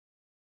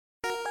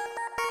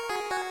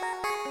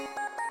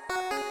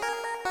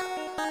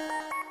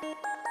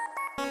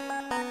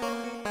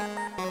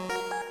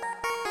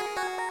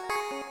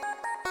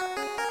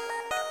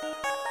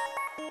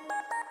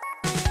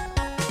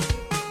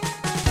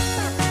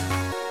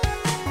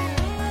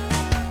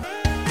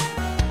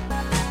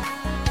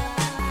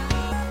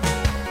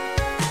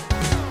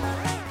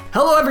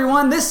Hello,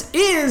 everyone. This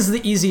is the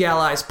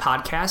EZA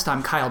Podcast.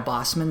 I'm Kyle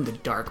Bosman, the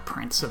Dark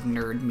Prince of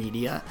Nerd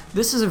Media.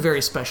 This is a very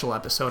special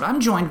episode. I'm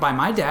joined by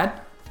my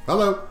dad.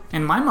 Hello.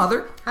 And my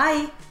mother.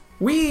 Hi.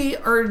 We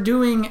are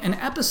doing an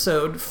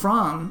episode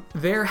from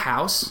their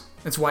house.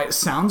 That's why it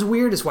sounds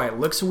weird. It's why it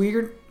looks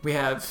weird. We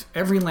have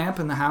every lamp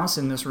in the house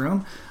in this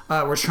room.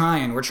 We're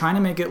trying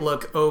to make it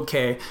look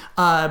okay.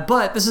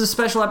 But this is a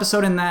special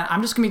episode in that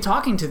I'm just going to be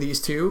talking to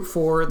these two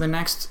for the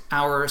next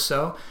hour or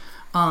so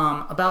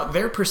about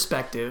their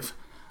perspective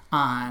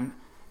on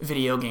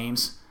video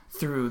games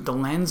through the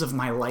lens of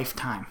my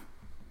lifetime.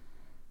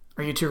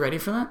 Are you two ready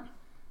for that?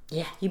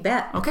 Yeah, you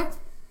bet. Okay.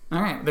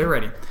 All right, they're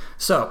ready.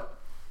 So,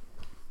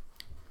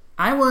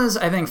 I was,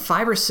 I think,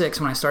 5 or 6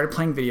 when I started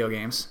playing video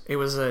games. It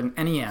was an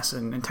NES, a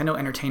Nintendo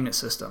Entertainment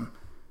System.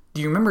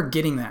 Do you remember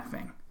getting that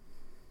thing?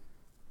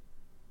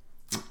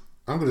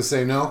 I'm going to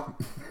say no.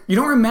 You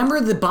don't remember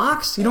the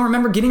box? You don't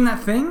remember getting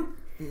that thing?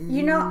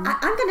 You know,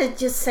 I'm going to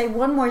just say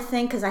one more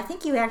thing because I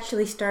think you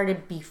actually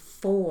started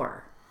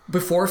before.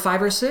 Before 5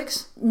 or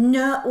 6?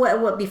 No,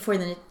 what before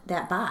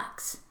that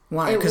box?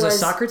 Why? Because of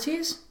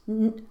Socrates?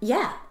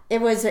 Yeah.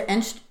 It was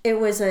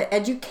an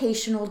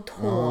educational toy.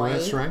 Oh,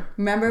 that's right.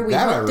 Remember, we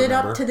hooked it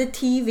up to the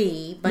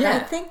TV, but I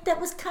think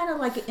that was kind of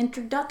like an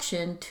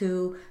introduction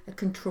to a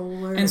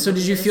controller. And so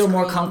did you feel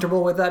more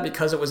comfortable with that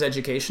because it was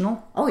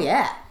educational? Oh,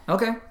 yeah.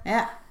 Okay.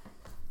 Yeah.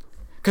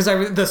 Because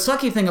the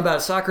sucky thing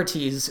about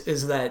Socrates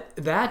is that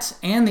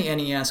and the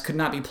NES could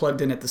not be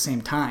plugged in at the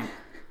same time.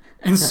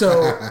 And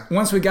so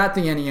once we got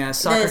the NES,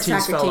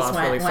 Socrates fell off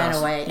really fast. Went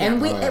away. Yeah.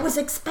 And it was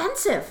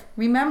expensive.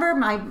 Remember,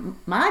 my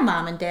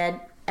mom and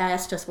dad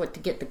asked us what to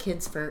get the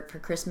kids for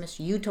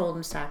Christmas. You told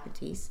them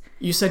Socrates.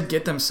 You said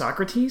get them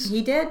Socrates?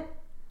 He did.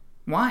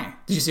 Why?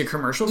 Did you see a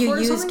commercial for it?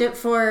 You used it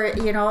for, a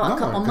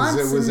couple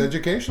months. It was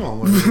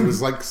educational. It was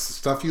like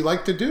stuff you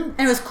like to do.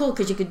 And it was cool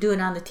because you could do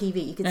it on the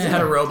TV. You could and it had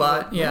a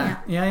robot.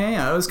 Yeah.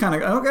 It was kind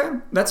of, okay,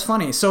 that's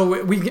funny.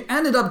 So we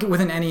ended up with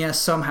an NES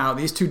somehow.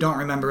 These two don't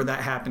remember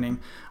that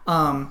happening.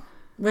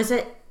 Was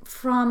it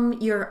from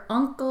your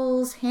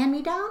uncle's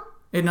hand-me-down?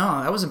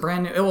 No, that was a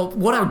brand new... Well,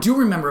 what I do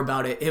remember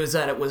about it was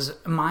that it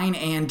was mine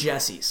and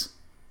Jesse's.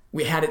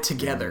 We had it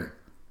together.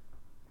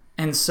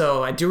 And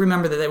so I do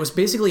remember that it was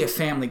basically a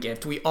family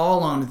gift. We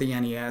all owned the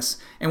NES.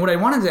 And what I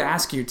wanted to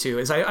ask you, too,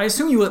 is I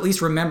assume you at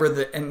least remember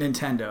the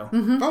Nintendo.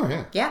 Mm-hmm. Oh,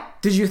 yeah. Yeah.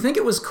 Did you think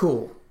it was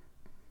cool?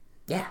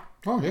 Yeah.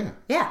 Oh, yeah.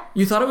 Yeah.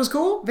 You thought it was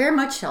cool? Very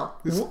much so.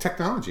 It's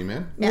technology,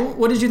 man. Yeah.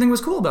 What did you think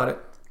was cool about it?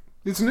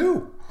 It's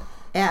new.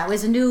 Yeah, it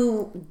was a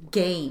new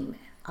game.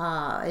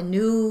 A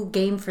new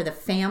game for the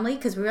family.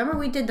 Because remember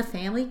we did the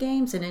family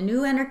games and a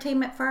new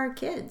entertainment for our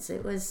kids.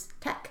 It was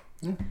tech.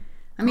 Yeah.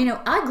 I mean,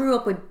 I grew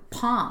up with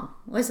Pong.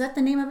 Was that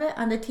the name of it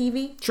on the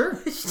TV? Sure.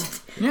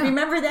 Yeah.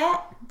 Remember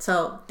that?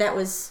 So that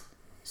was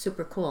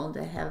super cool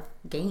to have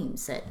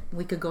games that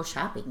we could go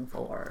shopping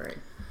for.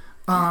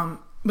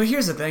 But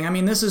here's the thing. I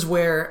mean, this is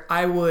where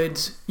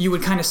you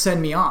would kind of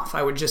send me off.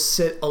 I would just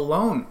sit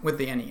alone with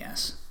the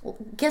NES. Well,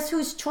 guess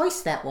whose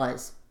choice that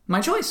was?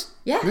 My choice.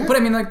 Yeah. But I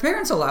mean,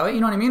 parents allow it,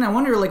 you know what I mean? I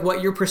wonder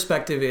what your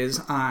perspective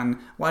is on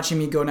watching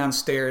me go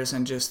downstairs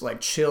and just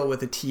chill with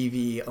the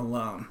TV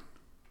alone.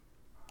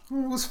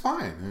 Well, it was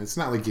fine. It's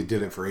not like you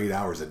did it for 8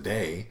 hours a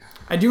day.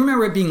 I do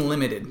remember it being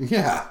limited.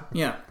 Yeah.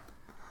 Yeah.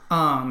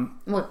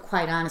 Well,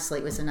 quite honestly,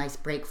 it was a nice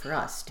break for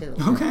us, too.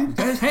 Okay.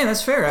 Hey,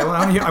 that's fair. I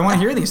want to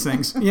hear these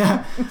things.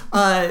 Yeah.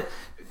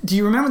 Do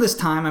you remember this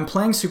time I'm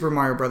playing Super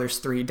Mario Bros.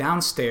 3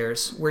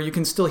 downstairs where you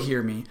can still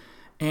hear me?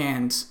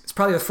 And it's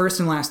probably the first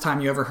and last time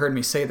you ever heard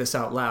me say this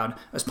out loud.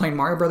 I was playing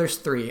Mario Bros.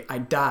 3. I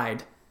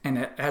died.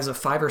 And as a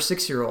 5 or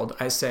 6-year-old,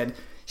 I said,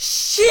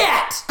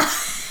 shit!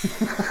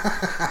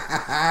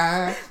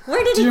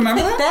 Where did you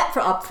pick that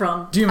up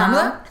from? Do you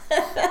remember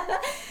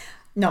that?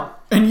 No.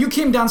 And you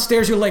came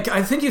downstairs, you're like,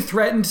 I think you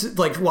threatened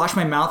to wash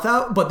my mouth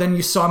out, but then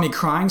you saw me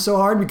crying so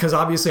hard because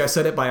obviously I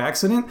said it by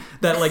accident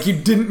that you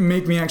didn't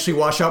make me actually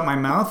wash out my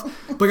mouth.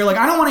 But you're like,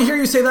 I don't want to hear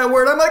you say that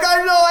word. I'm like,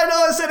 I know,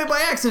 I said it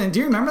by accident. Do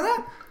you remember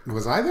that?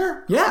 Was I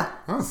there? Yeah.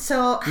 Oh.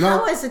 So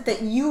how is it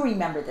that you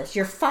remember this?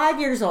 You're 5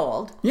 years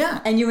old.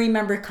 Yeah. And you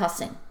remember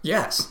cussing.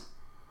 Yes.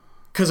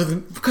 Because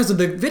of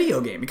the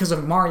video game, because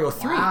of Mario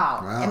 3.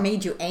 Wow. It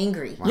made you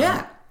angry. Wow.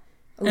 Yeah.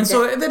 And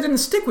so that didn't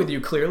stick with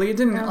you, clearly. It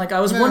didn't, I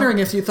was wondering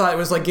if you thought it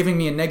was giving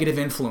me a negative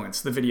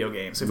influence, the video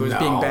games, if it was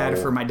being bad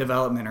for my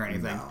development or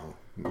anything.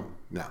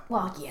 No.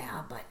 Well,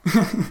 yeah, but...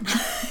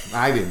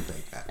 I didn't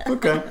think that.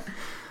 Okay.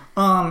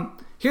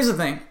 Here's the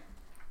thing.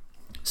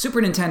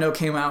 Super Nintendo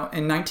came out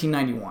in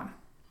 1991.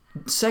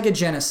 Sega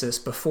Genesis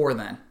before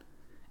then.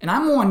 And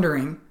I'm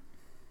wondering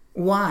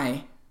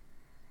why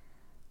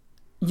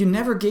you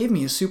never gave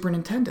me a Super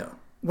Nintendo.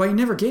 Why you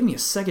never gave me a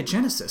Sega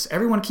Genesis.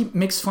 Everyone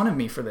makes fun of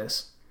me for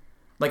this.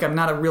 I'm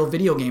not a real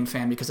video game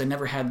fan because I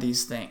never had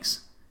these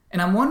things.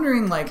 And I'm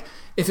wondering,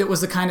 if it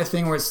was the kind of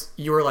thing where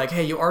you were like,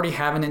 hey, you already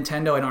have a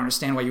Nintendo. I don't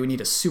understand why you would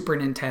need a Super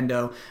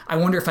Nintendo. I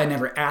wonder if I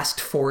never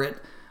asked for it.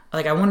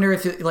 Like, I wonder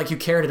if you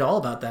cared at all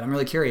about that. I'm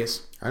really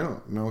curious. I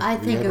don't know. If I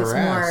we think it was ever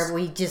asked. more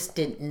we just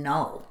didn't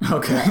know.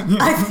 Okay.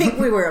 I think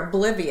we were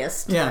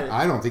oblivious to Yeah. it.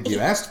 I don't think you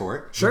asked for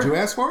it. Sure. Did you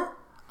ask for it?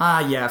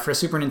 Yeah, for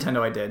Super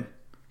Nintendo I did.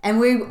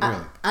 And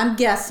I'm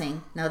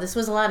guessing, now this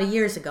was a lot of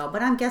years ago,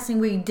 but I'm guessing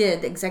we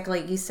did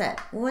exactly like you said.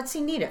 Well, what's he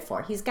need it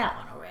for? He's got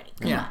one already.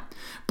 Come on.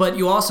 But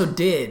you also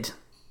did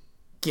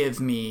give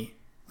me,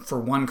 for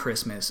one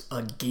Christmas,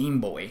 a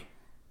Game Boy.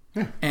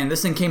 Yeah. And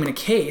this thing came in a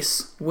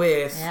case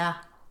with... Yeah.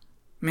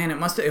 Man,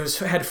 it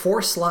had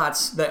 4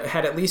 slots that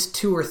had at least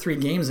 2 or 3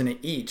 games in it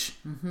each.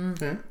 Mm-hmm.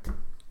 Yeah.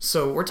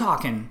 So we're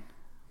talking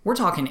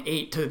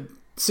 8 to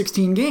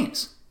 16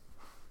 games.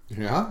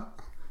 Yeah.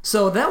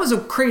 So that was a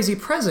crazy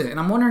present, and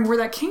I'm wondering where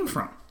that came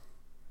from.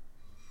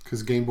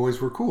 Because Game Boys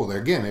were cool.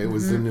 Again, it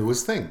was the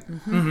newest thing.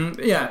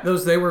 Mm-hmm. Yeah,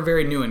 they were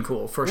very new and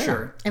cool, for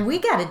sure. And we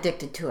got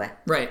addicted to it.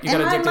 Right,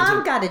 And my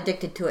mom got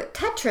addicted to it.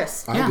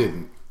 Tetris. I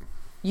didn't.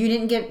 You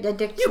didn't get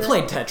addicted to it? You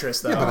played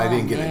Tetris, though. Yeah, but I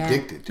didn't get man.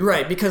 addicted to it.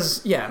 Right,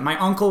 because, my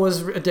uncle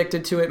was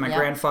addicted to it, my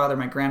grandfather,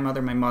 my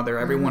grandmother, my mother,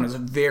 everyone was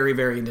very,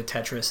 very into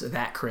Tetris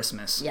that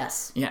Christmas.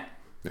 Yes. Yeah.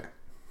 Yeah.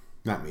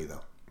 Not me,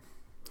 though.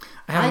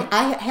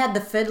 I had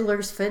the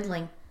fiddlers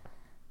fiddling.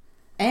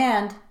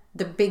 And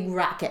the big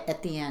rocket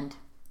at the end.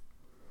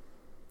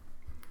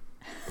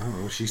 I don't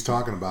know what she's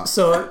talking about.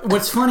 So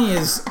what's funny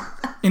is,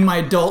 in my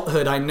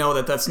adulthood, I know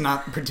that that's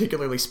not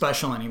particularly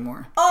special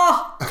anymore.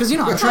 Oh! Because,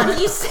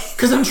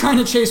 I'm trying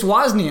to chase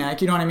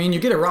Wozniak, you know what I mean? You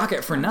get a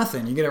rocket for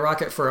nothing. You get a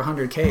rocket for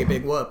 100K,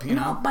 big whoop, you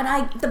know?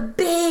 But the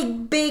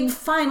big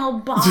Final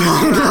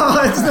Bosman. No,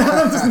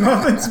 it's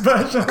nothing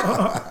special.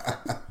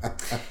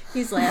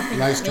 He's laughing.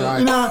 Nice try.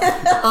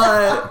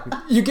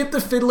 You get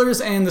the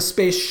Fiddlers and the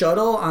Space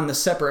Shuttle on the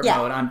separate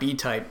mode on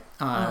B-Type.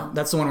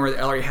 That's the one where it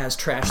already has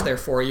trash there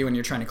for you and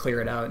you're trying to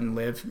clear it out and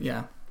live.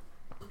 Yeah.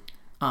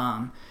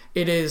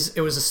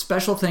 It was a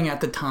special thing at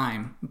the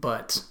time,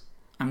 but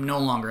I'm no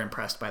longer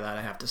impressed by that,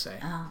 I have to say.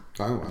 Oh,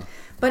 well.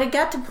 But it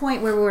got to the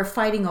point where we were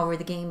fighting over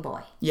the Game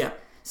Boy. Yeah.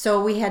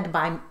 So we had to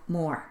buy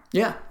more.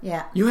 Yeah.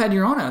 Yeah. You had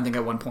your own, I think,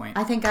 at one point.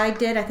 I think I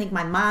did. I think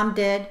my mom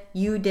did.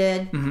 You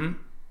did. Mm-hmm.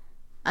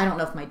 I don't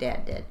know if my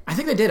dad did. I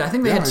think they did. I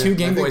think they had 2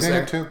 Game Boys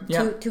there. Two.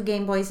 Yeah. Two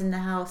Game Boys in the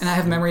house. And I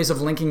have memories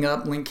of linking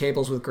up link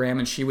cables with Graham,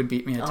 and she would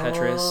beat me at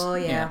Tetris. Oh,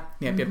 yeah.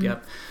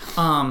 Yep.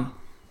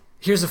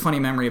 Here's a funny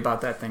memory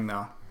about that thing,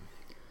 though.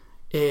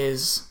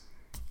 Is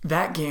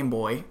that Game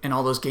Boy and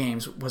all those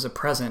games was a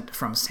present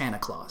from Santa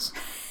Claus.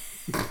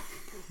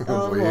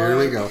 Oh, here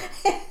we go.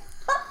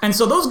 And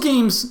so those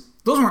games...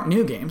 Those weren't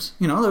new games,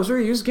 those were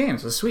used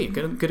games. It was sweet.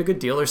 Get a good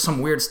deal. There's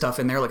some weird stuff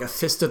in there, like a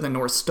Fist of the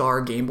North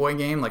Star Game Boy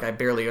game. Like, I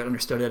barely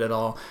understood it at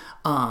all.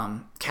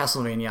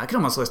 Castlevania. I could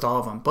almost list all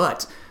of them.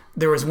 But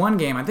there was one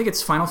game, I think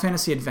it's Final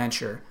Fantasy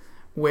Adventure,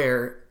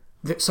 where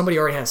somebody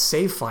already had a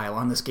save file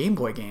on this Game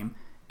Boy game,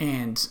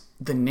 and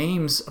the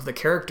names of the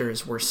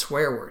characters were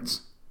swear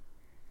words.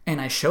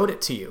 And I showed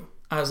it to you.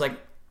 I was like,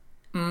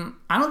 I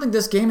don't think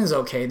this game is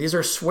okay. These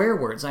are swear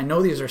words. I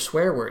know these are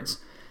swear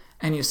words.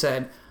 And you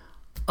said,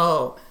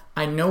 oh...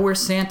 I know where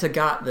Santa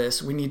got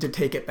this. We need to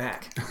take it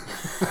back.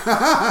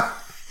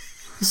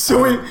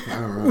 So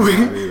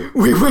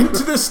we went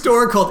to the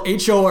store called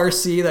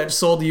HORC that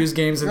sold used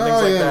games and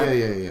things like that.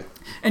 Yeah.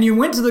 And you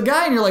went to the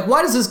guy and you're like,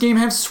 why does this game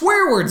have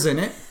swear words in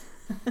it?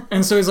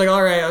 And so he's like,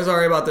 all right, I'm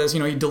sorry about this.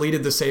 He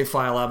deleted the save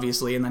file,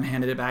 obviously, and then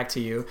handed it back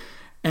to you.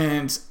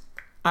 And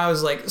I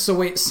was like, so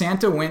wait,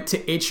 Santa went to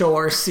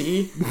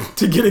HORC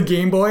to get a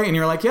Game Boy? And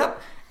you're like,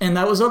 yep. And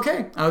that was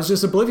okay. I was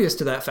just oblivious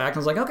to that fact. I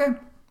was like, okay.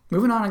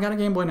 Moving on, I got a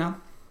Game Boy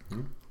now.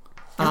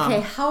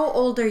 Okay, how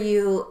old are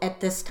you at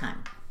this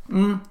time?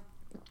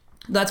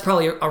 That's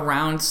probably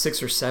around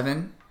 6 or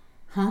 7.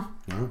 Huh?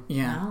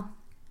 Yeah. Wow.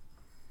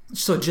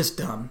 So just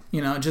dumb,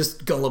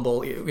 just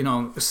gullible,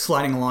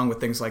 sliding along with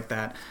things like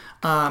that.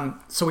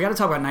 So we got to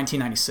talk about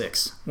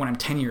 1996, when I'm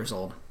 10 years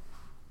old.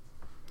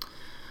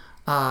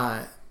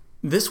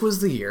 This was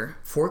the year,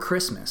 for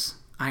Christmas,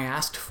 I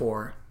asked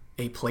for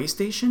a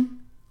PlayStation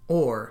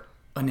or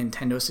a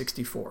Nintendo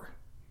 64.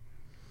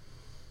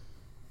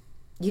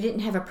 You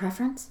didn't have a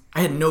preference? I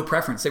had no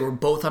preference. They were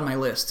both on my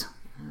list.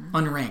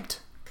 Unranked.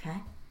 Okay.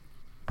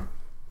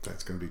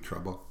 That's going to be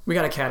trouble. We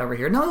got a cat over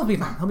here. No, he'll be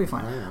fine. He'll be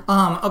fine.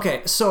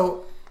 Okay,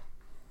 so,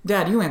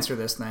 Dad, you answer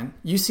this then.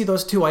 You see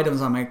those 2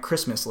 items on my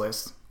Christmas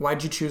list.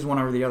 Why'd you choose one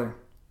over the other?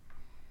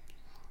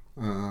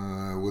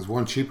 Was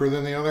one cheaper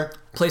than the other?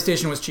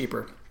 PlayStation was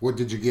cheaper. What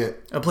did you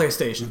get? A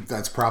PlayStation.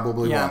 That's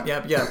probably why.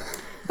 Yep.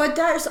 But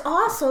there's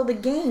also the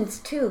games,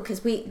 too,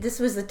 because this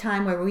was the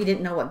time where we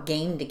didn't know what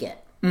game to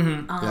get.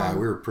 Mm-hmm. Yeah,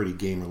 we were pretty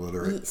game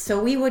illiterate.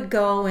 So we would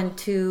go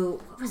into,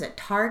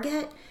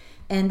 Target?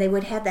 And they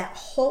would have that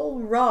whole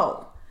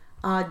row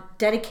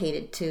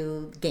dedicated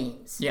to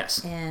games.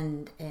 Yes.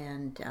 And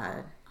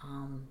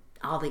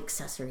all the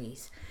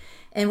accessories.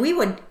 And we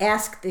would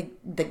ask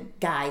the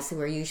guys, who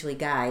were usually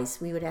guys,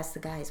 we would ask the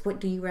guys, what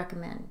do you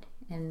recommend?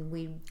 and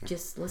we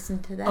just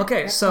listened to that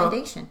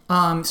recommendation.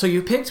 So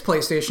you picked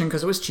PlayStation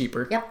because it was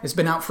cheaper. Yep. It's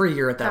been out for a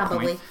year at that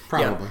Probably. point.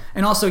 Probably. Yeah.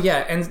 And also,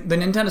 and the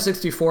Nintendo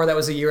 64, that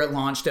was the year it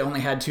launched. It only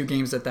had 2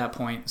 games at that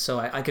point, so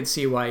I could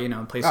see why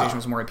PlayStation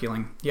was more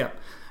appealing. Yep.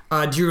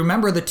 Do you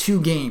remember the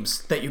 2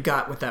 games that you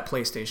got with that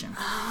PlayStation?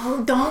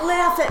 Oh, don't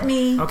laugh at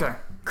me. Okay.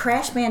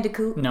 Crash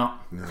Bandicoot. No.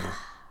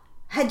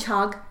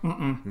 Hedgehog.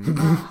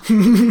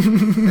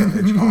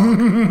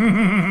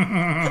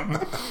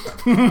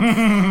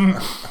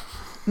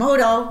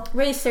 Moto.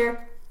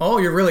 Racer. Oh,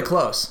 you're really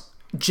close.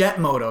 Jet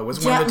Moto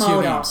was one of the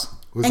 2 games.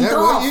 Was And that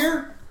golf. what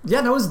year?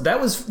 Yeah,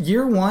 that was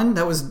year 1.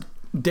 That was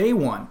day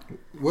 1.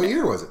 What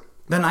year was it?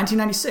 Then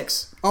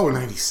 1996. Oh,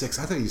 96.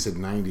 I thought you said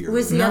 90 or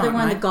Was the No, other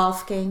one ni- the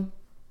golf game?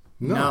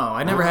 No,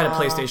 I never had a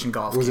PlayStation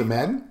Golf Was game. it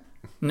Madden?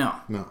 No.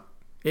 No.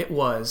 It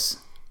was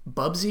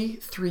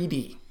Bubsy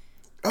 3D.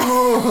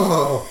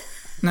 Oh!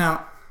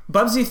 Now,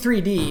 Bubsy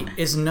 3D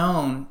is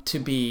known to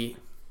be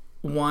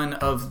one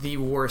of the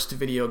worst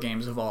video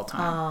games of all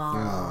time.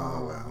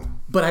 Oh, well.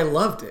 But I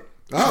loved it.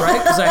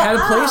 Right? Because I had a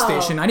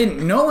PlayStation. I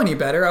didn't know any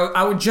better.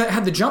 I would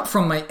have to jump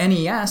from my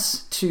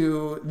NES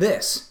to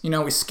this.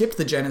 We skipped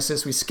the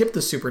Genesis. We skipped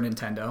the Super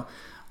Nintendo.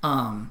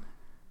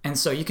 And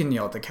so you can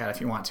yell at the cat if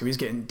you want to. He's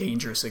getting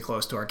dangerously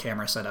close to our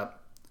camera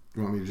setup.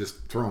 You want me to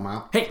just throw him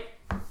out? Hey!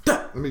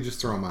 Let me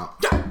just throw him out.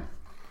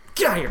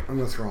 Get out of here! I'm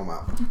going to throw him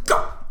out.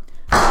 Go!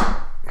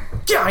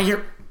 Get out of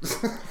here!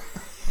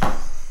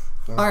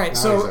 All right,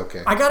 so he's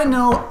okay. I gotta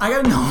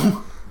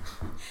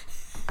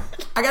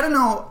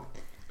know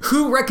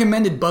who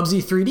recommended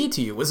Bubsy 3D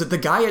to you. Was it the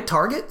guy at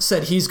Target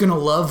said he's gonna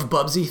love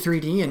Bubsy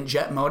 3D and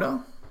Jet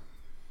Moto?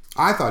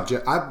 I thought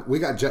we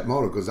got Jet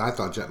Moto because I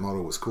thought Jet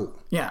Moto was cool.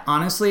 Yeah,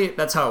 honestly,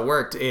 that's how it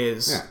worked.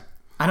 Yeah.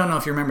 I don't know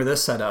if you remember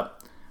this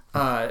setup.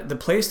 The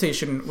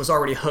PlayStation was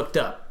already hooked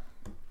up,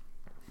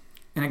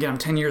 and again, I'm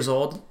 10 years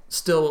old,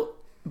 still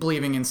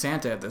believing in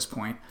Santa at this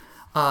point.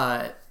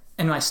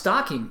 In my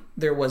stocking,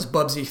 there was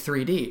Bubsy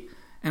 3D,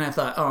 and I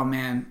thought, oh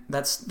man,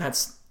 that's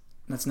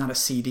not a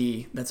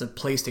CD, that's a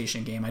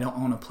PlayStation game. I don't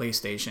own a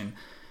PlayStation,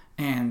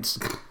 and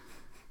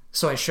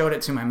so I showed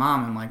it to my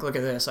mom. I'm like, look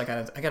at this, I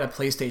got a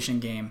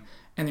PlayStation game,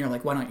 and they're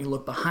like, why don't you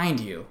look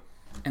behind you?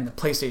 And the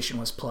PlayStation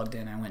was plugged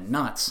in. I went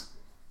nuts.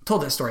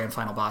 Told that story on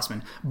Final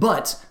Bosman,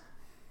 but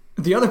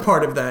the other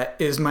part of that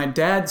is my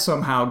dad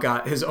somehow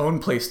got his own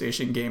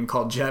PlayStation game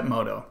called Jet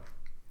Moto.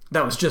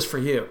 That was just for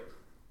you.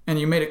 And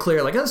you made it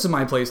clear, like, oh, this is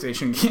my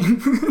PlayStation game.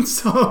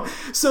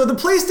 so the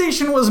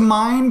PlayStation was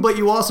mine, but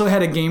you also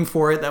had a game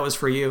for it that was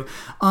for you.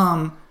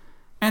 And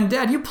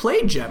Dad, you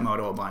played Jet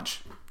Moto a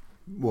bunch.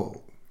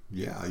 Well,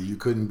 yeah, you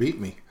couldn't beat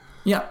me.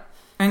 Yeah.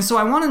 And so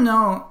I want to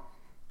know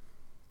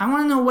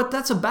what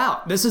that's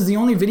about. This is the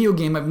only video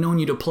game I've known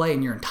you to play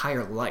in your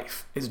entire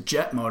life. Is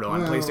Jet Moto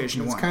on PlayStation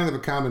 1. It's kind of a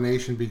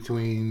combination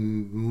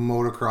between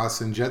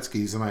motocross and jet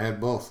skis, and I had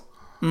both.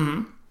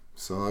 Mm-hmm.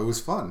 So it was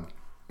fun.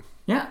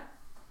 Yeah.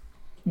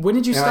 When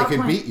did you stop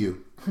playing? And I could beat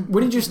you.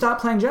 When did you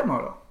stop playing Jet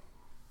Moto?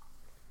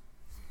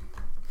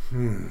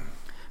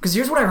 Because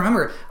here's what I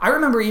remember. I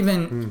remember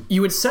even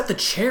you would set the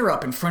chair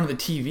up in front of the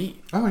TV.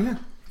 Oh, yeah.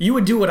 You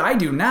would do what I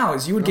do now,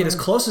 is you would get as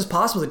close as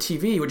possible to the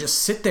TV. You would just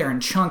sit there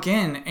and chunk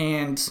in,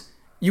 and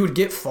you would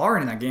get far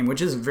in that game, which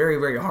is very,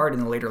 very hard in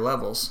the later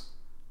levels.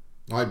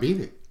 Well, I beat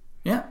it.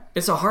 Yeah,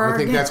 it's a hard game. I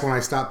think that's when I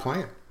stopped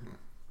playing.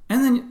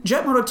 And then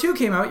Jet Moto 2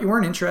 came out. You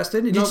weren't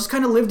interested. You just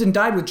kind of lived and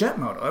died with Jet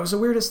Moto. That was the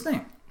weirdest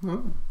thing.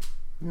 Well,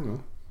 you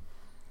know.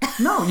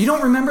 No, you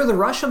don't remember the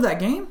rush of that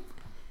game?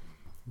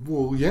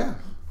 Well, yeah.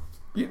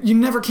 You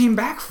never came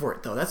back for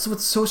it, though. That's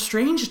what's so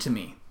strange to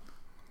me.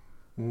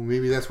 Well,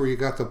 maybe that's where you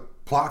got the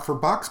plot for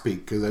Box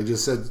Speak, because I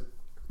just said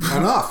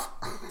enough.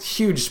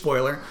 Huge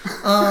spoiler.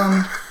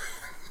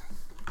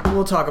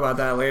 We'll talk about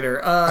that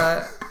later.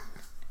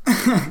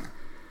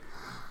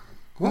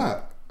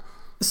 What?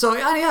 So,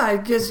 yeah, I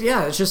guess,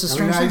 it's just a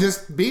strange thing. I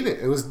just beat it.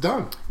 It was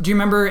done. Do you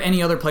remember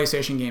any other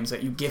PlayStation games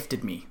that you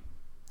gifted me?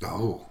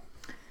 Oh.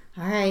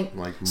 All right.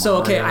 Like So,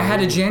 okay, Mario. I had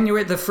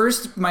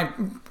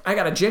I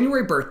got a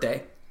January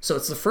birthday. So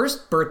it's the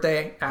first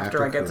birthday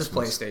after I get this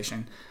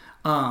PlayStation.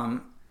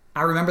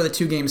 I remember the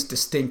 2 games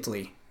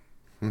distinctly.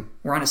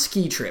 We're on a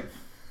ski trip.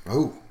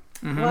 Oh.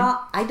 Mm-hmm.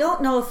 Well, I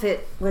don't know if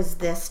it was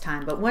this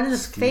time, but one of the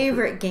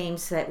favorite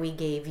games that we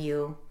gave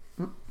you,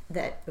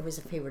 that it was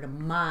a favorite of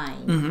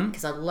mine,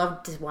 because I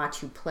loved to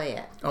watch you play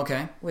it,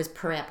 Okay. was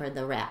Parappa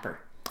the Rapper.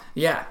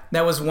 Yeah,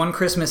 that was one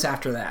Christmas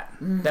after that.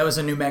 That was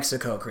a New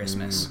Mexico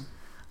Christmas.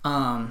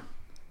 And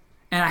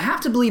I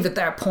have to believe at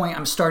that point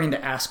I'm starting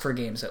to ask for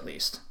games at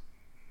least.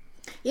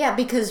 Yeah,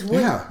 because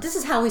this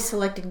is how we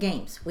selected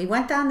games. We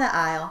went down the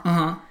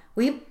aisle.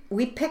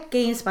 We picked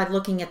games by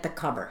looking at the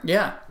cover.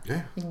 Yeah.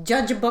 Yeah.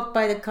 Judge a book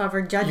by the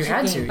cover. Judge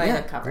a game by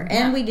the cover.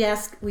 Yeah. And we'd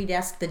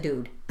ask the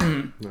dude.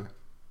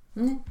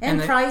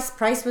 And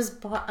price was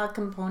a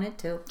component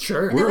too.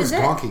 Sure. And Where was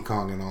Donkey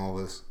Kong in all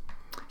this?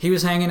 He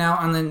was hanging out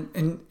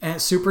on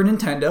at Super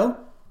Nintendo.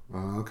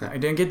 Oh, okay. I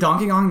didn't get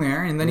Donkey Kong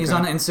there, and then he's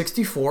on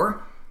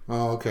N64.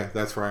 Oh, okay.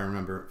 That's where I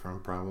remember it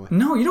from, probably.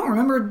 No, you don't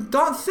remember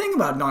a thing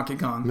about Donkey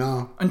Kong.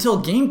 No.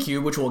 Until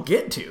GameCube, which we'll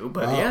get to.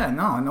 But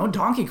no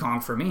Donkey Kong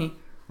for me.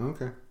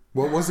 Okay.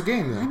 What was the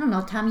game I then? don't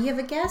know, Tom, you have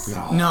a guess?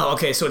 No,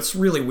 okay, so it's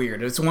really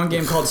weird. It's one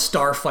game called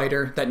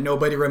Starfighter that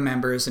nobody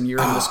remembers, and you're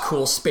in this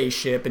cool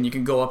spaceship, and you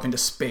can go up into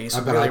space.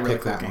 I bet really, I really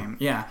picked cool that game. one.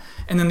 Yeah.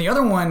 And then the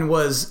other one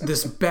was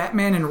this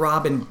Batman and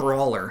Robin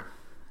brawler.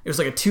 It was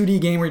like a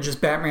 2D game where you're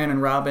just Batman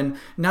and Robin.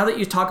 Now that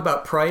you talk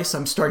about price,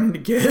 I'm starting to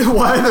get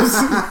why those.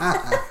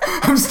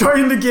 I'm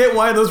starting to get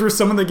why those were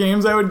some of the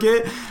games I would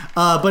get.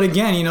 But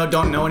again,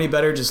 don't know any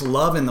better. Just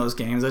loving those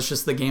games. That's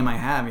just the game I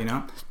have.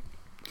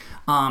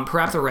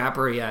 Parappa the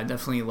Rapper, yeah, I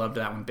definitely loved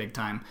that one big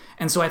time.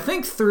 And so I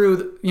think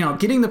through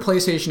getting the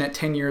PlayStation at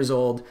 10 years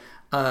old,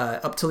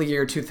 up till the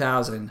year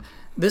 2000,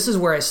 this is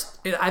where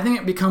I think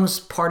it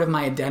becomes part of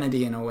my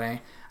identity in a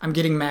way. I'm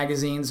getting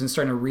magazines and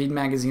starting to read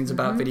magazines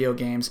about video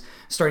games,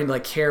 starting to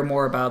care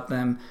more about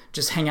them,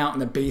 just hang out in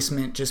the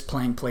basement, just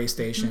playing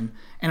PlayStation.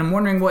 And I'm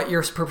wondering what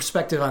your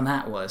perspective on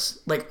that was.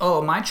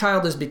 My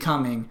child is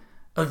becoming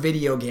a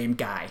video game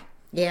guy.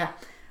 Yeah.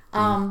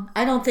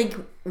 I don't think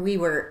we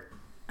were,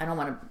 I don't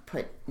want to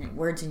put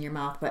words in your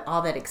mouth, but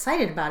all that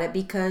excited about it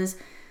because,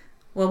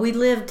 we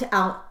lived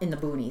out in the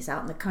boonies,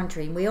 out in the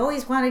country, and we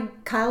always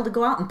wanted Kyle to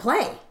go out and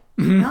play.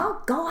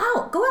 Go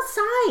out, go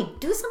outside,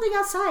 do something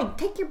outside,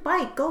 take your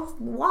bike, go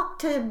walk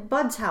to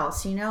Bud's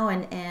house,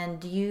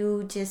 and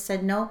you just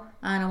said, no,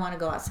 I don't want to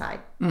go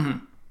outside.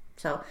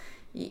 So,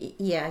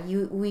 yeah,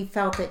 we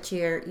felt that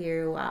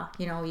you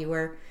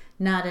were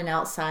not an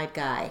outside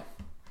guy.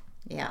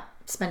 Yeah,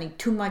 spending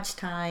too much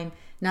time,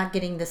 not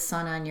getting the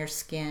sun on your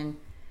skin,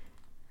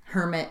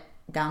 hermit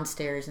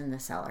downstairs in the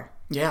cellar.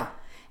 Yeah.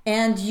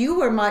 And you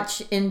were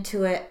much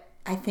into it,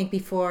 I think,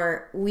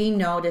 before we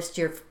noticed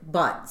your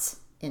buds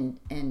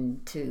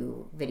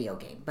into video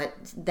game, but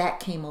that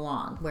came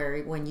along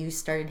where when you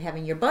started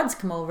having your buds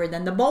come over,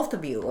 then the both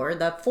of you or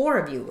the four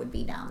of you would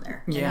be down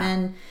there. Yeah.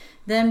 And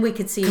then we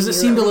could see because it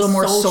seemed a little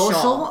more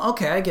social.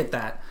 Okay, I get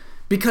that,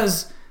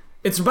 because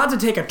it's about to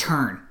take a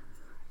turn.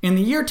 In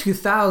the year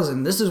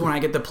 2000, this is when I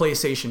get the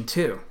PlayStation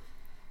 2.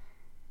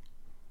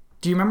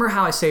 Do you remember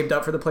how I saved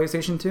up for the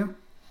PlayStation 2?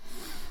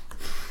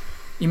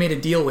 You made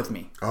a deal with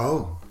me.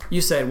 Oh. You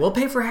said, we'll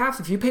pay for half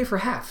if you pay for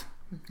half.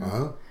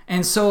 Oh.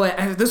 And so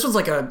this was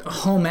like a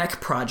home ec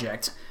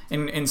project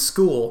in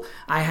school.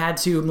 I had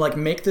to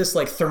make this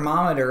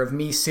thermometer of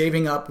me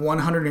saving up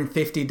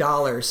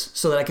 $150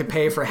 so that I could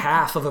pay for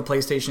half of a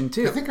PlayStation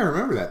 2. I think I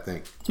remember that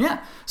thing.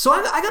 Yeah. So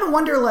I got to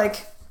wonder,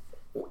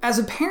 as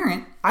a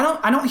parent, I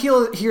don't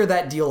hear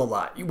that deal a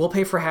lot. We'll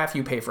pay for half,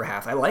 you pay for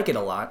half. I like it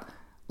a lot.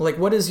 What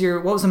was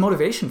the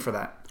motivation for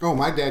that? Oh,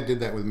 my dad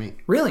did that with me.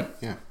 Really?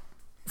 Yeah.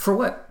 For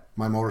what?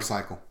 My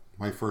motorcycle.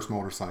 My first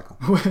motorcycle.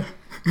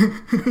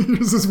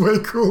 Yours is way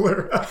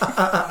cooler.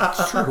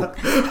 It's true.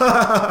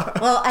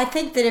 Well, I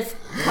think that if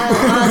Final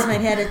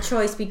Bosman had a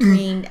choice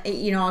between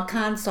a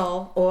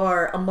console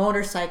or a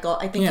motorcycle,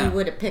 I think he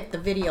would have picked the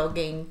video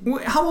game.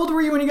 How old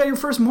were you when you got your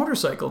first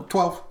motorcycle?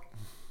 12.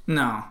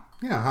 No.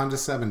 Yeah, Honda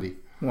 70.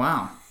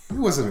 Wow. It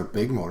wasn't a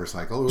big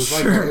motorcycle. It was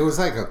it was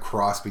like a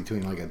cross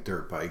between a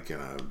dirt bike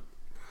and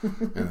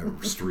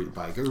a street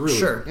bike. It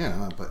was really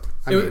but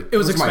it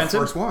was expensive.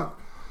 My first one.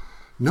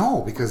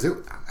 No, because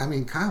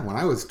Kyle, when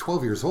I was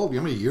 12 years old, you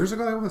know how many years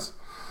ago that was?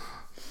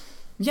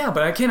 Yeah,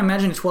 but I can't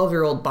imagine a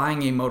 12-year-old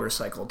buying a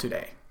motorcycle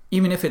today.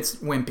 Even if it's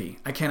wimpy.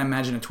 I can't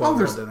imagine a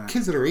 12-year-old doing that.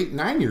 Kids that are 8,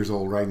 9 years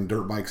old riding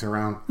dirt bikes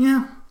around.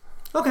 Yeah.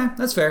 Okay,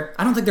 that's fair.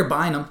 I don't think they're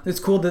buying them. It's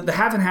cool that the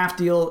half and half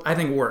deal, I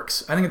think,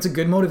 works. I think it's a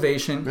good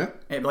motivation. Yeah.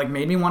 It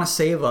made me want to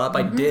save up.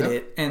 I did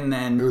it, and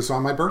then... It was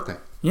on my birthday.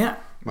 Yeah.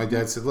 My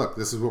dad said, look,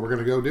 this is what we're going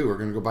to go do. We're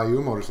going to go buy you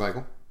a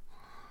motorcycle.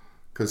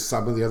 Because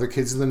some of the other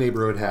kids in the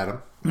neighborhood had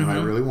them, and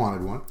I really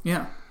wanted one.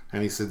 Yeah.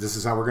 And he said, this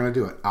is how we're going to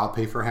do it. I'll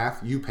pay for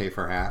half, you pay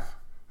for half.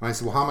 And I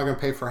said, well, how am I going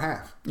to pay for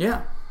half?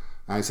 Yeah.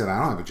 And I said, I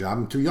don't have a job.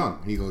 I'm too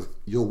young. He goes,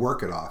 you'll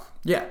work it off.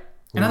 Yeah.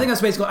 And I think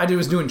that's basically what I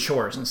was doing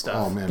chores and stuff.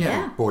 Oh,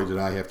 man. Boy, did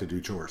I have to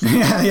do chores.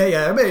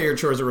 Yeah. I bet your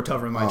chores are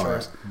tougher than my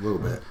chores. A little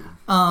bit.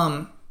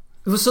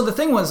 So the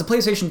thing was, the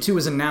PlayStation 2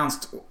 was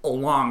announced a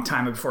long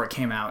time before it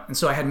came out. And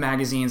so I had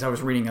magazines I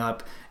was reading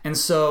up. And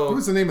so... What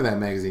was the name of that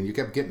magazine? You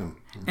kept getting them.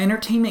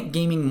 Entertainment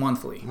Gaming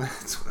Monthly.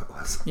 That's what it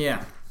was.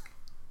 Yeah.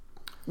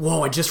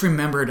 Whoa, I just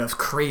remembered a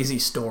crazy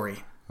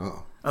story.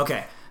 Oh.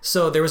 Okay.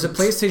 So there was a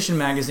PlayStation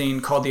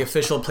magazine called the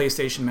Official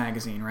PlayStation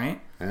Magazine, right?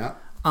 Yeah.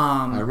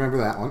 I remember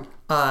that one.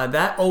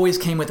 That always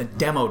came with a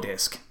demo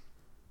disc.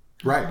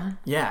 Right.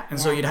 Yeah. And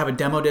so you'd have a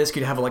demo disc.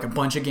 You'd have a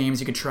bunch of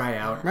games you could try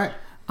out. Right.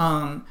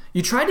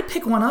 You tried to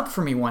pick one up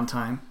for me one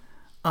time,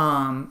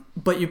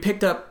 but you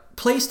picked up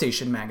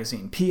PlayStation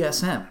Magazine,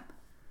 PSM.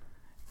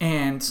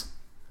 And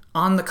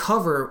on the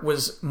cover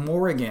was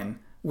Morrigan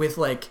with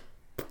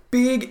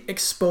big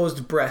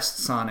exposed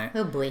breasts on it.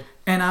 Oh boy.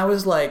 And I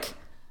was like,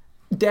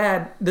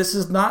 Dad, this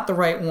is not the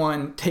right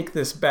one. Take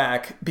this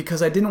back,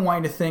 because I didn't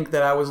want you to think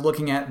that I was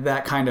looking at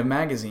that kind of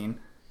magazine.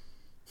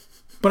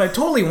 But I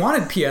totally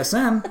wanted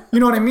PSM. You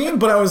know what I mean?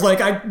 But I was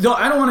like, I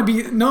don't want to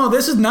be... No,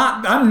 this is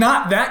not... I'm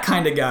not that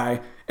kind of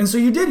guy. And so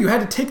you did. You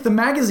had to take the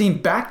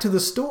magazine back to the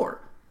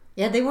store.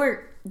 Yeah, they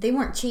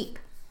weren't cheap,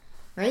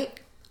 right?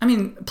 I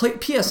mean,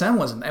 PSN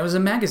wasn't. It was a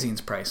magazine's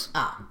price.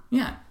 Ah.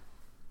 Yeah.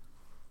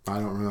 I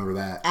don't remember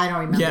that. I don't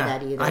remember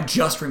that either. I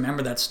just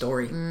remember that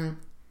story.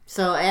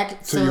 So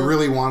you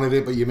really wanted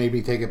it, but you made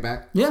me take it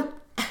back? Yeah.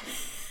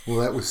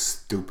 Well, that was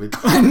stupid.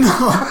 I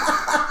know.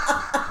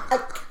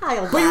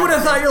 Kyle But you would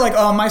have thought, you're like,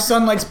 oh, my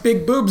son likes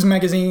big boobs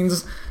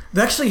magazines.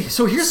 Actually,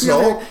 so here's the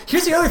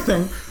other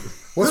thing.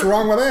 What's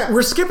wrong with that?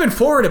 We're skipping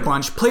forward a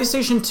bunch.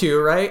 PlayStation 2,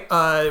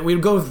 right?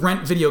 We'd go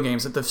rent video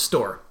games at the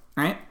store,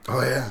 right?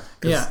 Oh, yeah.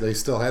 Yeah. They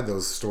still had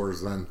those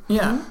stores then.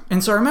 Yeah.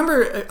 And so I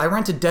remember I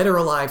rented Dead or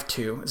Alive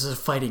 2. This is a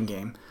fighting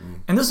game.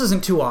 And this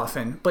isn't too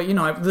often, but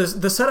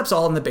the setup's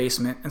all in the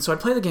basement. And so I'd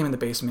play the game in the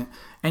basement.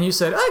 And you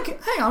said, hey,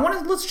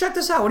 let's check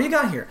this out. What do you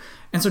got here?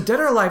 And so Dead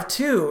or Alive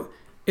 2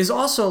 is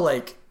also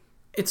like,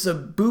 it's a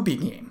booby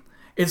game.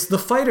 It's the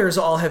fighters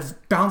all have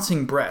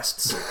bouncing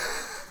breasts.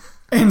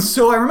 And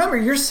so I remember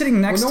you're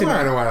sitting next to me.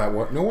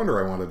 No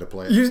wonder I wanted to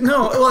play it. You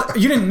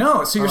didn't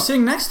know. So you're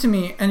sitting next to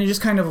me and you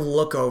just kind of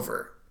look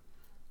over.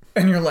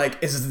 And you're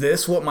like, is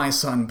this what my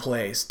son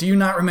plays? Do you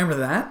not remember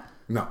that?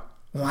 No.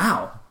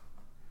 Wow.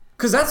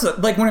 Because that's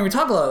like when we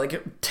talk about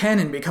like 10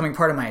 and becoming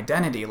part of my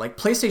identity, like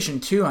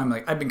PlayStation 2,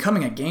 I'm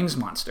becoming a games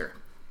monster.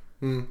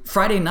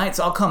 Friday nights,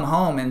 I'll come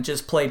home and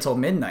just play till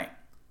midnight.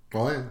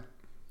 Oh, yeah.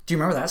 Do you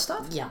remember that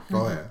stuff? Yeah.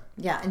 Oh, yeah.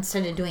 Yeah,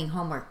 instead of doing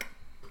homework.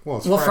 Well,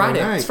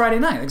 Friday night. It's Friday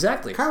night,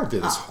 exactly. Kyle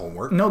did his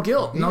homework. No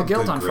guilt. No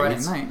guilt on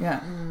grades. Friday night,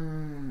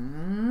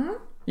 yeah.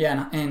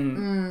 Yeah,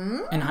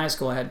 in high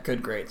school I had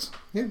good grades.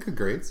 Yeah, good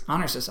grades.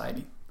 Honor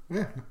Society.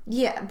 Yeah.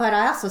 Yeah, but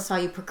I also saw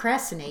you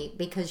procrastinate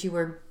because you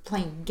were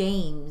playing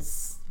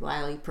games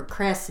while you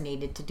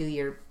procrastinated to do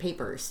your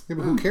papers. Yeah,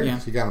 but who cares? Yeah.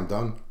 You got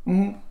them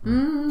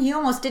done. He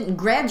almost didn't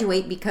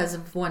graduate because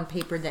of one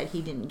paper that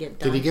he didn't get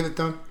done. Did he get it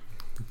done?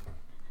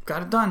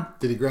 Got it done.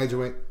 Did he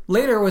graduate?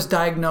 Later was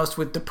diagnosed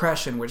with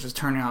depression, which was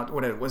turning out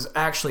what it was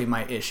actually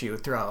my issue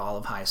throughout all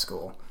of high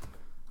school.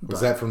 Was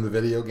that from the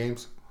video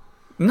games?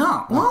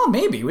 No. Well,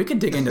 maybe. We could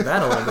dig into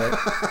that a little bit.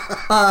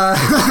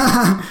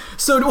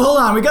 So, hold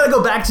on. We got to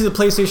go back to the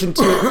PlayStation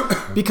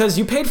 2 because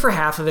you paid for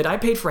half of it. I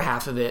paid for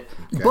half of it.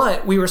 Okay.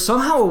 But we were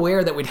somehow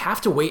aware that we'd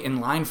have to wait in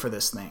line for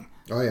this thing.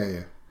 Oh, yeah,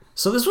 yeah.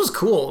 So this was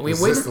cool.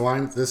 Is this the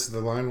line? This is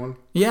the line one?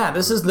 Yeah,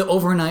 this is the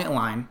overnight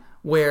line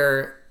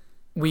where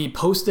we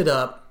posted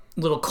up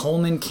little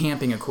Coleman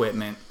camping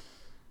equipment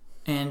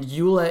and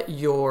you let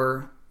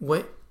your...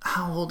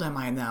 How old am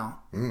I now?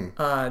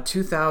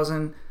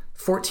 2000...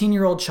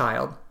 14-year-old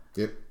child.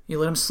 Yep. You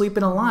let him sleep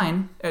in a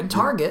line at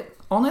Target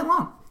all night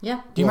long.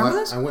 Yeah. Do you remember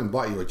this? I went and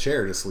bought you a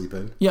chair to sleep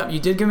in. Yeah,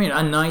 you did give me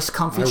a nice,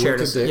 comfy chair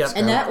to sleep. Yep.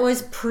 And that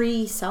was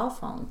pre-cell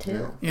phone,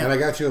 too. Yeah. And I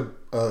got you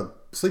a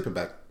sleeping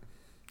bag.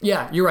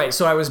 Yeah, you're right.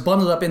 So I was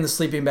bundled up in the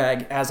sleeping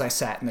bag as I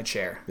sat in the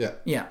chair. Yeah.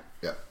 Yeah.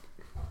 Yeah.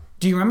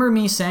 Do you remember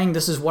me saying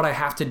this is what I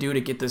have to do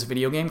to get this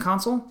video game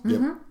console?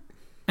 Yep.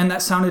 And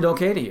that sounded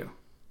okay to you?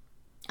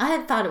 I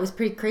had thought it was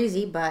pretty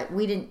crazy, but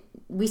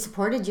we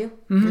supported you.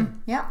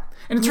 Yeah.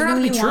 And it turned out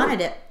to be true. Wanted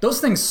it. Those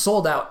things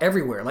sold out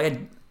everywhere.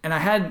 And I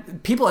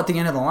had people at the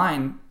end of the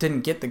line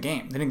didn't get the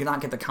game. They did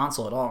not get the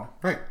console at all.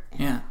 Right.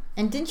 Yeah.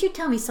 And didn't you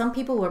tell me some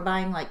people were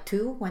buying like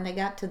two when they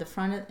got to the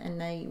front and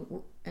they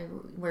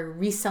were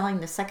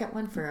reselling the second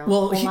one for a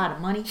whole lot of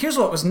money? Here's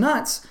what was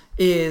nuts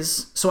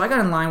is, so I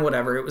got in line,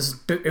 whatever. It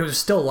was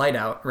still light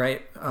out,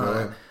 right?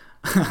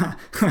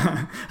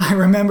 I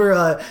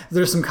remember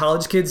there's some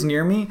college kids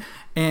near me,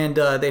 and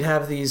they'd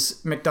have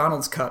these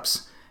McDonald's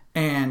cups,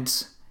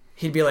 and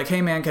he'd be like,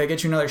 "Hey man, can I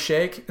get you another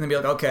shake?" And they'd be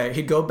like, "Okay."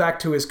 He'd go back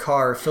to his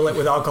car, fill it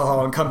with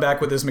alcohol, and come back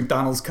with his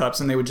McDonald's cups,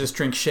 and they would just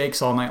drink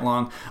shakes all night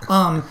long.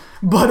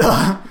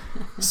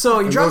 So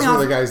you dropped me off. Those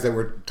were the guys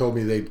that told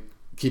me they'd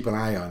keep an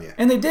eye on you,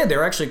 and they did. They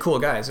were actually cool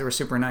guys. They were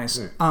super nice.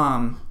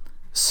 Yeah.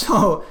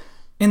 So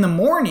in the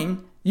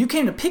morning, you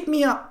came to pick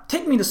me up,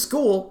 take me to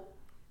school.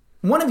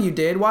 One of you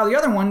did, while the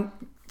other one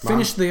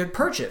finished the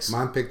purchase.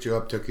 Mom picked you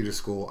up, took you to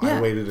school. Yeah.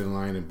 I waited in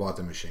line and bought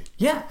the machine.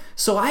 Yeah.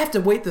 So I have to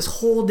wait this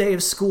whole day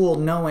of school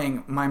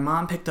knowing my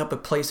mom picked up a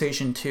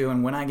PlayStation 2,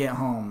 and when I get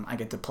home, I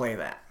get to play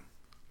that.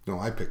 No,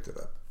 I picked it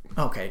up.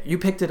 Okay. You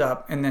picked it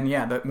up, and then,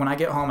 when I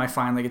get home, I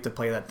finally get to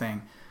play that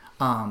thing.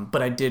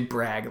 But I did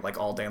brag,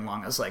 all day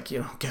long. I was like,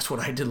 guess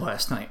what I did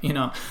last night,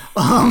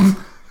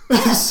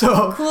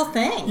 So cool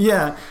thing.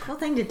 Yeah. Cool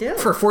thing to do.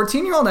 For a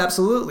 14-year-old,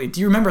 absolutely. Do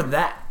you remember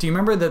that? Do you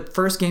remember the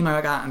first game I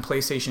got on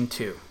PlayStation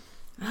 2?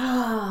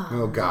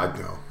 Oh, God,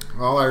 no.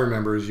 All I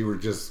remember is you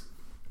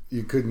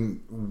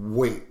couldn't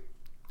wait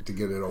to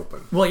get it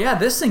open. Well, yeah,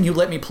 this thing you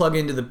let me plug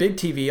into the big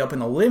TV up in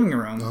the living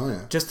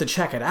room just to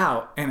check it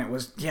out, and it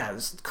was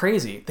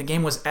crazy. The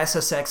game was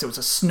SSX. It was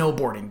a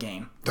snowboarding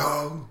game.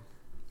 Oh.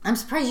 I'm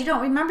surprised you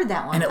don't remember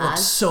that one. And it looked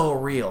so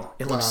real.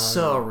 It looked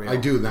so real. I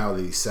do now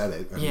that he said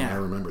it. I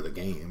remember the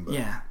game. But.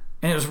 Yeah.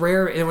 And it was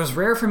rare. It was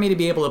rare for me to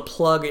be able to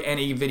plug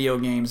any video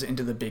games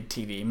into the big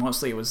TV.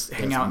 Mostly it was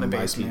hang out in the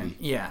basement. TV.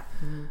 Yeah.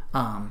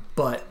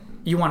 But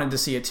you wanted to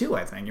see it too,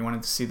 I think. You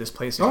wanted to see this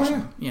PlayStation. Oh,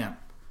 yeah. Yeah.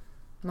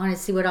 Wanted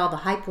to see what all the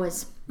hype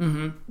was.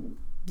 Mm-hmm.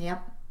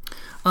 Yep.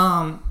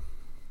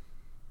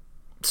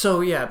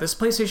 So yeah, this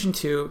PlayStation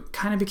 2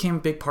 kind of became a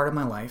big part of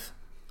my life.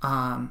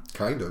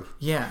 Kind of.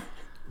 Yeah.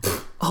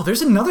 Oh,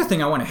 there's another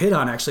thing I want to hit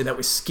on actually that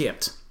we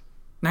skipped.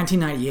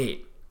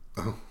 1998.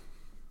 Oh.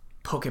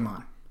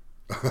 Pokemon.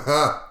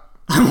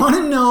 I want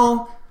to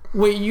know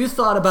what you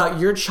thought about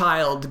your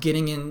child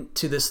getting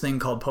into this thing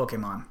called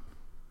Pokemon.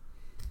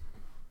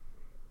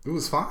 It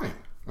was fine.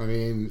 I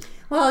mean...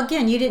 Well,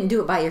 again, you didn't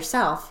do it by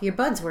yourself. Your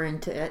buds were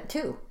into it,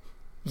 too.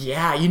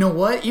 Yeah, you know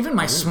what? Even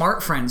my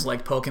smart friends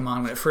liked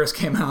Pokemon when it first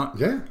came out.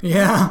 Yeah.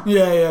 Yeah.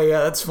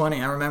 That's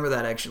funny. I remember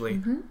that, actually.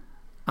 Mm-hmm.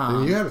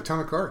 And you had a ton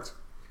of cards.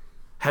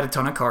 Had a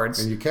ton of cards.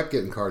 And you kept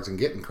getting cards and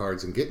getting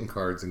cards and getting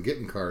cards and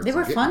getting cards. They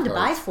were fun to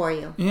buy for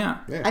you. Yeah.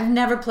 I've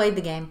never played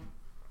the game.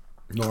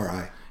 Nor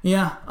I.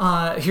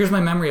 Yeah. Here's my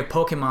memory of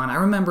Pokemon. I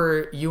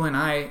remember you and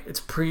I,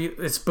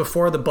 it's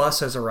before the bus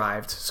has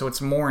arrived, so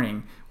it's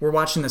morning. We're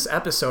watching this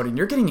episode, and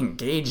you're getting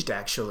engaged,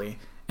 actually.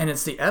 And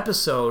it's the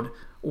episode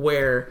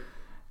where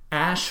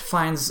Ash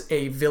finds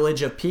a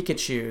village of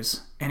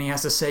Pikachus, and he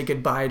has to say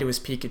goodbye to his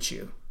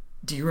Pikachu.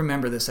 Do you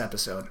remember this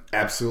episode?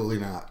 Absolutely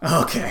not.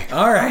 Okay.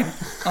 All right.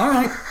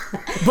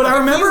 But I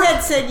remember... You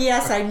had said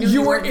yes, I knew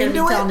you weren't going to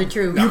be telling the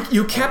truth.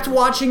 You kept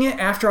watching it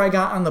after I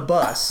got on the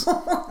bus.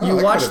 You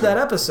watched that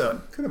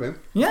episode. Could have been.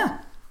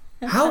 Yeah.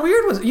 How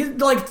weird was it?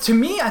 Like, to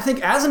me, I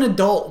think as an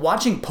adult,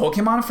 watching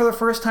Pokemon for the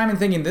first time and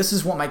thinking this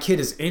is what my kid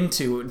is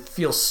into, it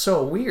feels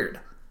so weird.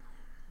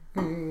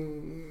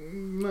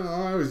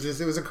 No,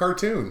 it was a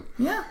cartoon.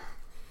 Yeah.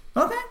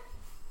 Okay.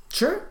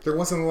 Sure. There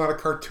wasn't a lot of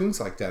cartoons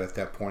like that at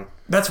that point.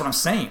 That's what I'm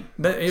saying.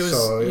 It was,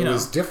 it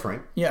was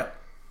different. Yeah.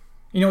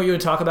 You know what you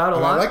would talk about a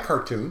lot? I like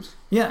cartoons.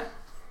 Yeah.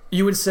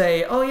 You would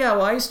say, oh yeah,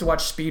 well I used to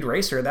watch Speed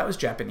Racer. That was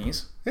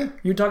Japanese. Yeah.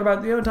 You would talk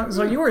about,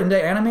 so you were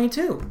into anime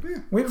too. Yeah.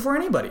 Way before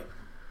anybody.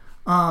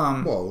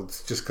 Well,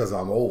 it's just because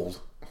I'm old.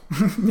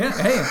 Yeah,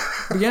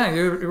 hey. Yeah,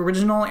 you're an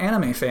original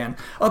anime fan.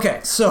 Okay,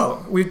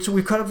 so we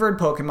covered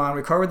Pokemon.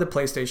 We covered the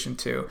PlayStation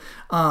 2.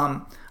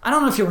 I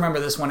don't know if you remember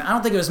this one. I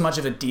don't think it was much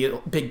of a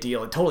big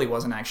deal. It totally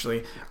wasn't,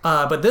 actually.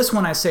 But this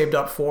one I saved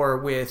up for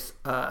with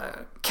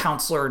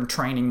counselor and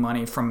training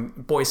money from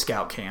Boy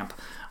Scout camp.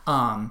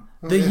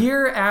 The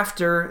year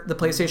after the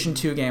PlayStation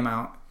 2 came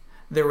out,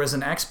 there was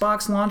an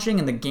Xbox launching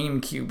and the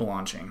GameCube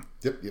launching.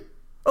 Yep.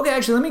 Okay,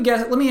 actually,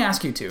 let me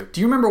ask you two. Do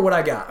you remember what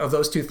I got of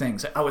those two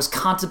things? I was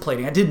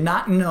contemplating. I did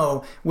not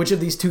know which of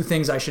these two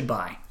things I should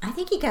buy. I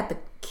think you got the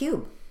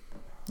Cube.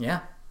 Yeah,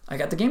 I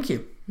got the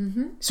GameCube.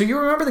 Mm-hmm. So you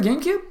remember the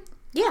GameCube?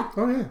 Yeah.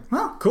 Oh, yeah.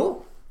 Well,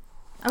 cool.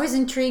 I was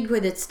intrigued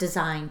with its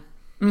design.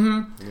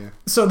 Mm-hmm. Yeah.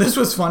 So this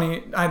was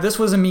funny. This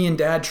was a me and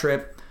Dad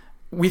trip.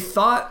 We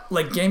thought,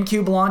 like,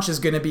 GameCube launch is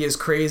going to be as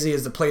crazy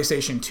as the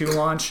PlayStation 2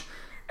 launch.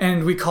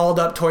 And we called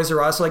up Toys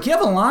R Us, like, you have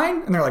a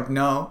line? And they're like,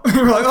 no. And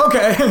we're like,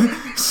 okay.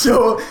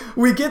 So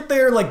we get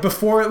there, like,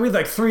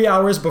 3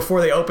 hours before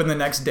they open the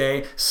next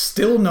day.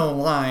 Still no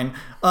line.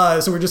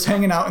 So we're just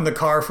hanging out in the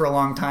car for a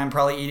long time,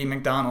 probably eating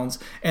McDonald's.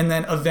 And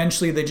then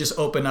eventually they just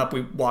open up.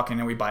 We walk in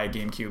and we buy a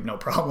GameCube, no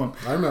problem.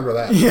 I remember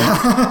that.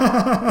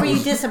 Yeah. Were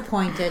you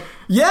disappointed?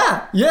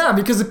 Yeah,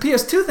 because the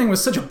PS2 thing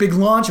was such a big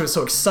launch. It was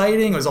so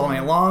exciting. It was all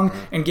night long.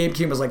 And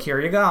GameCube was like, here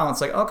you go. And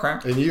it's like, okay.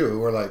 And you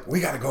were like, we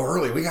got to go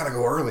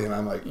early. And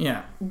I'm like...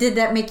 Yeah. Did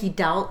that make you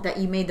doubt that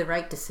you made the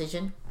right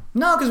decision?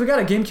 No, because we got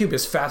a GameCube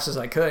as fast as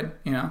I could,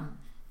 you know.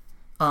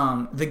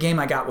 The game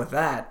I got with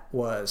that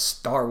was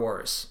Star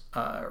Wars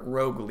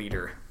Rogue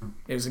Leader.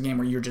 It was a game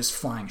where you're just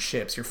flying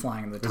ships. You're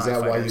flying the TIE fighters.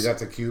 Is that why you got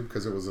the Cube?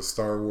 Because it was a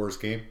Star Wars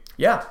game?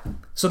 Yeah.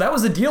 So that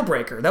was the deal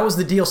breaker. That was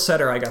the deal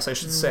setter, I guess I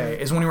should say.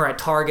 Is when we were at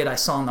Target, I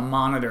saw on the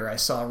monitor, I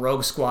saw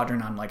Rogue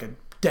Squadron on like a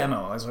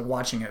demo. I was like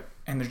watching it,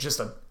 and there's just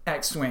a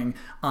X-Wing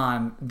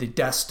on the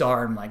Death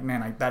Star. I'm like,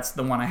 man, that's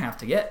the one I have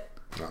to get.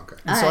 Okay.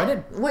 And so I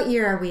did. What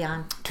year are we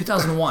on?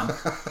 2001.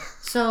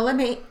 So let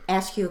me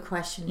ask you a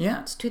question.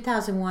 Yeah. It's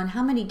 2001.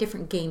 How many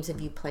different games have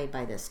you played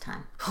by this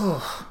time?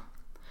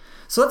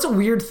 So that's a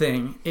weird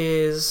thing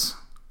is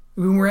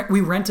we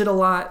rented a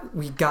lot.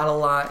 We got a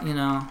lot, you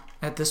know.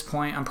 At this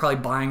point, I'm probably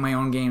buying my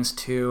own games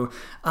too.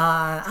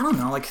 I don't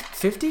know, like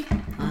 50?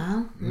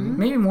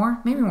 Maybe more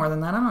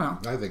than that. I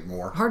don't know. I think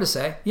more. Hard to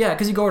say. Yeah,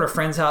 because you go to a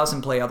friend's house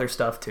and play other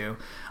stuff too.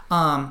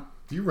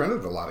 You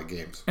rented a lot of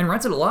games. And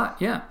rented a lot,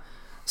 yeah.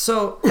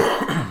 So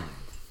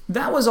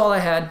that was all I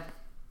had.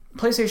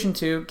 PlayStation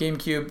 2,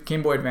 GameCube,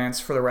 Game Boy Advance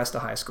for the rest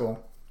of high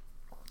school.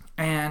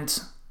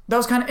 And that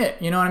was kind of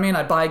it. You know what I mean?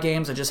 I'd buy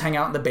games. I'd just hang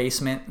out in the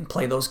basement and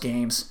play those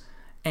games.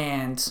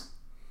 And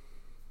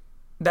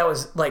that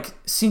was like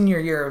senior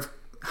year of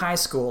high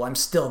school. I'm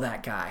still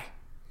that guy.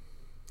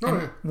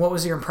 And what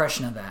was your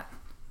impression of that?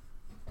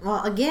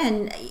 Well,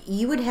 again,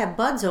 you would have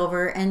buds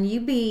over and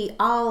you'd be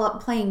all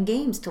up playing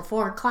games till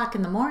 4 o'clock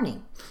in the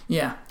morning.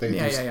 Yeah. You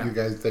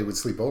guys, they would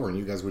sleep over and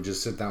you guys would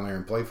just sit down there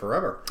and play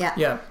forever.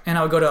 Yeah. And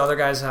I would go to other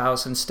guys'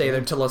 house and stay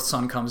there till the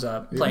sun comes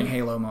up, playing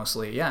Halo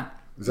mostly. Yeah.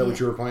 Is that what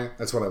you were playing?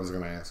 That's what I was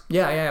going to ask.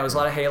 Yeah. It was a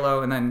lot of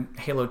Halo and then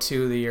Halo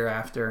 2 the year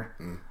after.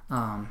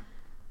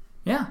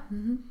 Yeah.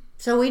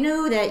 So we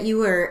knew that you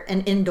were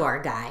an indoor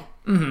guy.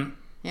 Mm-hmm.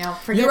 You know,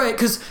 forget... You're right,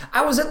 because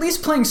I was at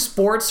least playing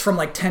sports from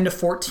like 10 to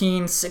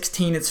 14,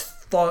 16 it's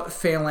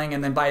failing,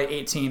 and then by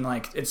 18,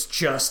 like, it's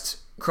just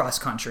cross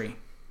country.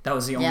 That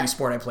was the only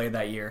sport I played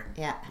that year.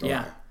 Yeah.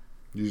 Yeah.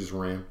 You just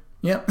ran.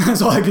 Yep,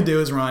 that's all I could do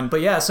is run.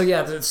 But yeah, so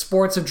yeah, the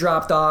sports have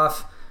dropped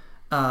off.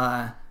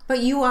 But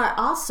you are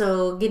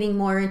also getting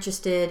more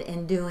interested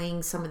in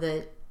doing some of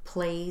the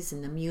plays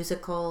and the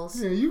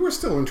musicals. Yeah, you were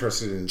still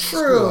interested in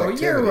school True,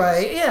 activities. you're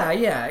right.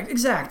 Yeah,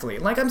 exactly.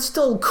 Like, I'm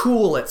still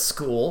cool at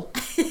school.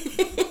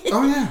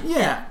 Oh,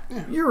 yeah.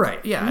 Yeah, you're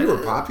right. Yeah, You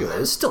were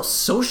popular. Still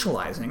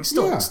socializing.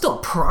 Still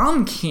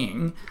prom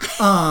king.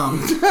 But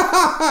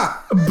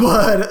I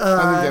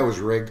think that was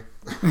rigged.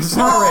 it's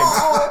not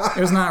rigged.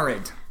 It was not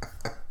rigged.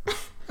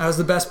 That was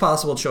the best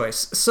possible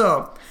choice.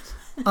 So,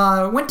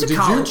 went to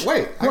college.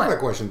 Wait, I got a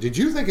question. Did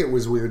you think it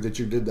was weird that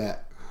you did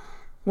that?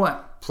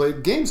 What?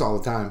 Played games all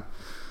the time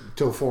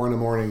till 4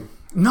 a.m.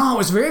 No, it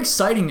was very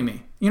exciting to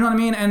me. You know what I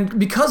mean? And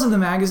because of the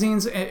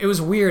magazines, it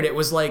was weird. It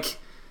was like,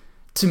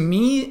 to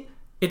me,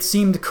 it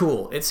seemed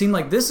cool. It seemed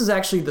like this is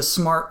actually the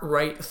smart,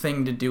 right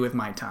thing to do with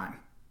my time,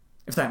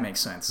 if that makes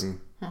sense.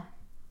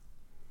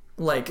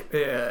 Like,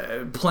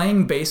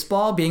 playing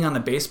baseball, being on the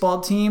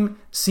baseball team,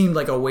 seemed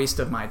like a waste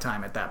of my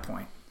time at that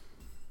point.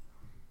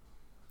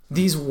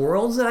 These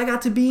worlds that I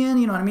got to be in,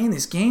 you know what I mean?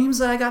 These games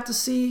that I got to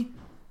see,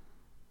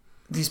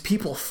 these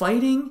people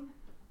fighting,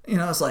 you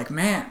know, it's like,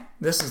 man,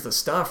 this is the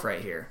stuff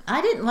right here.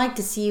 I didn't like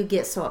to see you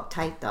get so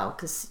uptight, though,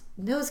 because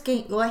those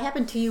games, what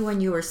happened to you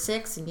when you were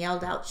 6 and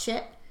yelled out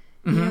shit?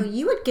 You know,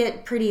 you would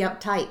get pretty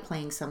uptight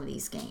playing some of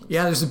these games.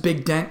 Yeah, there's a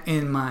big dent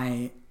in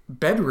my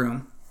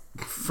bedroom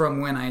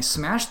from when I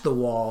smashed the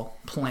wall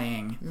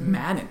playing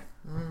Madden.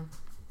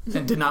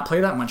 And did not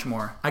play that much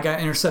more. I got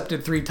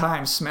intercepted 3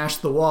 times,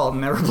 smashed the wall, and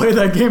never played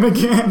that game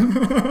again.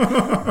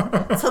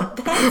 So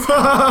I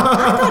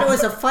thought it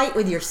was a fight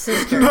with your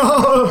sister.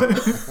 No.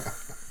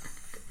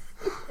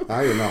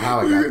 I don't know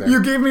how I got there.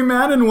 You gave me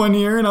Madden one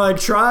year, and I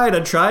tried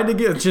to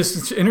get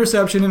just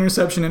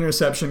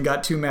interception,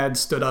 got too mad,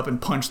 stood up,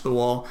 and punched the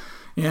wall.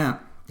 Yeah.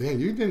 Yeah,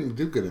 you didn't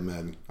do good at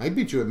Madden. I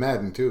beat you at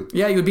Madden, too.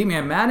 Yeah, you would beat me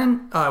at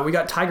Madden. We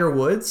got Tiger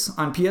Woods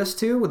on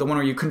PS2, with the one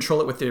where you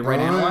control it with the right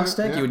analog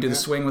stick. You would do the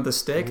swing with the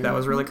stick. That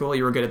was really cool.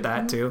 You were good at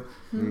that, too.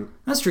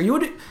 That's true.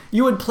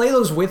 You would play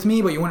those with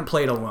me, but you wouldn't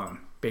play it alone,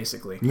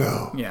 basically.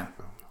 No. Yeah.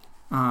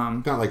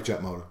 Not like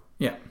Jet Moto.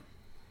 Yeah.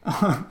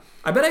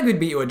 I bet I could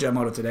beat you at Jet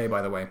Moto today,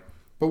 by the way.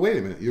 But wait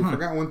a minute. You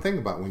forgot one thing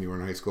about when you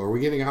were in high school. Are we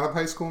getting out of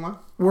high school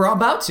now? We're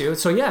about to.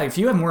 So, yeah, if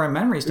you have more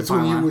memories to It's when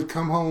pile you on. would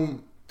come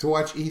home to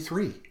watch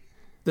E3.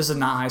 This is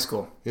not high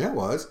school. Yeah, it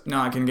was. No,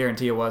 I can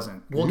guarantee it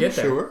wasn't. We'll You get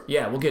there. sure?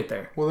 Yeah, we'll get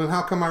there. Well, then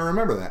how come I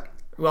remember that?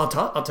 Well,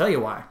 I'll tell you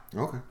why.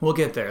 Okay. We'll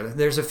get there.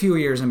 There's a few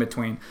years in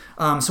between.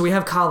 So we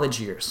have college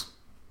years.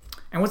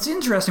 And what's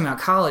interesting about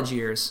college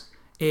years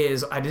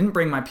is I didn't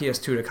bring my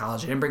PS2 to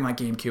college. I didn't bring my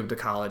GameCube to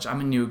college. I'm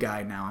a new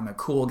guy now. I'm a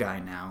cool guy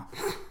now.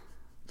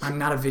 I'm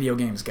not a video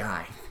games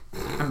guy.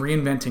 I'm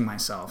reinventing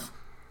myself.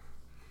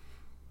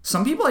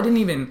 Some people I didn't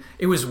even...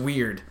 It was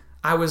weird.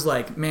 I was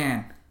like,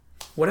 man,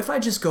 what if I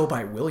just go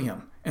by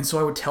William? And so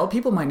I would tell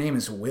people my name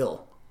is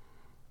Will.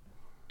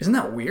 Isn't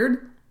that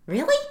weird?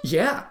 Really?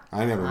 Yeah.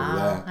 I never knew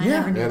that. I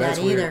never knew that that's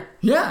either. weird.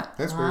 Yeah.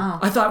 That's Wow.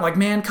 I thought, like,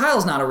 man,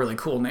 Kyle's not a really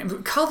cool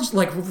name. College,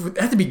 like,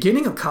 at the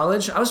beginning of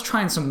college, I was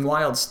trying some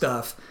wild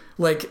stuff.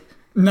 Like,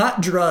 not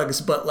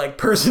drugs, but, like,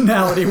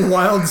 personality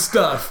wild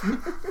stuff.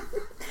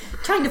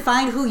 Trying to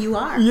find who you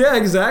are. Yeah,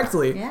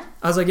 exactly. Yeah.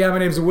 I was like, yeah, my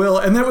name's Will.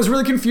 And then it was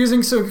really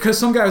confusing because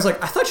some guy was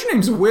like, I thought your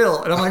name's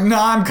Will. And I'm like,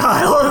 nah, I'm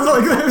Kyle.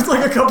 It was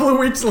like a couple of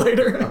weeks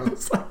later.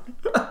 It's like,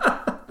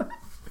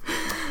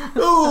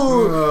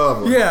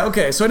 oh, yeah,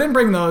 okay. So I didn't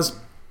bring those.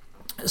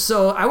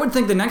 So I would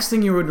think the next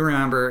thing you would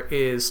remember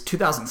is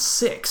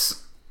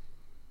 2006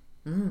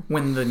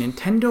 when the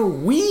Nintendo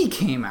Wii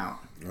came out.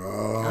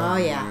 Oh,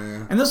 yeah.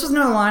 And this was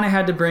another line I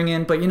had to bring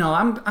in, but you know,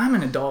 I'm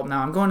an adult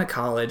now. I'm going to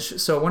college.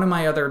 So one of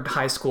my other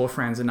high school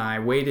friends and I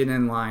waited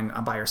in line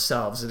by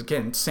ourselves.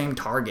 Again, same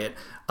Target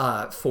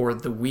for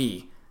the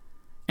Wii.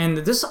 And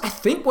this, I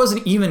think,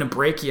 wasn't even a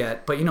break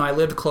yet, but you know, I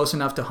lived close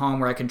enough to home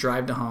where I could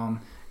drive to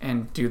home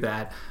and do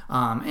that.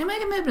 And it may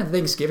have been a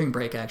Thanksgiving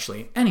break,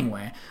 actually.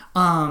 Anyway,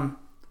 I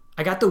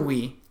got the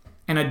Wii,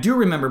 and I do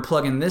remember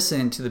plugging this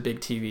into the big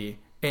TV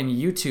and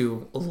you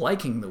two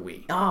liking the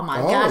Wii. Oh my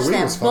gosh,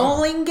 that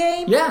bowling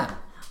game? Yeah.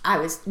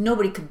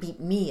 Nobody could beat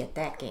me at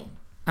that game.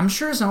 I'm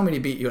sure somebody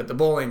beat you at the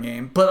bowling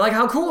game, but like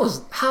how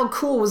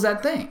cool was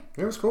that thing?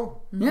 It was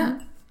cool.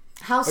 Yeah.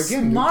 How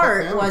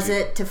smart was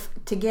it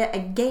to get a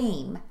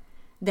game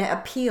that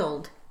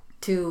appealed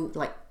to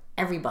like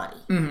everybody?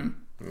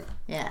 Mm-hmm.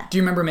 Yeah. Do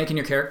you remember making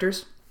your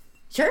characters?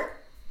 Sure.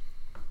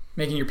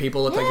 Making your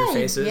people look like your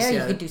faces? Yeah,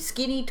 you could do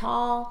skinny,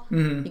 tall.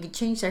 Mm-hmm. You could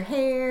change their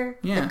hair,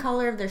 the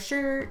color of their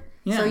shirt.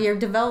 Yeah. So you're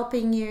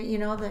developing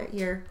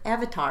your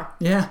avatar.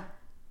 Yeah.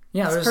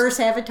 Yeah. It's the first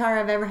avatar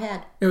I've ever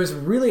had. It was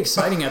really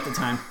exciting at the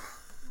time.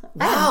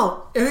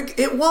 Wow.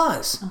 It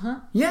was.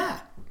 Uh-huh. Yeah.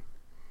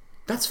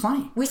 That's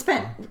funny. We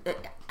spent,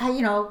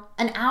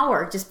 an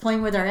hour just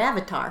playing with our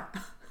avatar.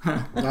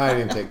 I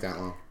didn't take that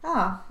long.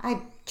 Oh,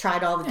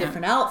 tried all the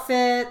different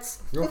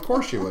outfits. Well, of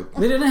course you would.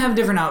 They didn't have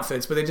different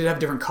outfits, but they did have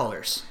different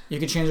colors. You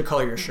could change the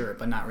color of your shirt,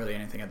 but not really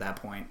anything at that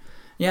point.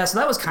 Yeah, so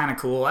that was kind of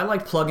cool. I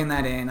liked plugging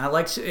that in.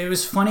 It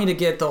was funny to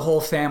get the whole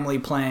family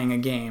playing a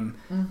game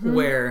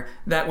where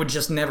that would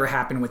just never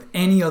happen with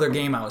any other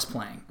game I was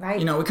playing. Right.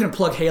 You know, we couldn't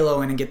plug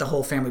Halo in and get the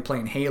whole family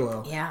playing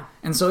Halo. Yeah.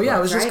 And so, yeah,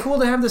 it was just cool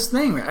to have this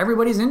thing where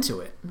everybody's into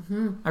it.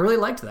 I really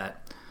liked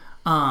that.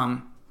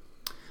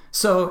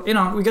 So, you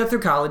know, we got through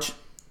college.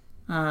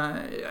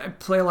 I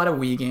play a lot of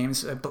Wii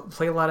games. I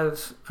play a lot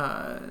of...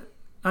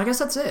 I guess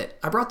that's it.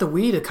 I brought the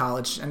Wii to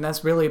college, and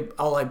that's really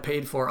all I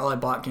paid for, all I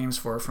bought games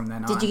for from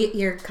then on. Did you get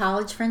your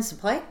college friends to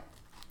play?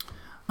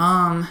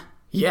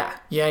 Yeah.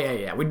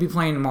 We'd be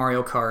playing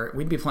Mario Kart.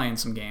 We'd be playing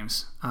some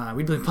games.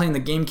 We'd be playing the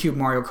GameCube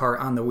Mario Kart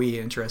on the Wii,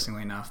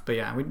 interestingly enough. But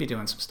yeah, we'd be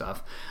doing some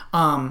stuff.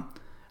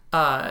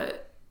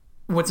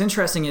 What's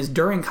interesting is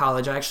during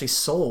college, I actually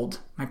sold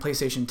my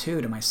PlayStation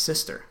 2 to my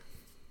sister.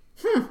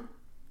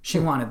 She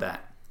wanted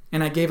that.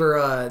 And I gave her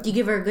a... Did you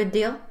give her a good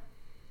deal?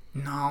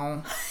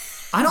 No.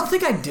 I don't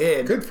think I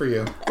did. Good for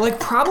you. Like,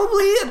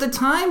 probably at the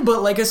time,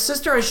 but like a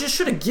sister, I just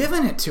should have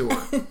given it to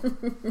her.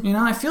 You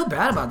know, I feel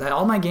bad about that.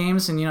 All my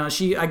games, and you know,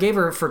 I gave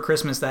her for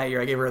Christmas that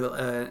year, I gave her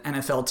the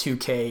NFL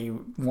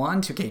 2K1,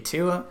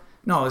 2K2.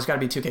 No, it's got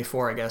to be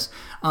 2K4, I guess.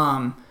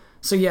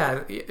 So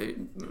yeah, it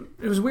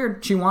was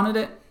weird. She wanted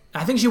it.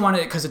 I think she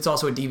wanted it because it's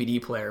also a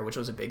DVD player, which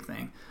was a big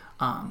thing.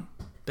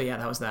 But yeah,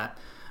 that was that.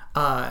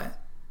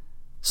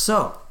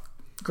 So,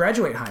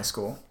 graduate high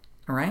school,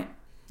 all right?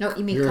 No,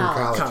 you mean You're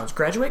college. College.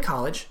 Graduate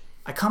college.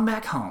 I come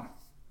back home.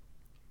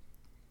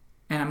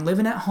 And I'm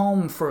living at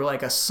home for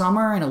like a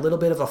summer and a little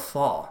bit of a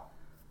fall.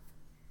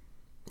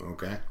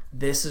 Okay.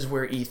 This is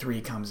where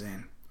E3 comes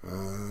in.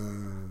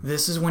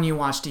 This is when you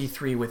watched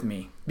E3 with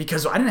me.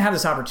 Because I didn't have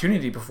this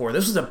opportunity before.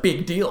 This was a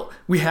big deal.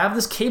 We have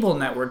this cable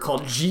network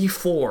called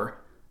G4.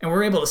 And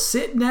we're able to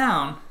sit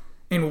down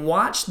and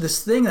watch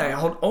this thing that I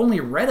had only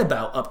read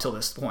about up till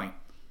this point.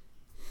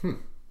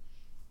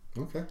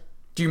 Okay.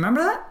 Do you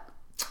remember that?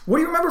 What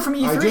do you remember from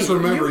E3? I just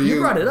remember you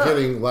brought it up.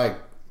 getting, like,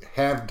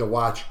 had to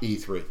watch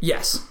E3.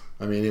 Yes.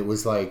 I mean, it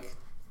was like,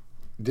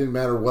 didn't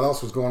matter what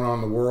else was going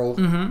on in the world,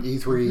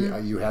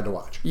 E3, you had to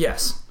watch.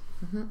 Yes.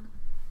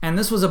 And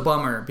this was a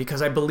bummer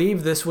because I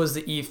believe this was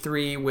the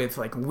E3 with,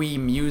 like, Wii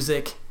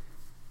Music.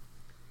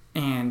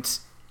 And,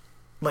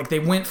 like, they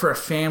went for a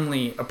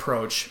family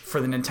approach for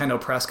the Nintendo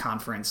press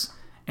conference.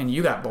 And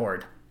you got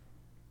bored.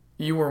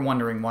 You were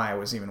wondering why I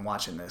was even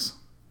watching this.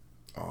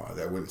 Oh,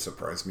 that wouldn't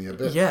surprise me a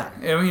bit. Yeah,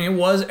 I mean,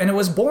 it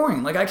was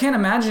boring. Like, I can't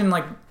imagine,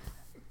 like,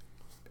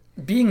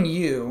 being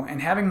you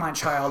and having my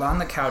child on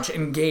the couch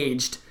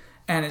engaged,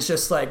 and it's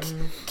just, like,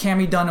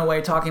 Cammie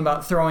Dunaway talking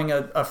about throwing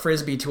a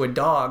Frisbee to a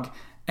dog,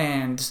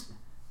 and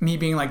me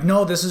being like,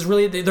 no, this is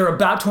really, they're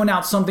about to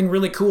announce something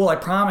really cool, I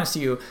promise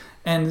you.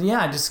 And,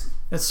 yeah,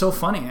 it's so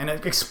funny. And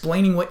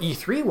explaining what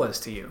E3 was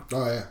to you.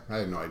 Oh, yeah, I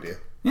had no idea.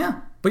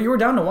 Yeah, but you were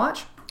down to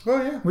watch.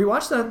 Oh, yeah. We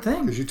watched that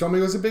thing. Because you told me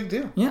it was a big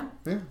deal. Yeah.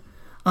 Yeah.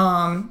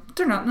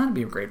 Turned out not to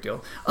be a great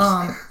deal.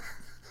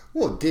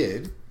 Well, it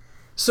did.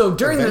 So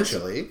during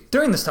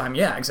this time,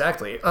 yeah,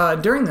 exactly.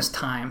 During this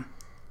time,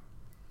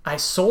 I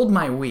sold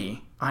my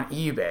Wii on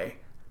eBay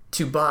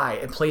to buy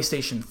a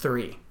PlayStation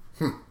 3.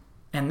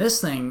 And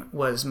this thing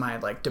was my,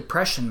 like,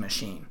 depression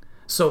machine.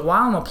 So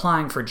while I'm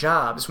applying for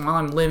jobs, while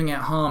I'm living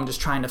at home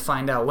just trying to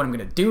find out what I'm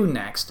going to do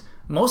next,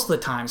 most of the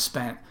time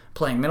spent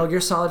playing Metal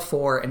Gear Solid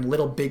 4 and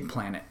Little Big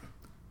Planet.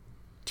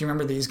 Do you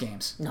remember these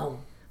games? No.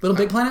 Little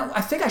Big Planet?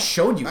 I think I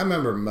showed you. I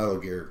remember Metal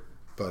Gear,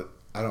 but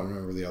I don't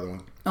remember the other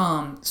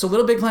one. So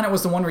Little Big Planet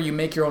was the one where you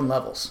make your own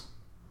levels.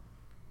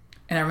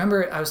 And I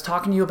remember I was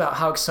talking to you about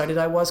how excited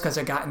I was because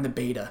I got in the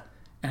beta.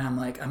 And I'm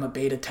like, I'm a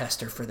beta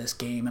tester for this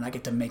game and I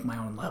get to make my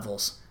own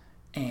levels.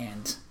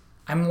 And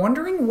I'm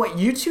wondering what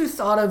you two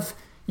thought of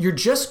your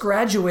just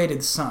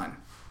graduated son.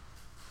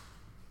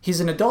 He's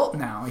an adult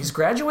now. He's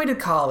graduated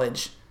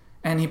college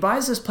and he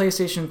buys this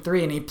PlayStation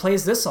 3 and he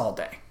plays this all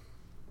day.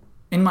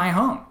 In my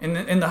home,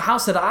 in the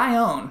house that I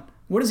own.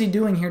 What is he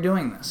doing here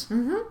doing this?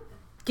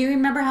 Do you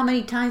remember how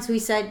many times we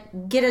said,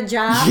 get a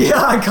job?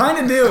 Yeah, I kind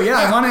of do. Yeah,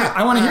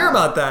 I want to hear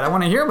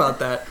about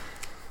that.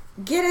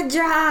 Get a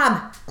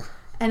job.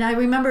 And I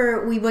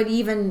remember we would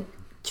even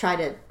try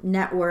to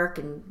network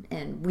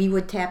and we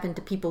would tap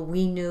into people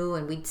we knew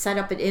and we'd set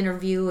up an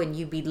interview and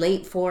you'd be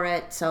late for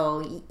it.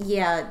 So,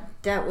 yeah,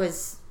 that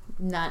was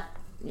not,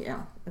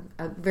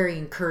 a very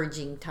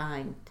encouraging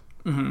time.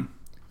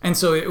 And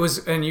so it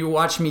was, and you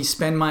watch me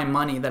spend my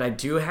money that I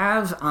do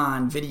have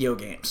on video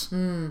games.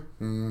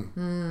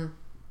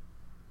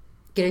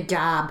 Get a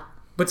job.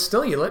 But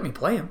still, you let me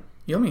play them.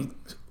 You let me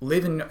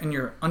live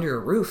under your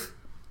roof.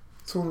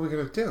 So what are we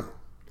going to do?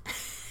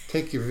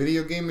 Take your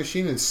video game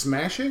machine and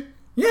smash it?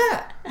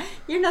 Yeah.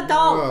 You're an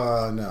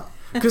adult. No.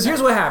 Because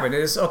here's what happened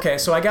is, okay,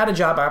 so I got a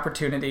job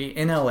opportunity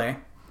in LA.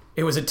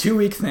 It was a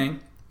 2-week thing.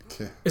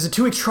 Okay. It's a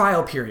 2-week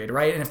trial period,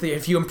 right? And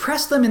if you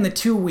impress them in the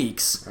 2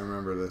 weeks, I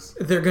remember this.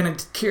 They're gonna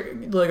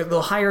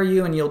they'll hire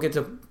you and you get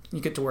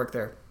to work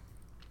there.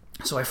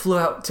 So I flew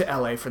out to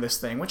LA for this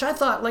thing, which I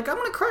thought, like, I'm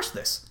gonna crush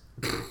this.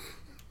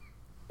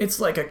 it's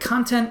like a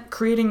content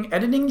creating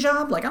editing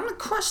job. Like, I'm going to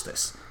crush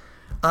this.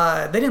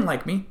 They didn't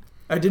like me.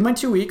 I did my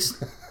 2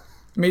 weeks.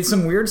 Made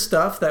some weird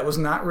stuff that was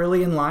not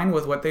really in line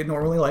with what they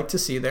normally like to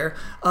see there.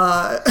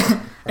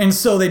 And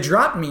so they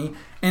dropped me,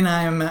 and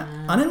I'm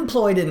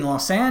unemployed in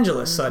Los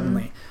Angeles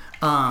suddenly,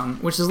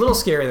 which is a little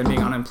scarier than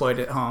being unemployed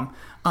at home.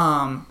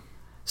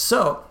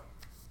 So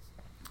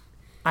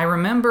I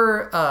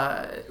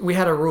remember we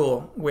had a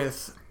rule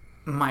with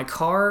my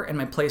car and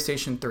my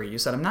PlayStation 3. You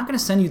said, I'm not going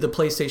to send you the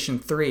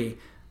PlayStation 3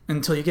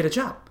 until you get a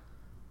job.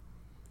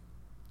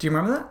 Do you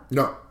remember that?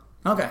 No.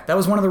 Okay, that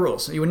was one of the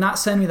rules. You would not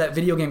send me that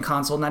video game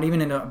console, not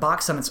even in a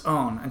box on its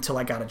own, until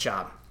I got a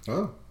job.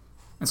 Oh.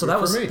 And so that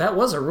was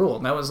a rule.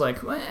 That was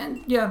like, well,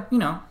 yeah,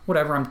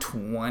 whatever. I'm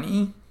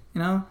 20,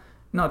 no,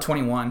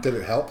 21. Did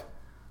it help?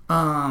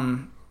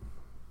 I'll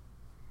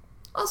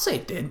say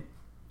it did.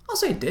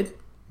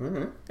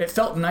 Mm-hmm. It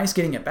felt nice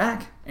getting it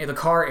back, the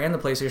car and the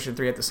PlayStation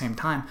 3 at the same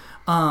time.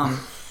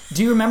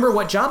 Do you remember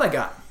what job I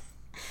got?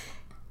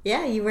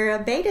 Yeah, you were a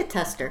beta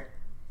tester.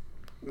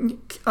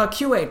 A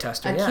QA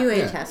tester.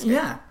 QA tester.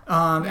 Yeah.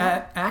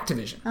 At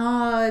Activision.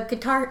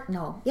 Guitar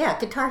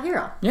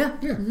Hero. Yeah.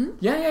 Yeah.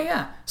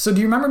 Yeah. So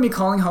do you remember me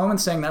calling home and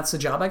saying that's the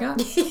job I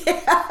got?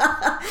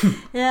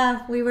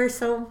 Yeah, we were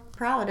so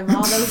proud of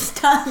all those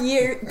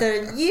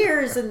the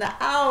years and the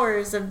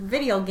hours of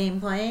video game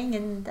playing,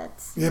 and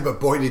that's... Yeah, but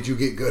boy, did you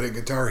get good at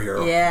Guitar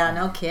Hero. Yeah,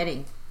 no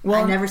kidding. Well,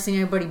 I've never seen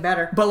anybody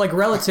better. But like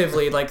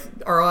relatively, like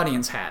our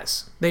audience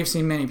has. They've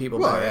seen many people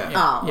play it.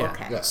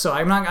 Okay. Yeah. So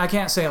I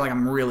can't say like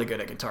I'm really good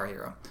at Guitar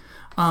Hero.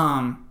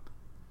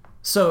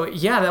 So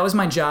yeah, that was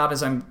my job,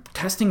 as I'm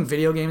testing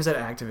video games at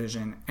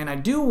Activision. And I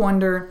do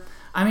wonder,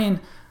 I mean,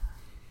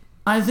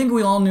 I think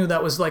we all knew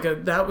that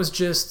was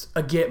just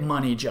a get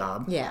money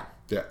job. Yeah.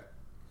 Yeah.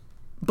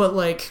 But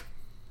like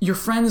your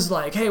friends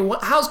like, hey,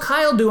 how's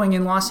Kyle doing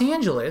in Los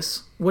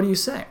Angeles? What do you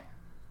say?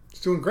 He's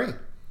doing great.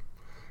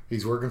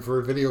 He's working for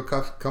a video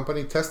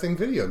company testing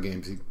video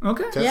games.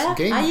 Yeah,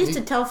 I used to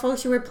tell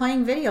folks you were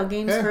playing video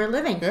games for a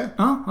living. Yeah.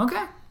 Oh,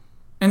 okay.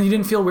 And you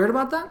didn't feel weird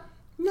about that?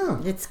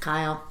 No. It's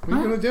Kyle. What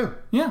are you going to do?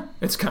 Yeah,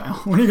 it's Kyle.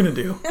 What are you going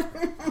to do?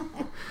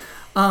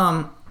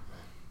 I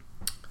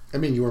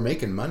mean, you were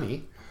making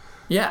money.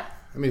 Yeah.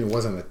 I mean, it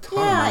wasn't a ton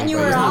of Yeah, money. and you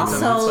but were it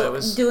also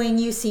was- doing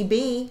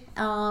UCB,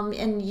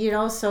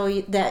 and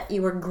so that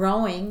you were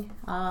growing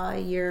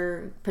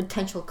your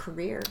potential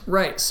career.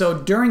 Right. So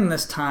during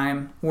this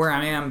time where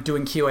I am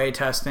doing QA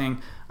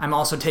testing, I'm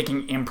also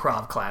taking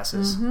improv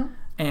classes. Mm-hmm.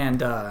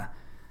 And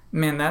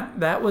man,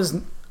 that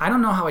was, I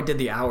don't know how I did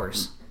the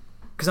hours.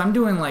 Because I'm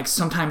doing like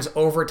sometimes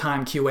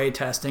overtime QA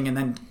testing and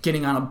then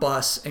getting on a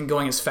bus and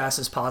going as fast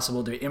as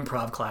possible to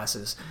improv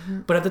classes.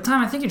 Mm-hmm. But at the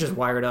time, I think you just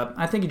wired up.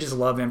 I think you just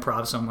love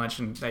improv so much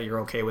and that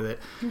you're okay with it.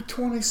 You're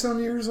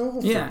 20-some years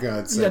old, Yeah. for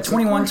God's sake. Yeah,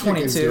 21,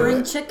 22.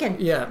 Spring chicken.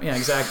 Yeah,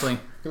 exactly.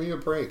 Give me a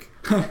break.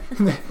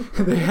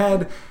 They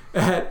had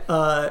at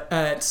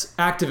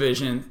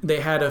Activision, they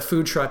had a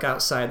food truck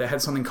outside that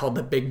had something called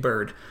the Big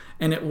Bird,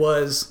 and it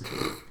was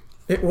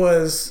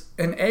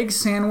an egg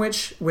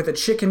sandwich with a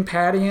chicken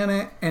patty in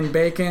it and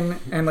bacon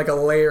and like a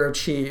layer of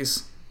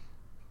cheese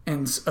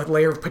and a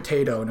layer of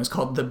potato, and it was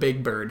called the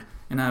Big Bird.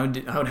 And I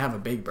would have a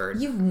Big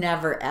Bird. You've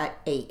never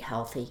ate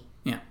healthy.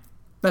 Yeah.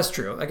 That's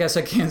true. I guess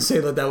I can't say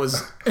that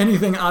was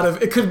anything out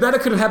of it. Could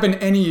have happened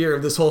any year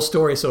of this whole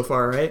story so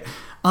far, right?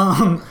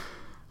 Yeah,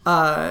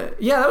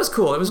 that was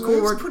cool. It was cool.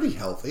 It was pretty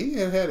healthy.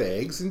 It had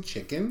eggs and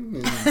chicken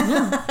and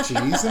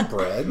cheese and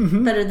bread.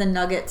 Mm-hmm. Better than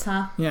nuggets,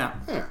 huh? Yeah.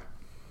 Yeah.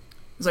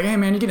 It's like, hey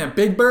man, you getting a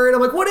Big Bird? I'm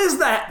like, what is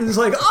that? And it's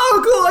like,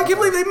 oh cool, I can't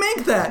believe they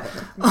make that.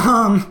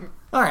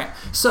 All right,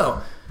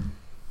 so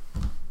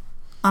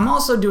I'm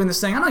also doing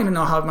this thing. I don't even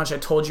know how much I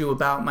told you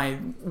about my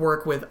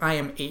work with I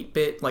Am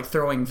 8-Bit, like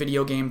throwing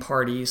video game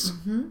parties.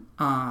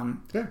 Mm-hmm.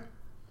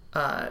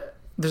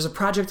 There's a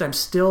project I'm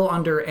still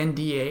under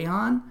NDA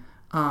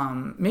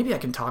on. Maybe I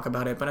can talk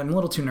about it, but I'm a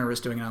little too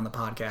nervous doing it on the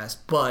podcast.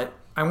 But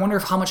I wonder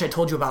how much I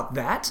told you about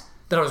that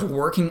I was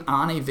working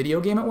on a video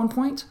game at one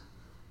point.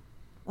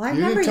 Well, I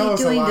remember you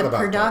doing the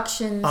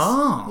productions.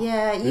 Oh.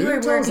 Yeah, you were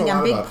working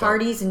on big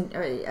parties and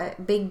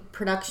big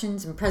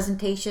productions and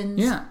presentations.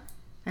 Yeah.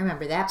 I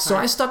remember that part. So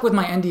I stuck with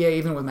my NDA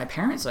even with my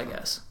parents, I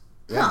guess.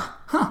 Yeah.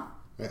 Huh.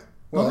 Yeah.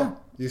 Well, Okay.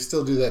 you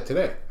still do that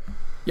today.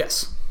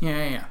 Yes.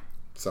 Yeah.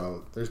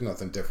 So there's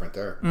nothing different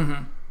there.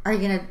 Mm-hmm. Are you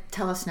going to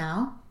tell us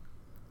now?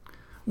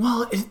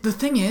 Well, the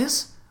thing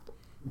is,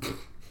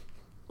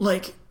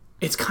 like,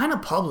 it's kind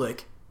of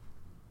public.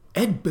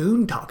 Ed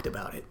Boon talked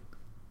about it.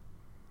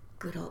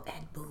 Good old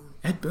Ed Boon.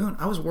 Ed Boon.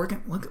 I was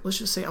working, let's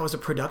just say I was a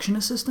production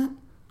assistant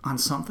on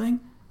something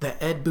that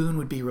Ed Boon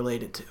would be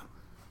related to.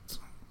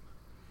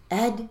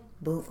 Ed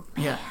Boon.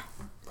 Man, Yeah.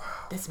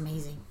 that's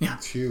amazing. Yeah.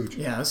 It's huge.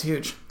 Yeah, that was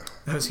huge.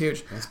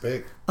 That's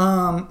big.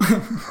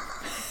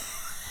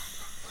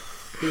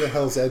 Who the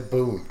hell's Ed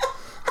Boon?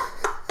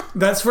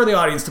 That's for the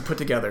audience to put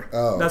together.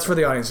 Oh, That's for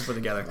the audience to put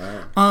together.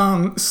 All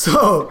right.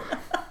 So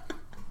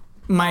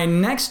my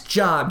next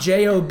job,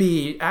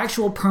 J-O-B,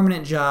 actual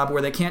permanent job where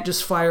they can't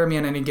just fire me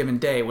on any given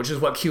day, which is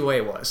what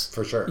QA was.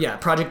 For sure. Yeah,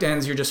 project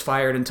ends, you're just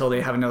fired until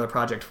they have another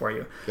project for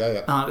you.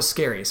 Yeah. It's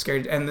scary.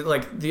 And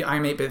like the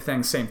I'm 8-bit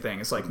thing, same thing.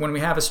 It's like when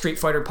we have a Street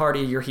Fighter party,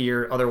 you're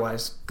here.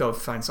 Otherwise, go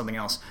find something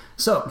else.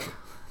 So,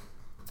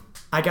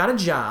 I got a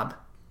job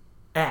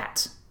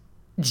at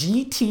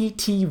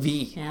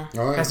GTTV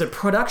as a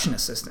production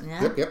assistant.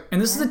 Yeah. Yep. And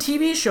this is a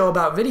TV show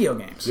about video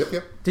games.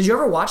 Yep. Did you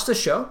ever watch the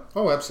show?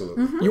 Oh,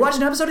 absolutely. You watched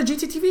an episode of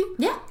GTTV?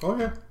 Yeah. Oh,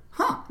 yeah.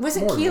 Huh. Was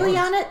it More than Keely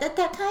once. on it at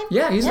that time?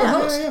 Yeah, he's the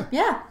host.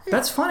 Yeah.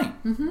 That's funny.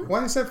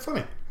 Why is that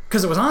funny?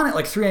 Because it was on at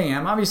like 3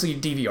 a.m. Obviously, you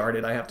DVR'd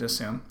it, I have to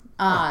assume.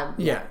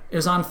 Yeah. It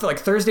was on like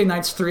Thursday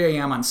nights, 3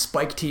 a.m. on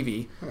Spike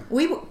TV.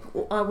 We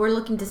were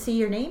looking to see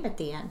your name at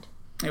the end.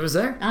 It was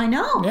there. I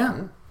know.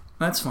 Yeah.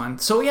 That's fun.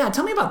 So, yeah,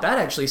 tell me about that,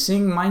 actually,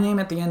 seeing my name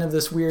at the end of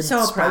this weird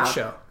So Spike proud.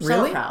 show.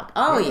 Really? So proud.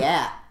 Oh,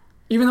 yeah.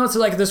 Even though it's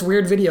like this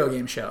weird video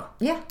game show.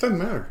 Yeah. Doesn't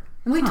matter.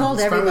 And we told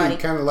It's everybody.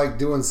 kind of like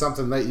doing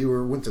something that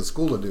you went to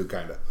school to do,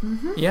 kind of.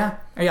 Yeah.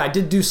 I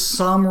did do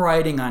some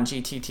writing on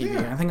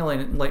GTTV. I think I'll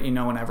let you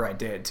know whenever I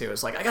did, too.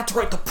 It's like, I got to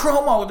write the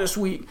promo this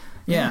week.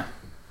 Yeah.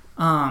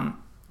 So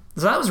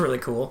that was really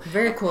cool.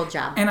 Very cool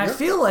job. And I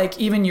feel like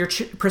even your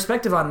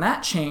perspective on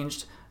that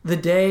changed the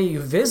day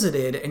you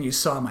visited and you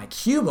saw my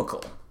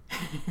cubicle.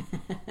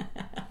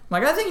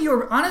 Like, I think you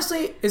were,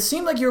 honestly, it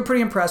seemed like you were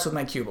pretty impressed with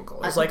my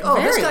cubicle. It's like, oh,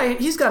 this guy,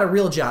 he's got a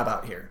real job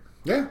out here.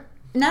 Yeah.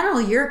 Not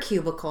only your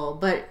cubicle,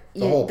 but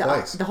whole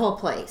place. The whole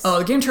place.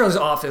 Oh, the GameTrailers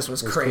office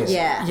was crazy. Cool.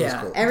 Yeah. It was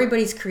cool.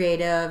 Everybody's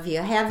creative.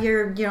 You have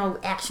your,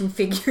 action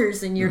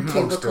figures in your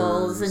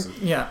cubicles. Posters.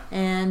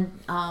 And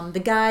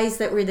the guys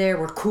that were there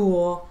were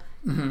cool.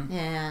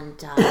 And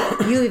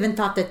you even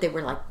thought that they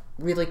were, like,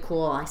 really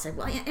cool. I said,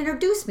 well,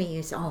 introduce me.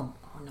 You said, oh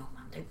no,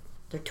 Mom,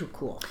 they're too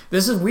cool.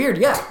 This is weird,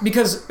 yeah,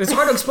 because it's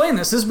hard to explain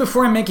this. This is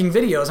before I'm making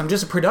videos. I'm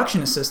just a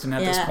production assistant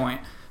at this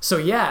point. So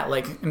yeah,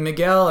 like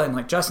Miguel and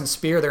like Justin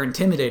Spear, they're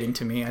intimidating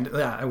to me.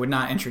 I would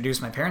not introduce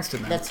my parents to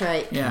them. That's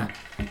right. Yeah.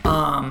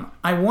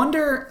 I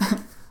wonder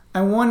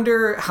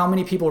how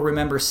many people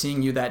remember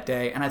seeing you that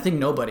day, and I think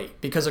nobody,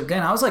 because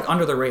again, I was like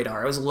under the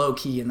radar. I was low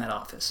key in that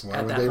office Why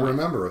at would that they point.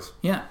 remember us?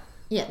 Yeah.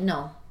 Yeah,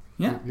 no.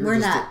 Yeah. We're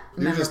not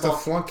You're just a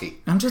memorable. flunky.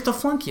 I'm just a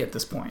flunky at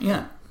this point.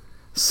 Yeah.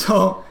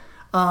 So.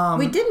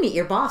 We did meet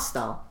your boss,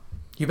 though.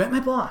 You bet my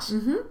boss.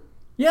 Mm-hmm.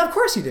 Yeah, of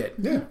course you did.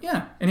 Yeah.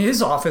 Yeah. And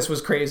his office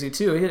was crazy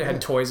too. He had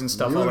toys and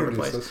stuff You all over the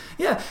introduced place. us.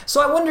 Yeah. So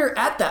I wonder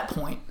at that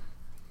point,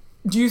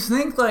 do you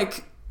think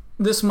like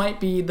this might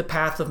be the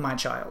path of my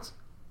child?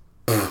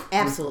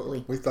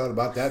 Absolutely. We thought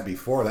about that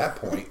before that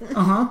point.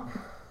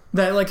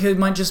 That like he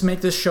might just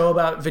make this show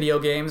about video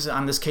games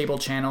on this cable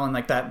channel, and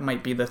like that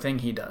might be the thing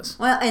he does.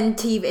 Well, and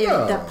TV,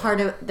 No. that part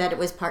of that it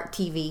was part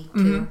TV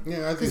too.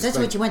 Yeah, I Because just that's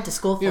think, what you went to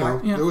school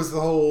for. Yeah. It was the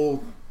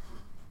whole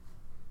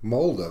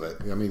mold of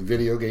it. I mean,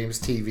 video games,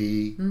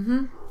 TV,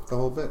 the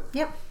whole bit.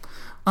 Yep.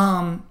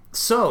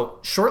 So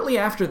shortly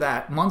after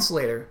that, months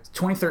later,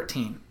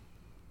 2013,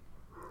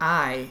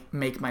 I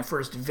make my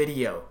first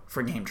video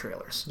for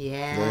GameTrailers.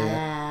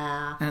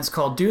 Yeah. And it's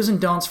called Do's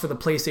and Don'ts for the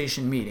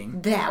PlayStation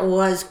Meeting. That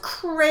was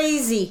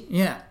crazy.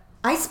 Yeah.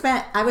 I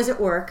was at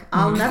work.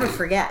 I'll never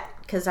forget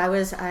because I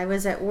was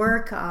at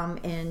work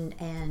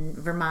in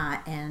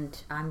Vermont,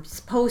 and I'm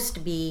supposed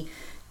to be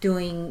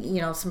doing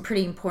some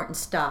pretty important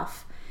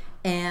stuff,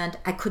 and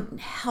I couldn't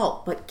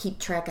help but keep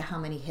track of how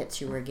many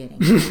hits you were getting.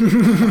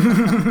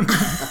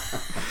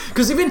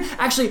 Because even,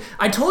 actually,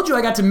 I told you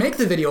I got to make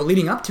the video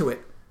leading up to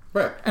it.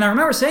 Right. And I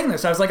remember saying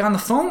this. I was like on the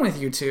phone with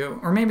you two,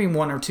 or maybe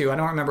one or two. I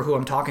don't remember who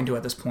I'm talking to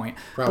at this point.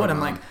 Probably but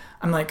not.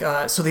 I'm like,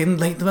 so they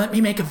let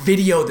me make a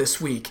video this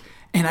week.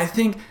 And I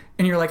think,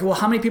 and you're like, well,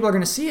 how many people are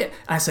going to see it?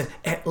 And I said,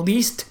 at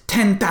least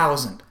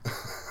 10,000.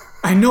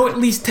 I know at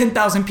least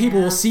 10,000 people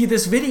will see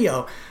this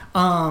video.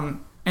 And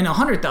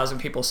 100,000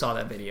 people saw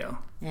that video.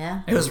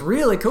 Yeah. It was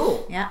really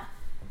cool. Yeah.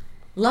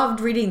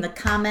 Loved reading the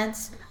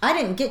comments. I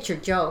didn't get your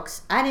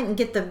jokes. I didn't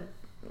get the,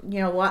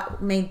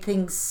 what made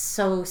things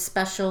so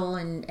special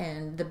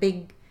and the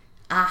big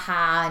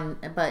aha.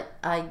 But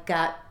I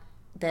got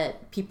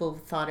that people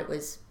thought it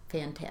was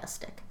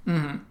fantastic.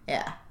 Mm-hmm.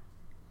 Yeah.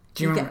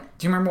 Do you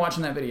remember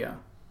watching that video?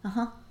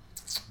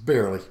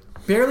 Barely.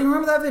 Barely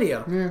remember that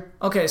video? Yeah.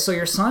 Okay, so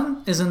your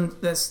son is in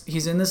this,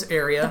 he's in this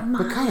area.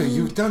 But kind of,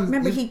 you've done...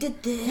 Remember, he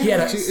did this. He had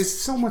a, It's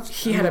so much...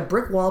 he had a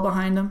brick wall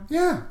behind him.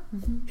 Yeah.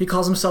 He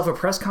calls himself a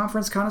press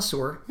conference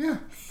connoisseur. Yeah.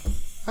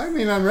 I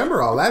mean, I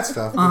remember all that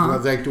stuff.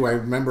 Like, do I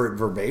remember it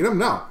verbatim?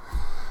 No.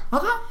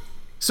 Okay.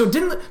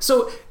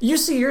 So you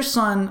see your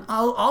son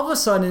all of a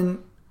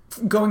sudden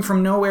going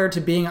from nowhere to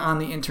being on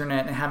the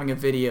internet and having a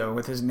video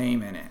with his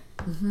name in it.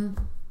 Mm-hmm.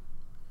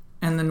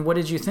 And then what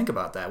did you think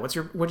about that? What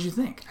did you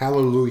think?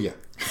 Hallelujah.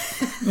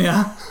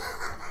 Yeah.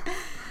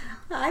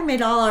 I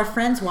made all our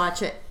friends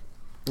watch it.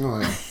 Oh,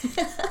 yeah.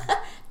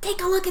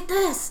 Take a look at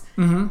this.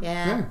 Mm-hmm.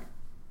 Yeah. Yeah.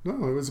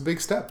 No, it was a big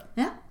step.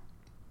 Yeah.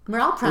 We're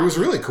all proud. It was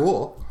really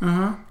cool.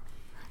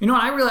 You know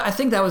what? I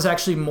think that was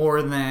actually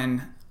more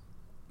than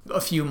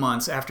a few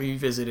months after you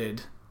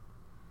visited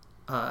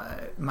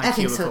my I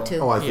think cubicle. so too.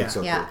 Oh, I think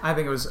so Yeah. too.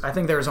 I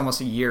think there was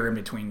almost a year in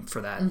between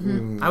for that.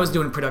 I was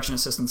doing production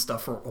assistant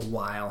stuff for a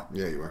while.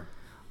 Yeah, you were.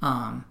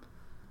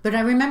 But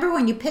I remember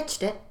when you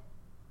pitched it,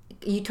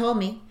 you told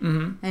me,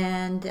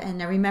 and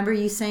I remember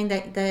you saying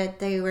that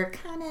they were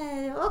kind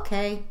of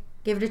okay,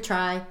 give it a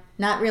try,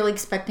 not really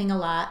expecting a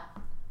lot,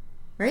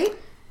 right?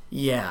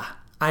 Yeah.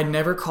 I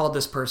never called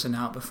this person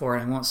out before,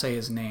 and I won't say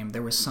his name.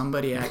 There was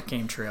somebody at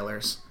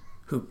GameTrailers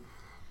who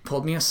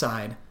pulled me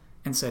aside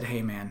and said,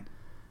 "Hey, man,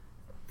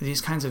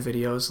 these kinds of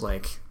videos,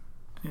 like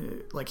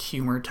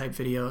humor type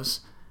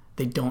videos,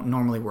 they don't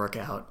normally work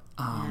out.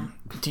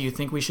 Do you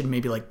think we should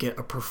maybe like get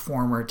a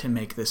performer to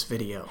make this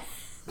video?"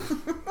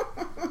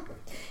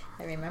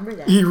 I remember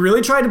that. He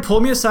really tried to pull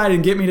me aside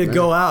and get me to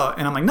go out,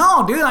 and I'm like,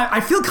 "No, dude,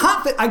 I feel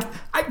confident.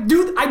 I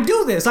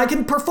do this. I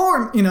can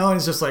perform." And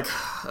it's just like,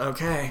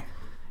 okay.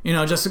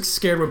 Just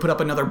scared we'd put up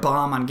another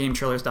bomb on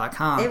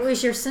GameTrailers.com. It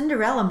was your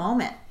Cinderella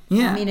moment.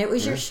 Yeah. I mean, it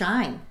was your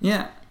shine.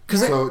 Yeah.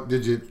 So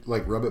did you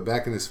like rub it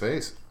back in his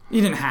face?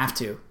 You didn't have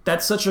to.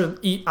 That's such an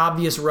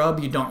obvious rub.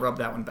 You don't rub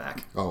that one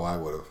back. Oh, I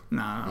would have.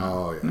 No.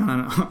 Oh yeah.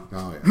 No.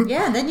 Oh yeah.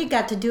 Yeah, and then you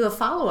got to do a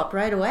follow-up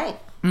right away.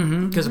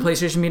 Because the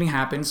PlayStation meeting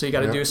happened, so you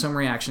got to do some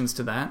reactions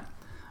to that.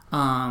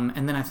 And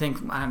then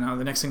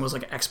the next thing was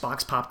like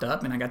Xbox popped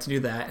up, and I got to do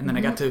that. And then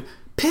I got to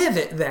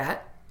pivot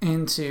that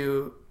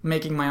into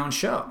making my own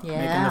show,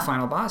 making the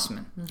Final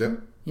Bosman. Yep.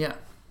 Yeah.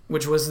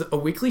 Which was a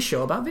weekly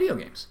show about video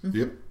games.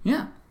 Yep.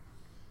 Yeah.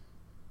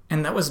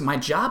 And that was my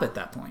job at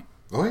that point.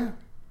 Oh yeah.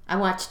 I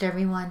watched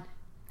everyone.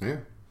 Yeah.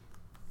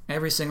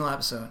 Every single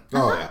episode.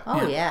 Oh yeah.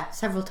 Oh, yeah,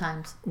 several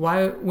times.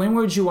 When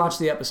would you watch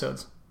the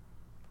episodes?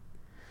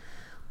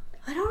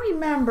 I don't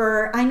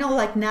remember. I know,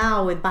 like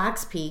now with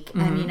Box Peak,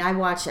 I mean, I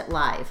watch it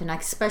live, and I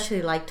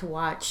especially like to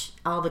watch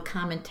all the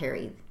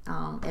commentary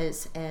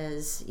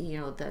as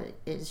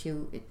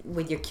you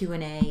with your Q&A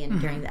and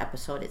during the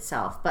episode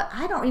itself. But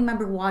I don't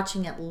remember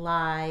watching it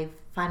live,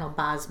 Final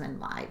Bosman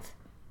live,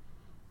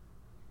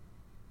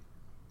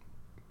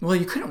 Well,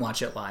 you couldn't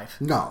watch it live.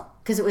 No.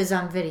 because it was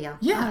on video.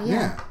 Yeah. Oh,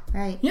 yeah,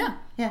 right. Yeah.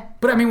 Yeah.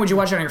 But I mean, would you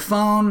watch it on your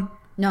phone?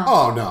 No.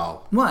 Oh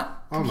no.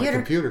 What? On my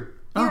computer.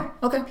 Oh,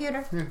 okay.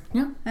 Computer.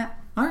 Yeah. Yeah.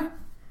 All right.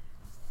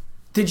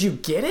 Did you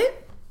get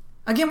it?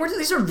 Again,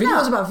 these are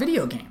videos about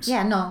video games.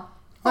 Yeah. No.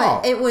 But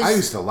Oh, it was. I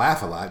used to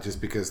laugh a lot just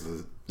because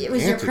of the It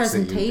was your antics that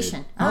you did.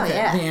 presentation. Oh Okay,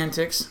 yeah. the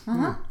antics.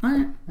 All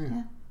right.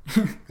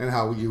 And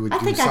how you would I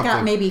do think something. I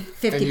got maybe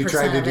 50% And you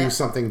tried to of do it.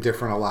 something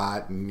different a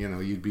lot, and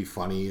you'd be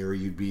funny, or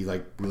you'd be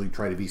like really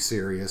try to be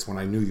serious. When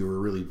I knew you were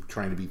really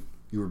trying to be,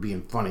 you were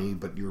being funny,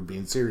 but you were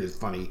being serious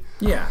funny.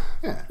 Yeah.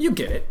 Yeah. You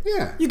get it.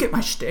 Yeah. You get my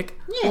shtick.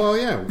 Yeah. Well,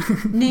 yeah.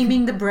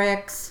 Naming the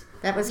bricks.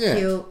 That was Yeah.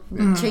 cute.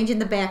 Changing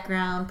the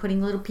background,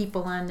 putting little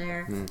people on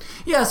there.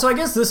 Yeah, so I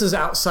guess this is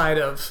outside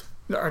of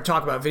our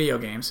talk about video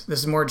games. This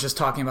is more just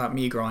talking about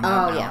me growing up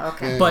Oh, now. yeah,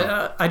 okay.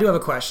 But I do have a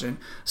question.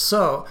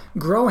 So,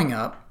 growing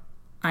up,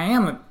 I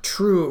am a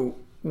true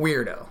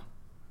weirdo.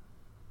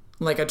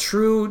 Like a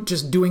true,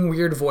 just doing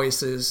weird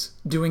voices,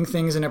 doing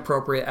things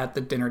inappropriate at the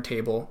dinner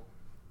table.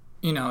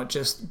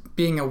 Just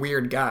being a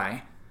weird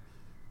guy.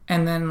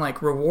 And then,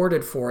 like,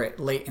 rewarded for it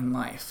late in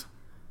life.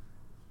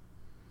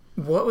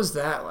 What was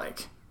that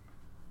like?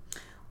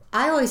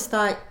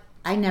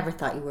 I never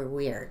thought you were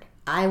weird.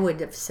 I would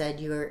have said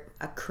you were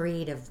a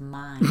creative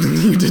mind.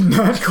 You did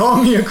not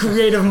call me a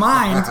creative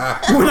mind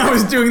when I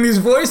was doing these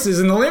voices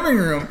in the living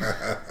room.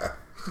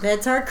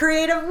 That's our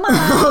creative mind.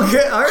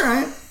 Okay, all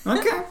right.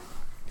 Okay.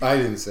 I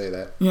didn't say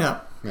that. Yeah.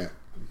 Yeah.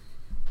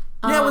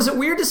 Yeah, was it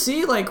weird to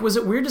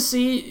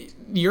see,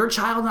 your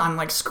child on,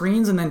 like,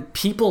 screens and then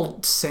people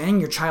saying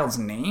your child's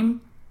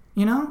name?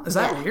 Is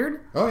that Yeah.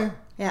 weird? Oh yeah.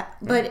 Yeah,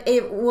 but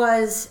it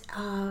was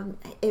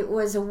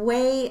a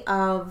way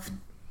of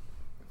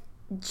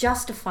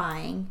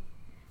justifying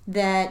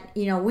that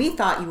we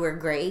thought you were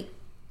great,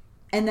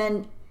 and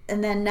then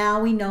now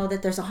we know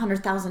that there's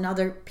 100,000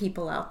 other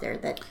people out there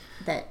that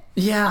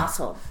Yeah.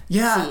 also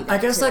Yeah, see I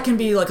guess too. that can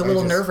be, like, a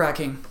little just-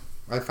 nerve-wracking.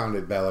 I found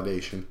it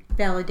validation.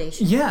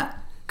 validation. Yeah,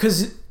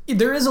 because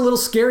there is a little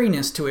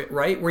scariness to it,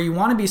 right? Where you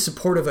want to be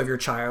supportive of your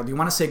child. You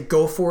want to say,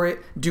 go for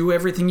it, do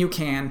everything you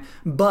can.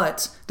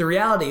 But the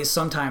reality is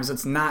sometimes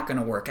it's not going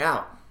to work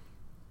out.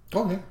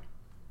 Oh yeah.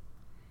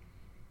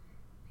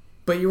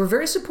 But you were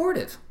very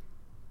supportive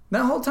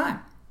that whole time.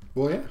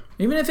 Well yeah.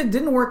 Even if it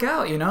didn't work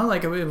out,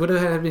 like it would have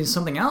had to be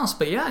something else.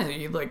 But yeah,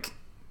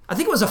 I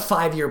think it was a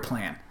 5-year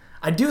plan.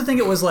 I do think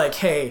it was like,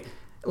 hey,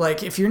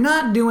 like if you're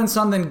not doing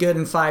something good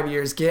in 5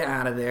 years, get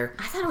out of there.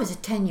 I thought it was a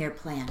 10-year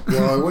plan.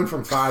 Well, I went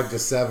from 5 to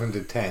 7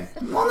 to 10.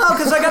 Well, no,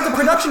 because I got the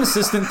production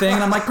assistant thing,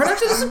 and I'm like,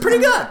 production, this is pretty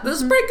good.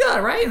 This is pretty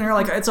good, right? And they're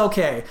like, it's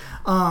okay.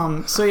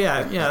 So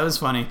yeah, it was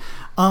funny.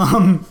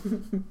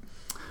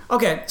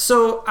 Okay,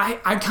 so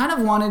I kind of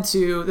wanted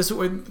to,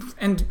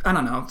 and I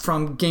don't know,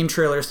 from game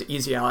trailers to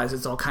Easy Allies,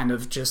 it's all kind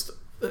of just,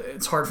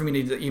 it's hard for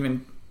me to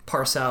even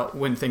parse out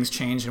when things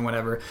change and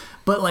whatever.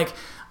 But like,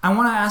 I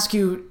want to ask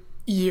you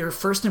your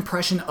first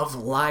impression of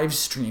live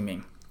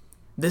streaming.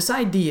 This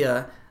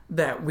idea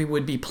that we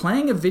would be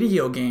playing a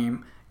video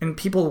game and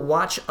people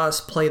watch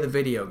us play the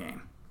video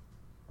game.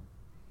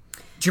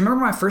 Do you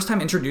remember my first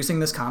time introducing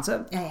this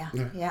concept?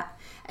 Yeah.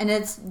 And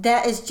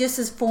that is just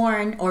as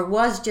foreign, or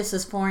was just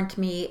as foreign to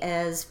me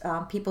as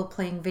people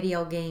playing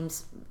video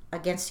games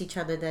against each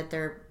other. That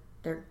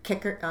they're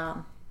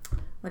kicker.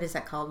 What is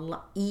that called?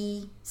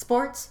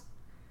 E-sports.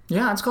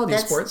 Yeah, it's called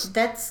e-sports.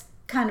 That's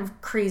kind of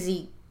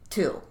crazy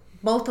too.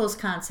 Both those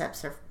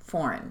concepts are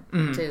foreign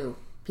to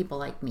people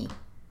like me.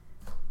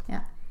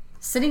 Yeah,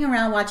 sitting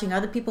around watching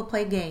other people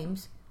play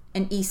games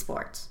and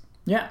esports.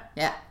 Yeah.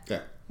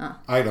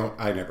 I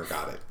never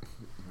got it.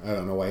 I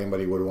don't know why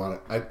anybody would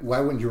want it. Why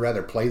wouldn't you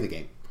rather play the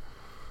game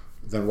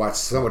than watch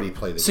somebody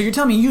play the game? So you're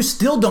telling me you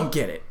still don't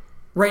get it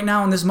right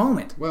now in this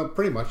moment? Well,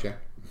 pretty much, yeah.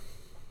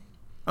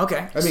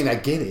 Okay. I mean, I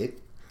get it.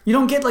 You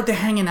don't get like the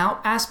hanging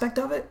out aspect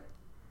of it?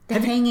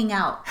 Hanging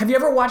out. Have you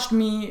ever watched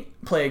me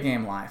play a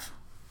game live?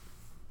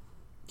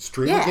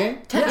 Stream a game?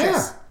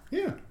 Tetris.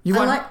 Yeah.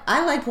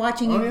 I like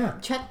watching you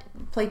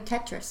play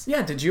Tetris.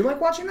 Yeah, did you like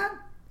watching that?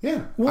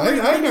 Yeah. Well,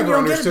 I never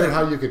understood it,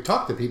 how you could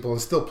talk to people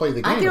and still play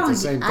the game at the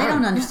same time. I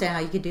don't understand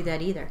how you could do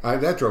that either.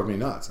 That drove me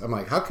nuts. I'm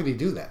like, how could he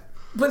do that?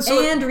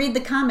 And read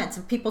the comments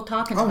of people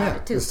talking about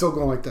it too. It's still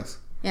going like this.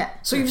 Yeah.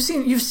 So you've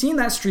seen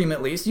that stream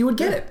at least. You would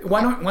get it.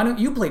 Why don't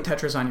you play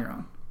Tetris on your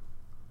own?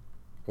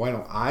 Why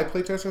don't I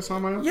play Tetris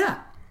on my own?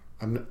 Yeah.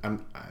 I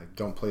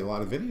don't play a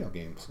lot of video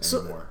games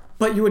anymore.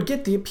 But you would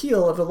get the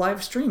appeal of a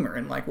live streamer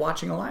and like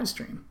watching a live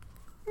stream.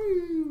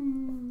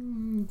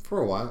 For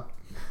a while.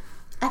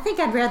 I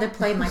think I'd rather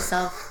play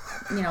myself,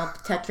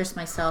 Tetris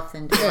myself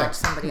than to watch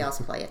somebody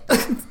else play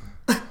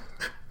it.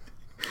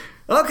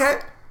 Okay.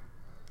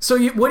 So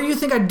what do you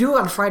think I do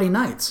on Friday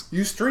nights?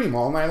 You stream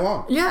all night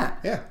long. Yeah.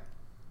 Yeah.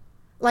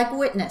 Like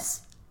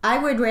Witness. I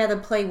would rather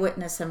play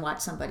Witness than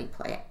watch somebody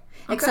play it.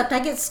 Okay. Except I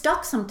get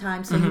stuck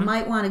sometimes, so you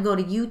might want to go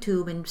to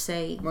YouTube and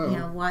say,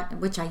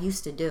 which I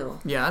used to do.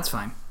 Yeah, that's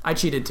fine. I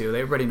cheated too.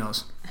 Everybody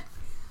knows.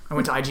 I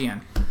went to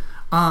IGN.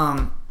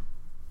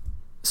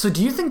 So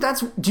do you think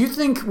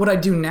what I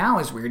do now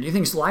is weird? Do you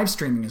think live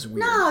streaming is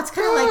weird? No, it's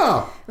kind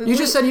of like you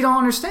just said you don't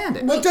understand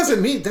it. Well, it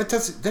doesn't mean that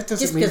doesn't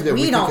just mean that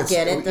we think don't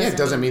get it. It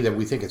doesn't mean that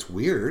we think it's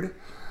weird.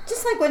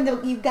 Just like when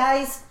you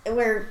guys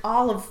were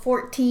all of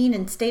 14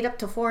 and stayed up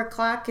to 4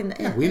 o'clock, and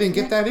we didn't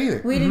get that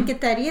either. We didn't get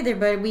that either,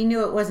 but we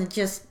knew it wasn't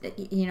just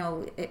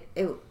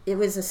it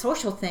was a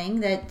social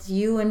thing that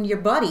you and your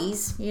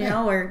buddies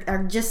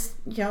are just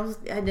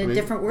in a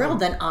different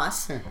world than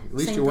us. Yeah, at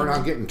least you weren't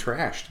out getting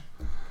trashed.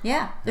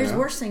 Yeah, there's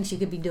worse things you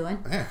could be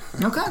doing. Yeah.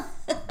 Okay.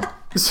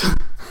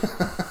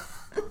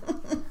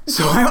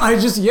 So I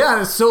just,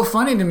 it's so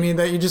funny to me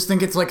that you just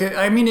think it's like,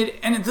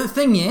 and the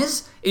thing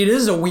is, it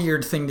is a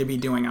weird thing to be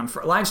doing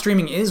live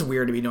streaming is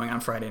weird to be doing on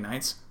Friday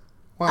nights.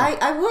 Wow.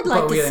 I would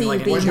like to see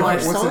it be more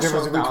social. What's the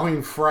difference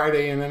between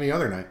Friday and any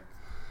other night?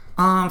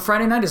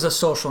 Friday night is a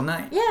social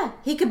night. Yeah,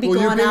 he could be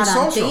going out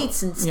on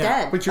dates instead.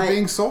 Yeah. But you're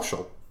being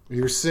social.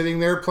 You're sitting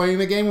there playing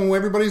the game and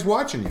everybody's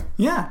watching you.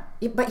 Yeah.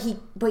 But he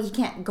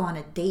can't go on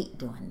a date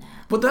doing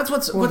that. But that's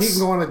he can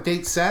go on a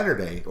date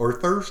Saturday or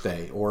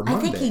Thursday or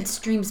Monday. I think he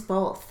streams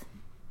both,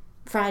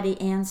 Friday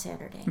and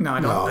Saturday. No,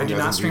 I don't. I do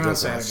not stream on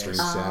Saturdays.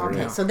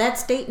 Okay, so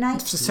that's date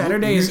night.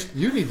 Saturday is.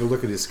 You need to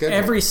look at his schedule.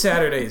 Every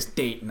Saturday is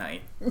date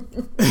night.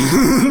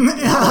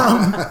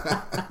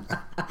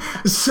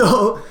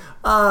 So,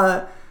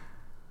 I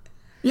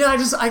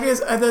guess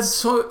that's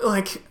so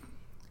like.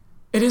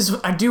 It is.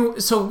 I do.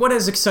 So what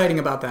is exciting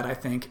about that? I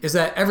think is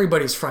that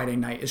everybody's Friday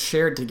night is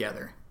shared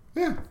together.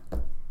 Yeah,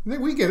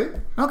 we get it.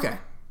 Okay,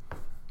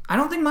 I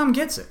don't think Mom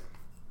gets it.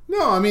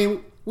 No, I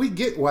mean we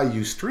get why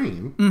you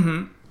stream.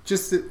 Mm-hmm.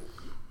 Just that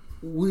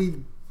we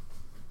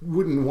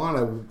wouldn't want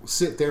to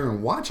sit there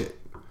and watch it.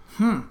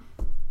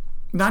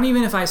 Not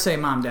even if I say,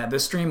 Mom, Dad,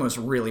 this stream was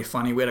really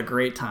funny. We had a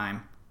great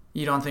time.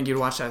 You don't think you'd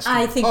watch that stream?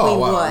 I think we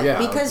would yeah,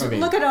 because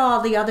look at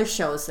all the other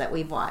shows that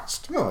we've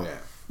watched. Oh yeah.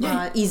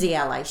 Easy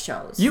Ally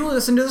shows. You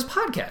listen to this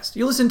podcast.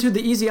 You listen to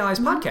the Easy Allies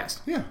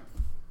podcast. Yeah.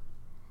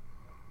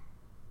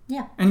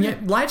 Yeah. And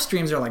yet live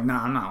streams are like,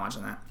 nah, I'm not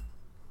watching that.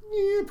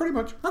 Yeah, pretty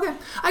much. Okay.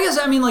 I guess,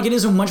 it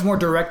is a much more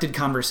directed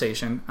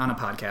conversation on a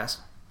podcast.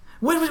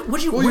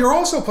 You're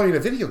also playing a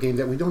video game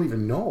that we don't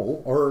even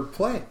know or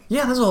play.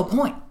 Yeah, that's the whole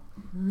point.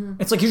 Mm-hmm.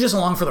 It's like you're just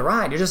along for the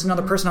ride. You're just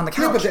another person on the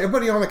couch. Yeah, but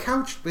everybody on the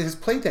couch has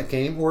played that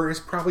game or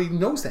probably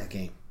knows that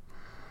game.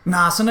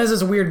 Nah, sometimes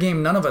it's a weird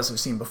game none of us have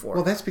seen before.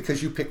 Well, that's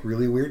because you pick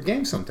really weird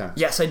games sometimes.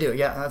 Yes, I do.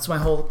 Yeah, that's my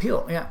whole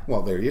appeal. Yeah.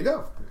 Well, there you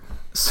go.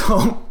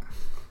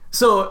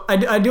 So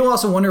I do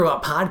also wonder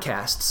about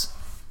podcasts,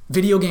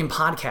 video game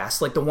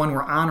podcasts, like the one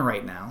we're on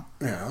right now.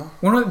 Yeah.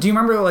 Do you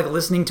remember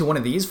listening to one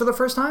of these for the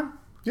first time?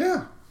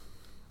 Yeah.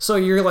 So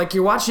you're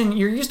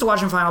used to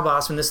watching Final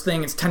Bosman, this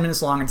thing, it's 10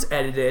 minutes long, it's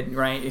edited,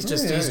 right? It's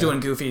just, he's doing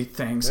goofy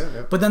things.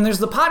 Yeah. But then there's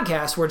the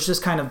podcast where it's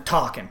just kind of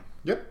talking.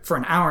 Yep. For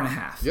an hour and a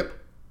half. Yep.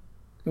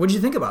 What did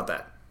you think about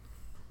that?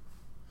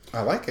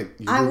 I like it.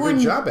 You do a good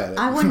job at it.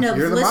 I wouldn't have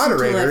You're the listened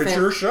moderator. to it It's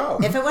your show.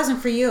 If it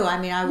wasn't for you,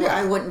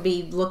 I wouldn't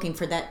be looking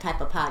for that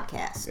type of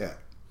podcast. Yeah.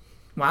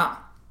 Wow.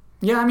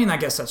 Yeah, I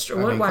guess that's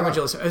true. Why would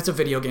you listen? It's a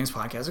video games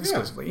podcast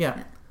exclusively.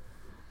 Yeah.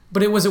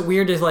 But was it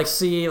weird to like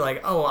see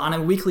like, oh, on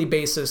a weekly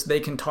basis they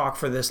can talk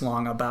for this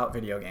long about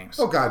video games?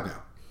 Oh God, no,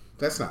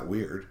 that's not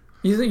weird.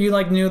 You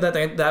like knew that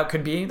that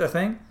could be the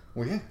thing?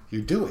 Well, yeah,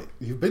 you do it.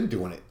 You've been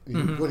doing it.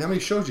 How many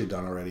shows you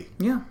done already?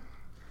 Yeah.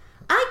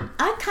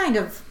 I kind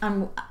of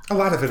a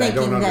lot of it I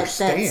don't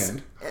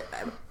understand.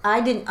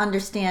 I didn't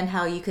understand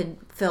how you could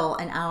fill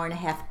an hour and a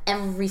half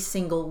every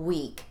single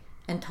week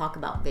and talk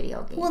about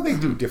video games. Well, they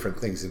do different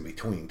things in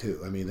between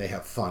too. I mean, they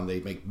have fun. They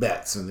make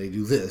bets and they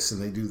do this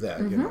and they do that.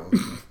 You know.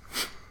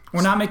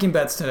 We're not making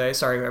bets today.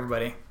 Sorry,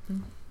 everybody.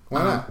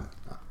 Why not?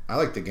 I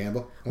like to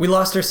gamble. We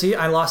lost our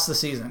I lost the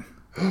season.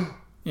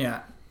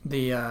 Yeah,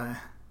 the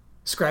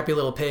scrappy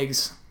little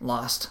pigs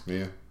lost.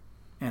 Yeah.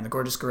 And the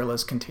gorgeous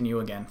gorillas continue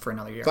again for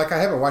another year. It's like I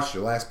haven't watched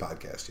your last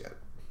podcast yet.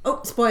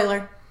 Oh,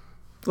 spoiler.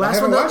 Last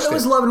one, it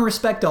was love and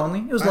respect only.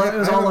 It was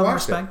all love and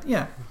respect.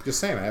 Yeah. Just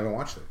saying, I haven't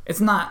watched it.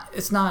 It's not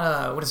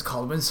what is it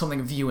called? It's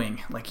something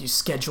viewing. Like you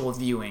schedule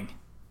viewing.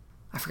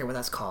 I forget what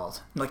that's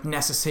called. Like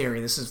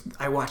necessary.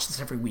 I watch this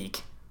every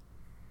week.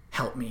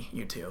 Help me,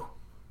 you two.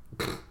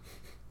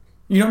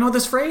 You don't know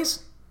this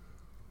phrase?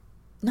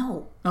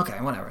 No.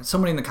 Okay, whatever.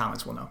 Somebody in the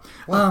comments will know.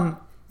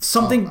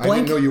 Something blank. I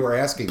didn't know you were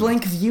asking.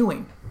 Blank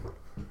viewing.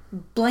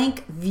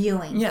 Blank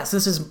viewing. Yes,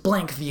 this is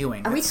blank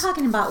viewing. Are we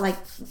talking about like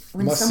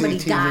when somebody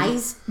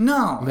dies?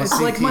 No, it's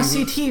like must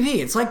see TV.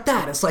 It's like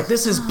that. It's like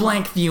this is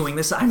blank viewing.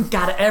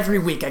 Every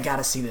week I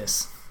gotta see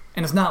this,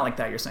 and it's not like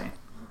that. You're saying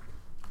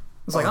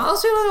it's like I'll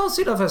see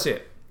it if I see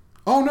it.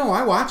 Oh no,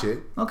 I watch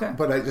it. Okay,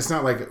 but it's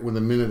not like when the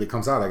minute it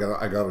comes out, I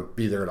gotta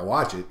be there to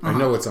watch it. I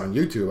know it's on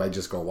YouTube. I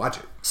just go watch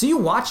it. So you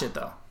watch it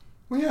though?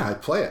 Well, yeah, I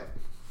play it.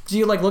 Do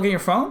you like look at your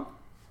phone?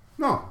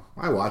 No,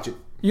 I watch it.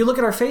 You look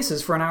at our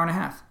faces for an hour and a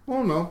half.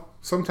 Well, no.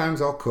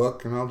 Sometimes I'll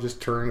cook and I'll just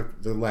turn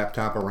the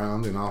laptop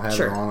around and I'll have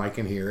it on. I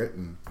can hear it.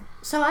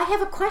 So I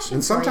have a question.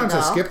 And sometimes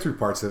I skip through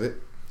parts of it.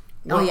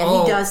 Oh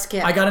yeah, he does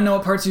skip. I got to know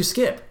what parts you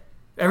skip.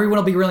 Everyone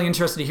will be really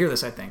interested to hear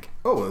this, I think.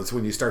 Oh, it's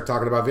when you start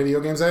talking about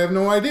video games. I have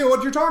no idea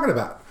what you're talking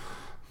about.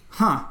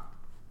 Huh?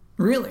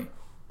 Really?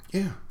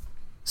 Yeah.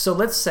 So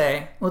let's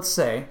say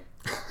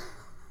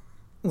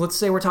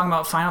we're talking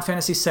about Final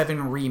Fantasy VII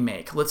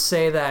Remake. Let's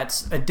say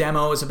that a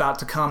demo is about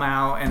to come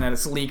out and that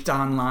it's leaked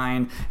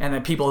online and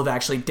that people have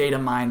actually data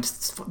mined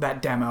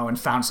that demo and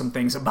found some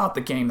things about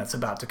the game that's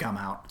about to come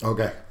out.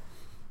 Okay.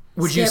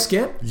 Would you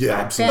skip? Yeah,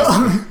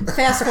 absolutely.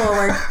 Fast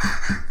forward.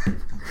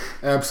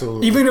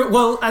 Absolutely.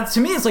 To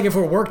me, it's like if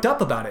we're worked up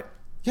about it.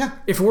 Yeah.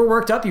 If we're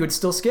worked up, you would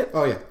still skip?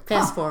 Oh, yeah.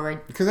 Fast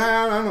forward. Because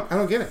I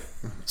don't get it.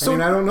 I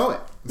don't know it.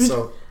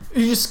 So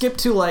you just skip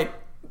to like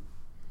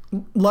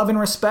love and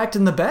respect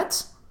and the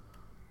bets?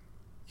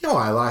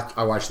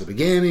 I watch the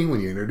beginning when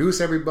you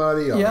introduce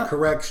everybody, all the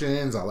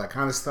corrections, all that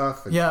kind of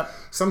stuff. And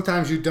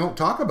sometimes you don't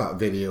talk about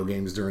video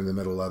games during the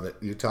middle of it.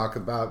 You talk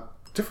about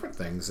different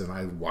things, and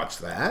I watch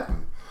that.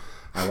 And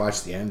I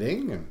watch the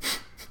ending, and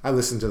I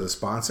listen to the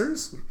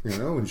sponsors. You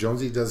know, when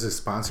Jonesy does his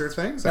sponsor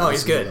things, I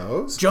he's good. to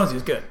those.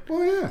 Jonesy's good.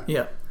 Oh yeah,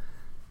 yeah.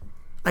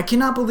 I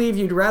cannot believe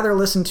you'd rather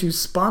listen to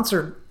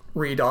sponsored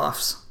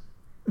read-offs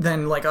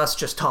than like us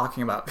just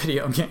talking about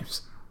video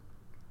games.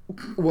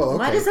 Well, okay.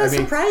 Why does that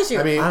surprise you?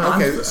 I mean,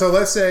 okay, so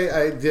let's say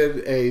I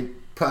did a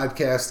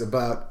podcast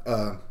about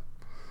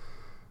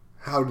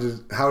how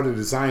to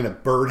design a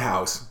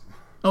birdhouse.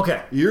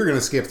 Okay. You're going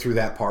to skip through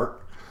that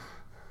part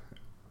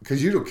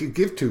because you don't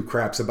give two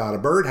craps about a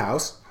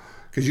birdhouse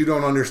because you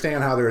don't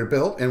understand how they're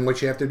built and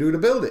what you have to do to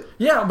build it.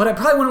 Yeah, but I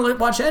probably wouldn't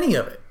watch any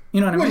of it.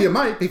 You know what I mean? Well, you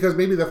might because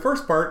maybe the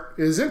first part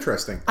is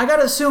interesting. I got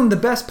to assume the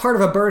best part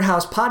of a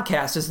birdhouse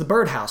podcast is the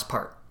birdhouse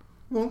part.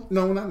 Well,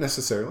 no, not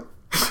necessarily.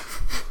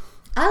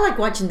 I like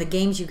watching the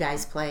games you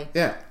guys play.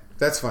 Yeah,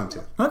 that's fun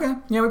too. Okay.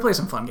 Yeah, we play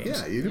some fun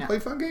games. Yeah, you do play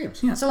fun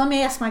games. Yeah. So let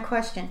me ask my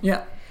question.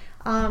 Yeah.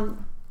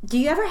 Do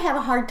you ever have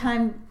a hard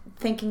time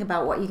thinking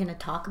about what you're going to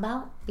talk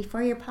about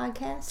before your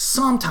podcast?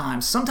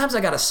 Sometimes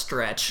I got to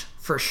stretch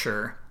for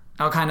sure.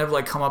 I'll kind of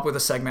like come up with a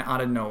segment out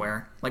of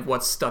nowhere, like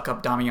what's stuck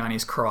up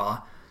Damiani's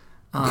craw.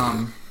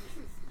 And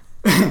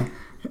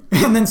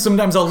then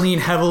sometimes I'll lean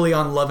heavily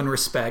on love and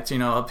respect. You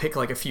know, I'll pick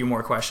like a few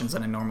more questions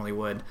than I normally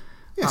would.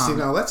 Yeah, see,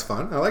 now that's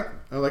fun. I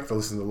like to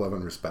listen to love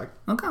and respect.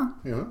 Okay.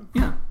 You know?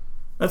 Yeah.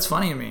 That's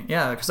funny to me.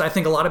 Yeah, because I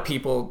think a lot of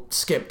people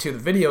skip to the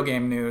video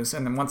game news,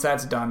 and then once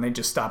that's done, they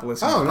just stop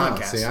listening to the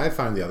podcast. See, I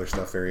find the other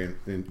stuff very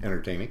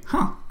entertaining.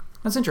 Huh.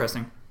 That's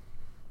interesting.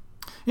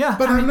 Yeah.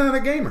 But I'm not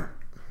a gamer.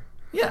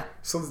 Yeah.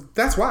 So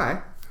that's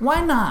why.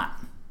 Why not?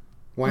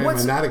 Why am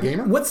I not a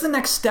gamer? What's the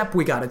next step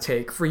we got to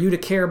take for you to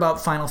care about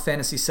Final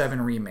Fantasy VII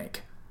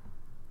Remake?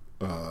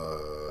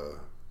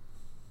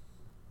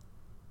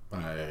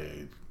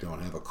 I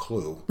don't have a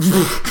clue. Because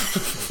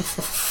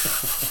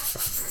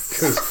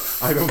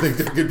I don't think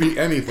there could be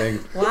anything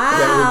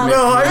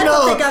I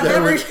don't think I've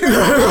ever heard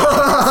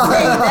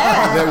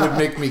that. That would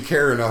make me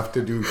care enough to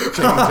change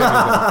anything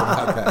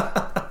about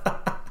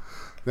that.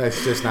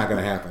 That's just not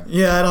going to happen.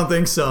 Yeah, I don't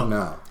think so.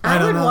 No.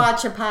 I would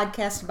watch a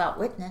podcast about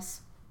Witness.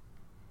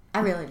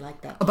 I really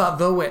like that. About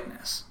The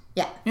Witness.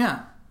 Yeah.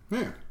 Yeah.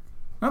 Yeah.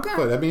 Okay.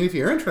 But I mean, if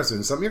you're interested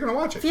in something, you're going to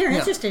watch it. If you're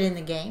interested in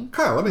the game.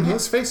 Kyle, I mean,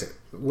 let's face it.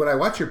 Would I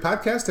watch your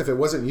podcast if it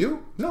wasn't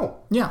you? No.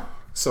 Yeah.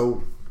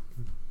 So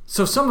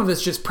some of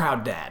it's just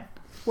proud dad.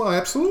 Well,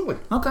 absolutely.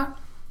 Okay.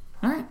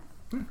 All right.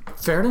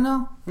 Fair to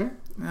know. Yeah.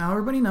 Now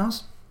everybody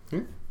knows.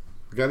 Yeah.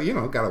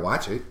 Gotta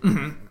watch it.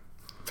 Mm-hmm.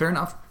 Fair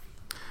enough.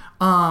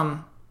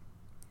 I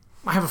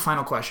have a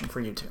final question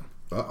for you two.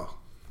 Uh-oh.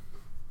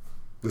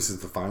 This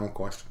is the final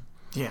question?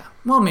 Yeah.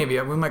 Well, maybe.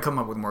 We might come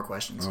up with more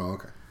questions. Oh,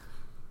 okay.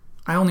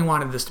 I only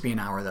wanted this to be an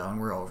hour, though, and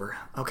we're over.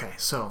 Okay,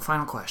 so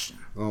final question.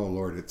 Oh,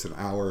 Lord. It's an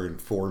hour and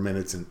 4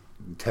 minutes and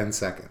 10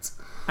 seconds.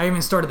 I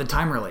even started the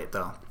timer late,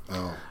 though.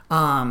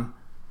 Oh.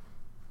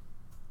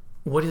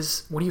 What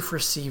do you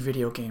foresee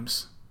video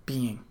games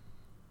being?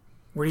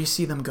 Where do you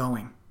see them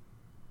going?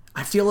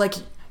 I feel like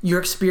your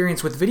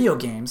experience with video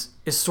games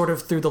is sort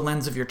of through the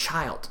lens of your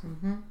child.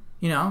 Mm-hmm.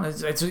 You know,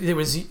 it's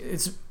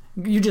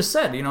you just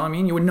said, you know what I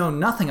mean? You would know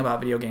nothing about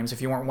video games if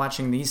you weren't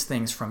watching these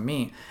things from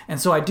me. And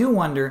so I do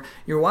wonder,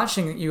 you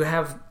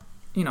have,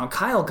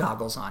 Kyle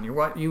goggles on.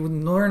 You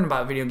learn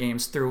about video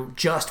games through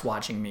just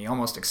watching me,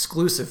 almost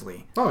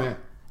exclusively. Oh, yeah.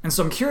 And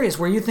so I'm curious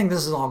where you think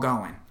this is all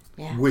going.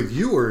 Yeah. With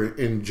you or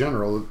in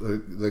general,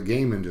 the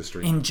game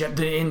industry?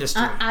 The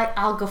industry.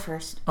 I'll go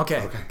first.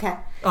 Okay.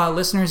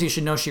 Listeners, you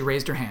should know she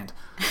raised her hand.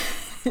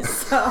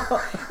 So,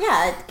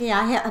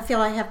 I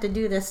feel I have to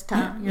do this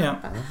time.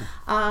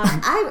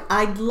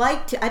 I'd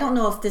like to, I don't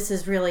know if this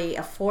is really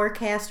a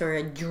forecast or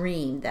a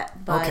dream,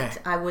 but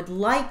I would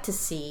like to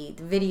see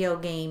video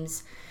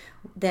games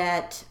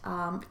that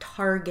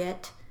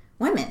target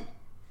women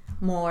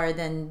more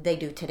than they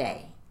do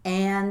today.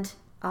 And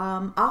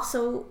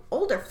also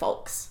older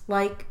folks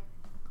like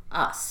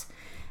us.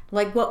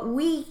 Like what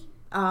we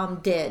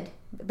did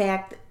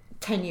back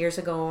 10 years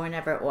ago or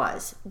whenever it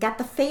was. Got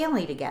the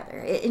family together.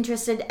 It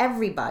interested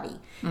everybody.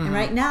 Mm-hmm. And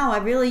right now I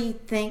really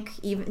think,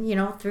 even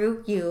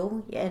through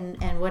you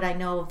and what I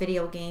know of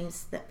video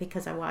games, that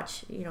because I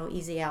watch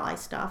Easy Ally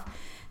stuff,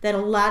 that a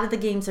lot of the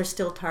games are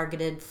still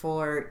targeted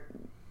for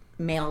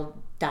male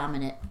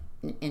dominant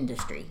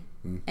industry.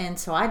 And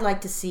so I'd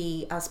like to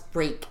see us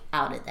break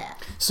out of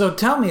that. So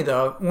tell me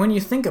though, when you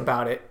think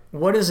about it,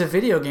 what is a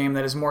video game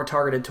that is more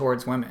targeted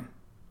towards women?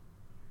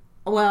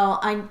 Well,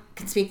 I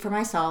can speak for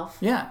myself.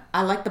 Yeah.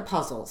 I like the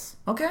puzzles.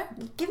 Okay.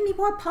 Give me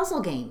more puzzle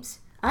games.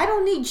 I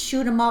don't need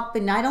shoot 'em up,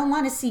 and I don't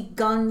want to see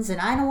guns, and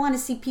I don't want to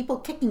see people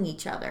kicking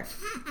each other.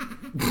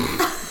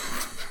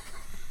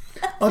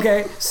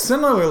 Okay.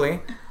 Similarly,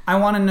 I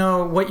want to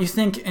know what you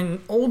think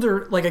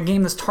a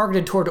game that's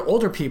targeted toward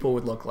older people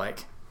would look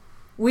like.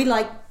 We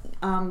like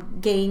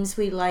games.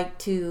 We like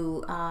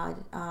to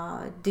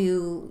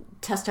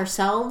test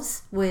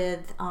ourselves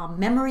with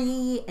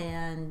memory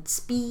and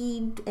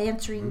speed,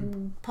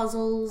 answering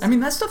puzzles. I mean,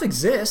 that stuff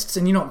exists,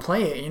 and you don't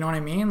play it. You know what I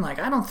mean? Like,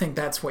 I don't think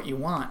that's what you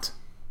want.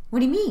 What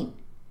do you mean?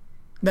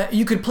 That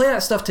you could play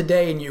that stuff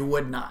today, and you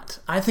would not.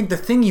 I think the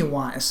thing you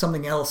want is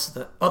something else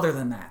other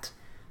than that.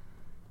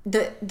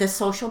 The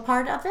social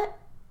part of it.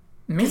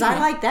 Because I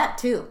like that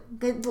too.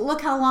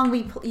 Look how long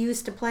we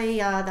used to play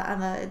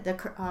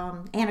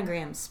the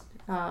anagrams.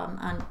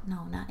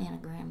 Not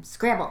anagrams.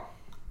 Scrabble.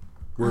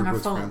 On our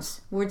phones.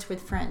 Friends. Words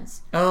with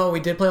Friends. Oh, we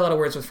did play a lot of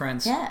Words with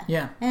Friends. Yeah.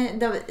 Yeah.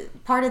 And the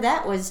part of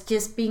that was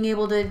just being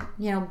able to,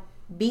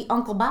 beat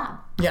Uncle Bob.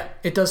 Yeah.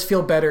 It does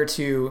feel better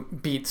to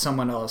beat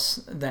someone else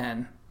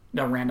than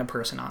a random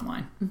person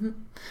online. Mm-hmm.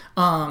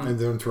 And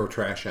then throw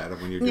trash at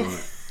them when you're doing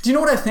it. Do you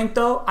know what I think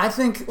though? I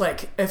think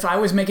if I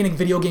was making a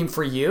video game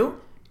for you,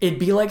 it'd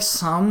be like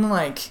some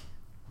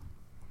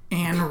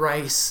Anne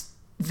Rice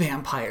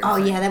vampire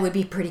thing. Yeah, that would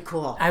be pretty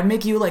cool. I'd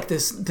make you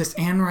this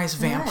Anne Rice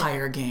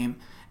vampire game,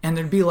 and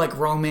there'd be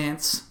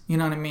romance. You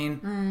know what I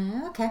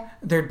mean? Okay.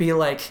 There'd be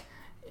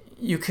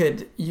you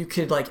could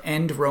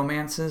end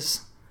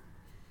romances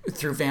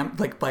through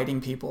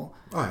biting people.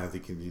 Oh, I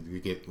think you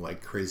get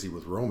crazy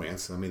with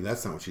romance. I mean,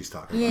 that's not what she's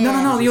talking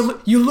about.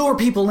 No. You lure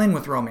people in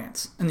with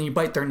romance, and then you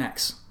bite their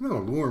necks. No,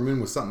 lure them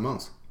in with something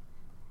else.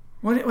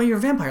 Well, you're a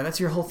vampire. That's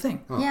your whole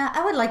thing. Oh. Yeah,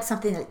 I would like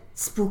something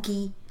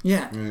spooky.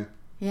 Yeah.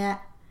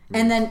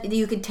 And then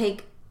you could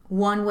take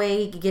one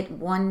way, you could get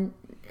one,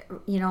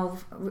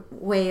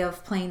 way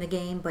of playing the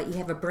game, but you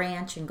have a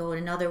branch and go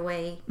another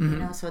way,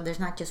 mm-hmm. So there's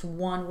not just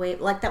one way.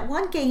 Like that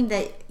one game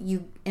that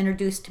you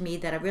introduced to me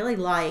that I really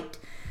liked,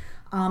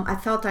 I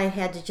felt I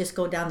had to just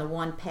go down the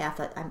one path.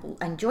 I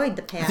enjoyed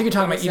the path. I think you're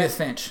talking about Edith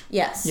Finch.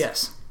 Yes.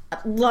 Yes. I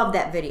loved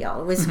that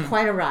video. It was mm-hmm.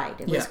 quite a ride.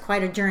 It was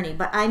quite a journey,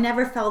 but I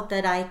never felt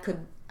that I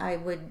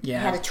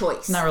had a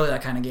choice. Not really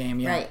that kind of game,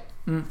 yeah. Right.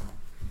 Mm.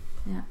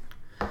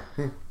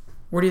 Yeah.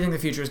 Where do you think the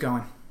future is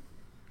going?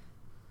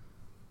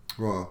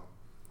 Well,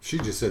 she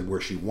just said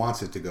where she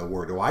wants it to go.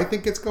 Where do I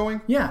think it's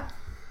going? Yeah.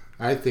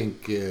 I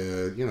think,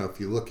 if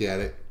you look at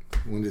it,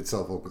 when did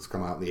cell phones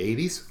come out? In the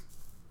 80s?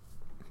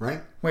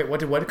 Right? Wait, what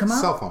did come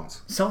out? Cell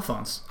phones. Cell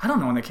phones. I don't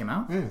know when they came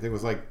out. Yeah, I think it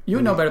was you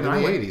would know better than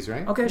I would. In the 80s,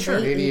 right? Okay, sure.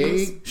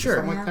 88? Sure.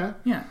 Something like that?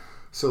 Yeah.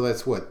 So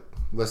that's what?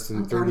 Less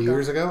than 30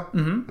 years ago?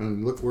 Mm-hmm.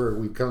 And look where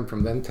we've come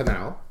from then to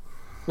now.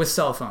 with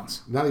cell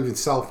phones. Not even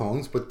cell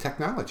phones, but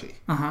technology.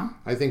 Uh-huh.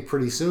 I think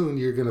pretty soon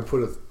you're going to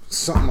put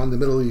something on the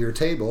middle of your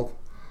table.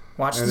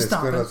 Watch and the it's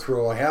going to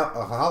throw a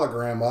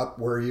hologram up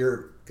where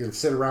you're going to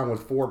sit around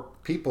with 4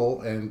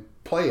 people and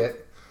play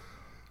it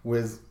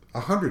with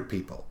 100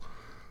 people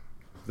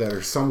that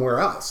are somewhere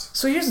else.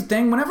 So here's the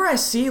thing. Whenever I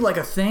see like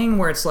a thing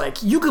where it's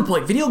like, you could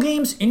play video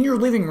games in your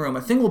living room,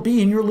 a thing will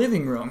be in your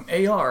living room,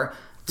 AR,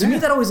 to me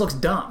that always looks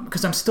dumb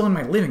because I'm still in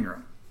my living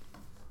room.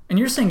 And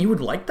you're saying you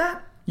would like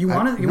that? You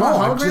want a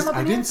hologram up in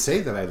I didn't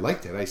say that I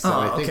liked it. I said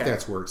I think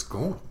that's where it's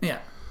going. Yeah.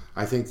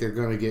 I think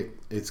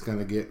it's going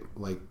to get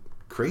like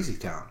crazy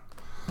town.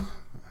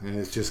 And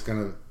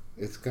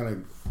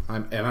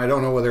and I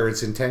don't know whether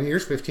it's in 10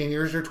 years, 15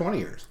 years, or 20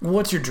 years.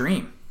 What's your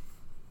dream?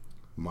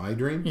 My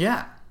dream?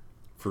 Yeah.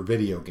 For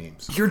video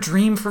games. Your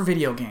dream for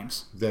video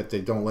games. That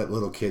they don't let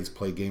little kids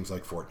play games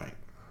like Fortnite.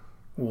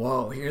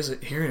 Whoa,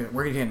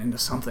 we're getting into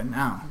something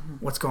now.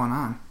 What's going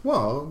on?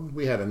 Well,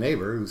 we had a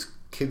neighbor whose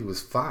kid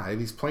was 5.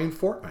 He's playing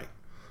Fortnite.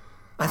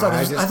 I thought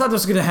this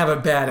was going to have a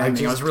bad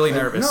ending. I was really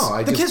nervous.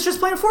 The kid's just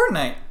playing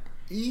Fortnite.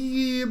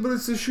 Yeah, but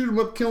it's a shoot 'em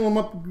up, kill 'em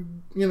up,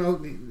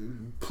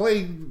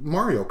 play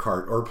Mario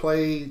Kart or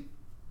play,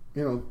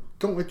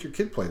 don't let your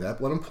kid play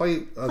that. Let him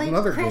play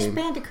another game.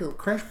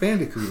 Crash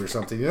Bandicoot or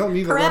something. You don't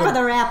need to let him...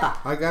 the Rapper.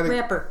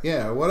 Rapper.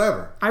 Yeah,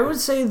 whatever. I would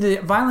say the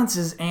violence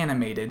is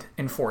animated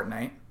in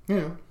Fortnite.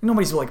 Yeah.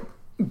 Nobody's like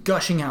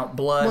gushing out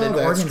blood and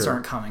organs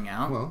aren't coming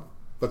out. Well,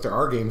 but there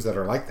are games that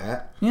are like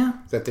that. Yeah.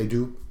 That they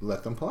do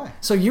let them play.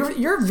 So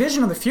your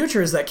vision of the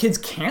future is that kids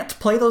can't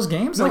play those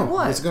games? No, like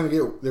what?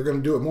 They're going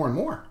to do it more and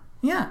more.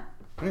 Yeah.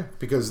 Yeah,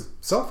 because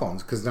cell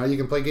phones. Because now you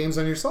can play games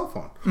on your cell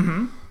phone.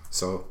 Mm-hmm.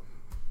 So,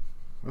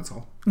 that's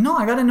all. No,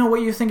 I got to know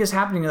what you think is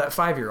happening to that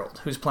 5-year-old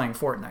who's playing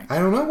Fortnite. I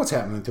don't know what's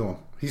happening to him.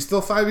 He's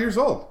still 5 years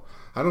old.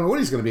 I don't know what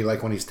he's going to be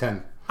like when he's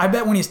 10. I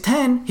bet when he's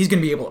 10, he's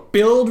going to be able to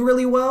build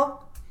really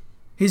well.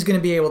 He's going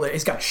to be able to...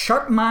 He's got a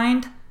sharp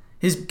mind.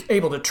 He's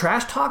able to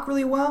trash talk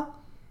really well.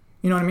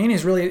 You know what I mean?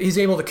 He's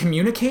able to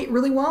communicate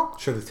really well.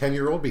 Should a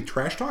 10-year-old be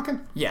trash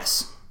talking?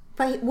 Yes.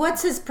 But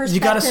what's his perspective?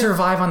 You got to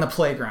survive on the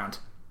playground.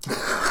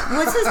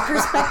 What's his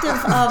perspective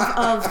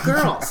of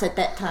girls at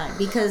that time?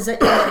 Because in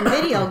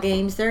video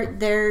games,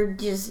 they're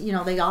just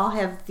they all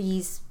have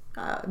these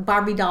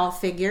Barbie doll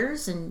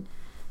figures and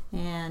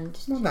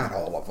well, not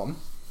all of them.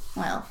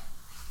 Well,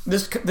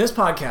 this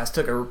podcast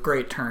took a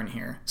great turn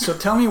here. So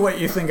tell me what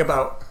you think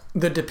about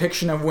the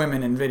depiction of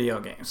women in video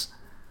games.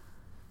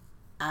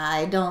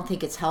 I don't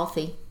think it's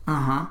healthy.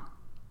 Uh-huh.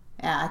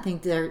 Yeah, I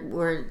think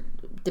we're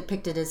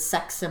depicted as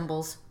sex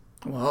symbols.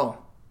 Whoa.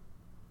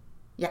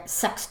 Yeah,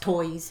 sex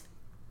toys.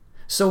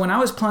 So when I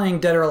was playing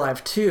Dead or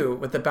Alive 2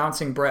 with the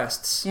bouncing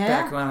breasts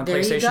back on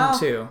PlayStation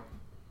 2,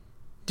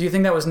 do you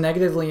think that was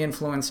negatively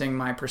influencing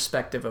my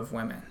perspective of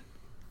women?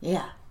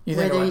 Yeah. You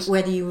think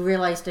whether you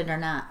realized it or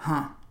not.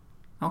 Huh.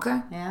 Okay.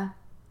 Yeah.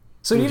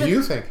 So what do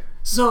you think?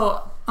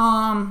 So,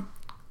 I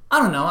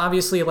don't know.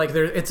 Obviously,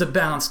 it's a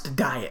balanced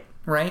diet,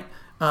 right?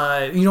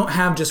 You don't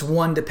have just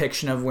one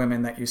depiction of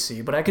women that you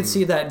see, but I could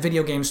see that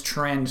video games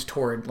trend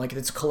toward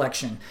its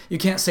collection. You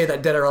can't say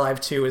that Dead or Alive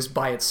 2 is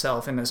by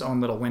itself in its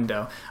own little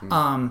window.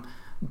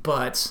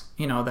 But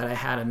that I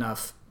had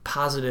enough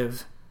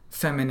positive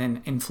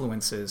feminine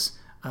influences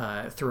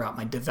throughout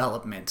my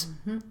development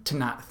to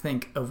not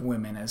think of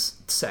women as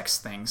sex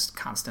things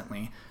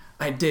constantly.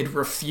 I did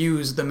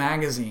refuse the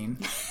magazine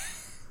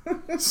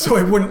so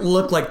I wouldn't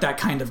look like that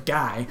kind of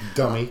guy.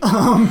 Dummy.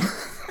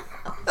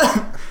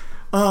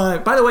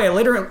 By the way,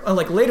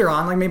 later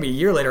on, maybe a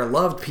year later, I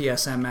loved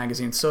PSM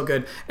magazine. So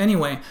good.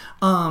 Anyway,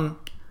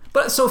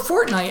 but so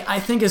Fortnite,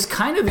 I think, is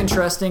kind of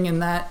interesting in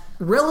that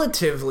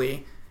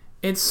relatively,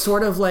 it's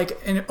sort of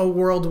like in a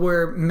world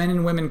where men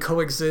and women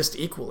coexist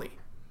equally.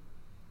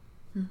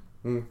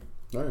 All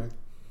right.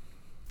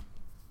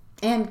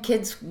 And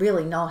kids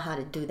really know how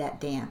to do that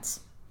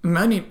dance.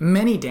 Many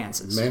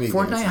dances.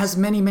 Fortnite has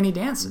many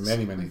dances.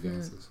 Many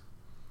dances.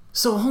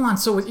 So hold on.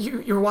 So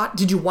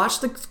did you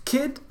watch the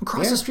kid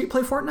across the street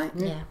play Fortnite?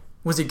 Yeah.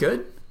 Was he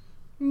good?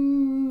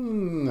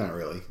 Not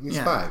really. He's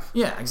 5.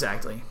 Yeah,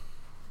 exactly.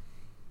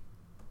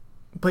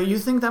 But you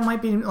think that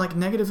might be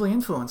negatively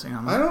influencing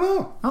on him? I don't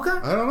know. Okay.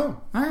 I don't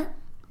know. All right.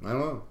 I don't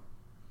know.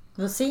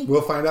 We'll see.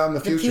 We'll find out in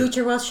the future. The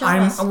future will show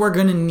us. We're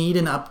going to need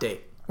an update.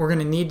 We're going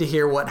to need to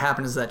hear what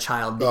happens to that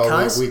child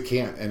because... we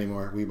can't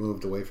anymore. We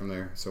moved away from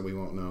there, so we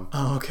won't know.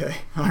 Oh, okay.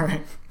 All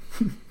right.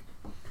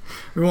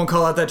 We won't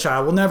call out that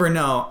child. We'll never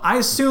know. I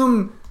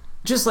assume,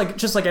 just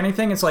like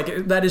anything, it's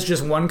that is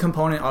just one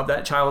component of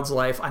that child's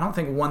life. I don't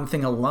think one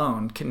thing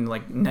alone can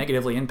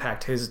negatively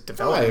impact his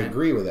development. I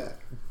agree with that.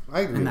 I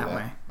agree in with that that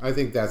way. I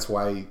think that's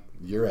why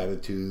your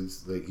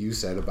attitudes, like you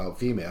said about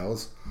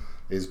females,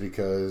 is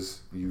because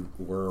you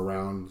were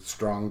around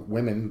strong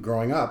women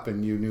growing up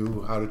and you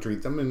knew how to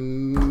treat them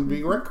and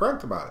be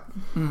correct about it.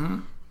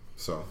 Mm-hmm.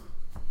 So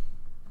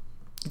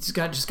it's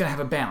just got to have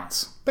a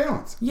balance.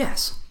 Balance.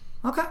 Yes.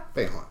 Okay.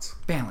 Balance.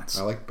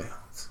 I like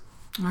balance.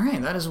 All right.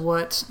 That is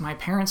what my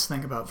parents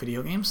think about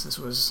video games. This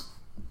was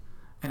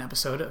an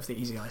episode of the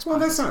EZA Podcast. Well,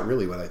 that's not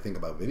really what I think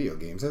about video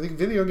games. I think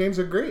video games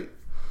are great.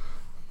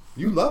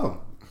 You love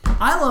them.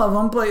 I love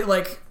them, but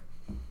like,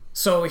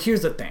 so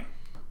here's the thing.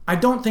 I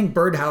don't think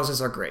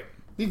birdhouses are great.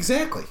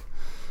 Exactly.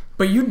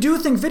 But you do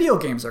think video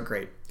games are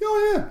great.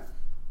 Oh, yeah.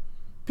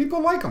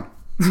 People like them.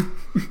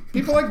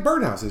 People like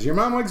birdhouses. Your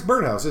mom likes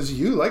birdhouses.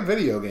 You like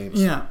video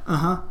games. Yeah,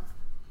 uh-huh.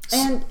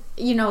 And,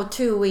 you know,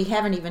 too, we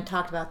haven't even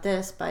talked about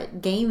this,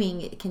 but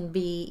gaming can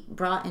be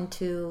brought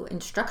into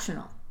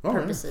instructional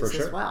purposes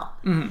as well.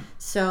 Mm-hmm.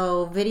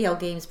 So video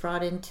games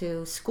brought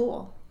into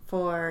school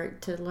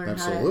to learn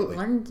how to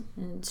learn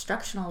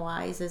instructional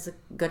wise is a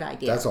good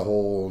idea. That's a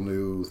whole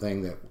new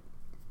thing that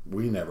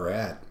we never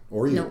had.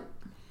 Or you. Nope.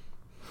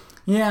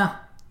 Yeah,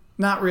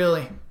 not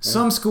really. Yeah.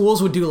 Some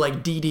schools would do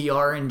like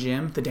DDR in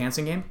gym, the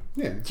dancing game.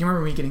 Yeah. Do you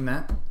remember me getting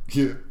that?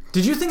 Yeah.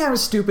 Did you think I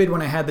was stupid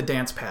when I had the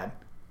dance pad?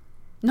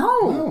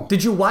 No.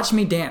 Did you watch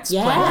me dance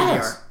playing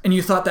DDR? And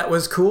you thought that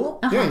was cool?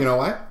 Uh-huh. Yeah, you know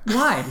why?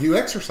 Why? You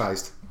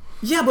exercised.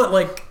 Yeah, but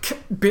like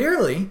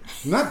barely.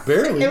 Not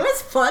barely. It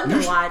was fun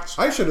to watch.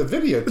 I should have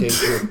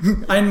videotaped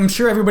you. I'm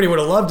sure everybody would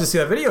have loved to see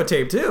that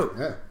videotape too.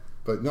 Yeah,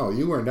 but no,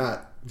 you were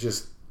not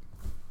just.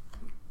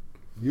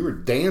 You were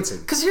dancing.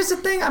 Because here's the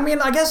thing. I mean,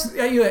 I guess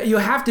you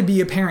have to be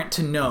a parent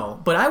to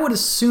know. But I would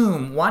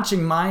assume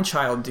watching my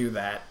child do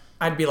that,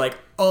 I'd be like,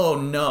 oh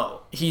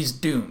no, he's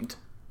doomed.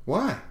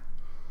 Why?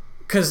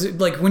 Because,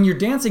 like, when you're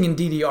dancing in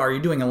DDR, you're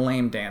doing a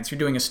lame dance. You're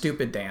doing a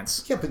stupid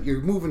dance. Yeah, but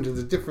you're moving to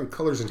the different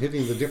colors and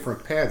hitting the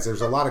different pads. There's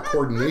a lot of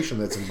coordination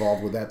that's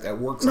involved with that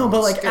works. No,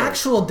 but, like,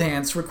 actual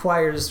dance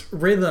requires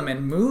rhythm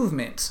and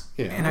movement.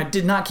 Yeah. And I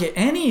did not get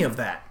any of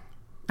that.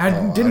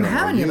 I didn't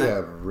have any of that. You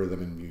have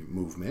rhythm and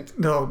movement.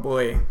 Oh,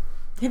 boy.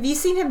 Have you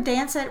seen him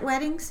dance at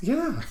weddings?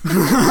 Yeah.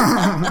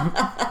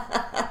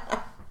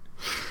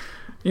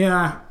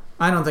 Yeah.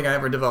 I don't think I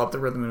ever developed the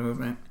rhythm and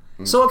movement.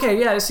 So, okay,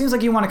 yeah, it seems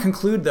like you want to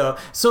conclude, though.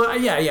 So,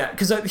 yeah,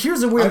 because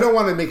here's the weird... I don't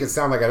want to make it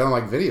sound like I don't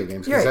like video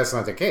games, because that's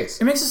not the case.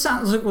 It makes it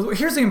sound... Well,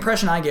 here's the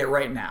impression I get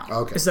right now.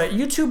 Okay. Is that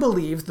you two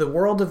believe the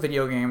world of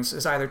video games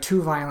is either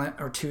too violent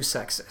or too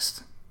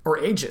sexist. Or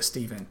ageist,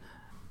 even.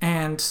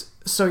 And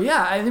so,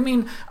 yeah, I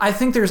mean, I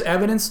think there's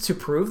evidence to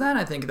prove that.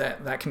 I think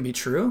that can be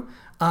true.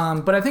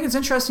 But I think it's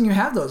interesting you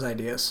have those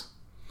ideas.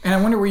 And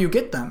I wonder where you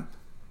get them.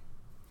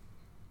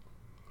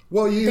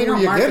 Well, they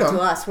don't market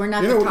to us. We're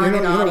not the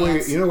target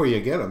audience. You know where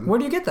you get them. Where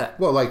do you get that?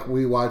 Well, like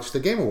we watch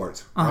the Game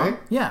Awards, right?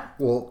 Yeah.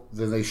 Well,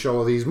 then they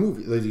show these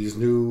movies, these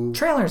new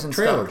trailers and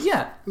stuff.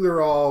 Yeah.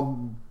 They're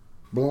all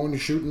blowing,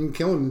 shooting,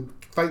 killing,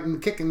 fighting,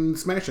 kicking,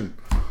 smashing.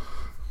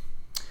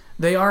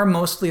 They are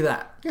mostly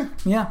that. Yeah.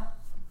 Yeah.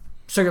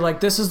 So you're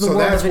like, this is the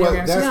world of video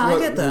games. That's I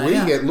get that. We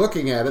get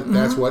looking at it.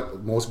 That's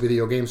what most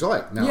video games are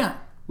like. Now,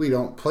 we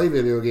don't play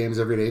video games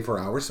every day for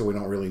hours, so we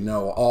don't really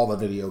know all the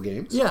video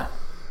games. Yeah.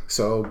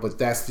 So, but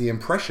that's the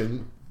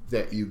impression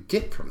that you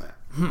get from that.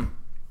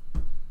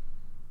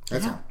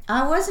 That's all.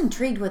 I was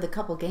intrigued with a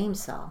couple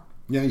games, though.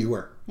 Yeah, you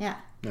were. Yeah.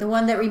 The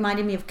one that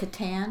reminded me of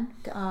Catan,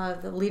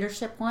 the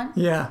leadership one.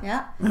 Yeah.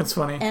 Yeah. That's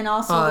funny. And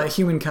also...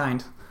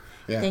 Humankind.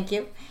 Yeah. Thank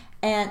you.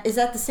 And is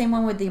that the same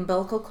one with the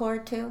umbilical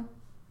cord, too?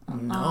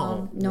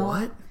 No.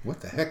 What?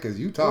 What the heck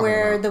is you talking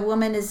Where about? the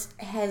woman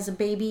has a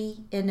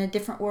baby in a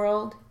different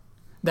world?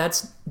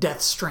 That's Death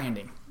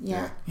Stranding.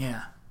 Yeah.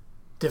 Yeah.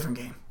 Different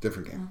game.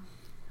 Different game.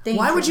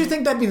 Why would you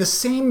think that'd be the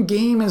same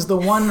game as the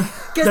one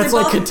that's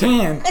like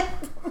Catan?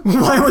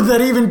 Why would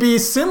that even be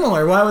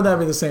similar? Why would that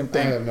be the same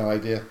thing? I have no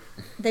idea.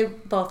 They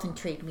both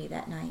intrigued me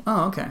that night.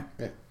 Oh, okay.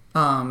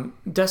 Yeah.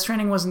 Death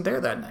Stranding wasn't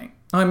there that night.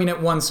 Oh, I mean, it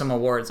won some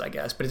awards, I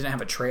guess, but it didn't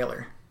have a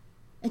trailer.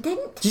 It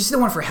didn't? Did you see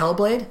the one for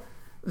Hellblade?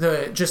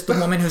 The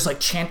woman who's like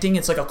chanting.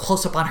 It's like a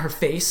close up on her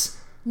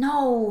face.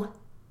 No.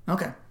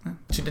 Okay,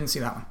 she didn't see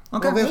that one.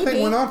 Okay, well, this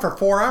thing went on for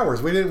 4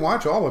 hours. We didn't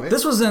watch all of it.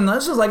 This was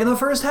like in the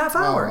first half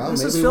hour. Well,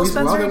 this is Phil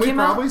Spencer. Well, came we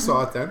probably out.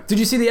 saw it then. Did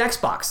you see the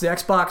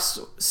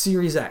Xbox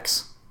Series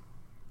X?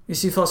 You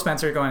see Phil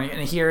Spencer going,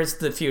 and here's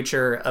the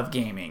future of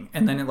gaming,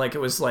 and then it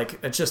was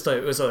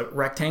a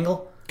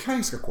rectangle. Can I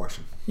ask a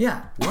question?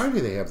 Yeah. Why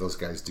do they have those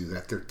guys do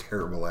that? They're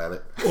terrible at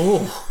it.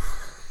 Oh.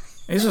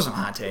 These are some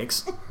hot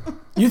takes.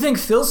 You think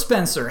Phil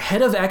Spencer,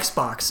 head of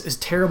Xbox, is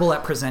terrible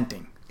at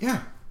presenting?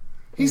 Yeah.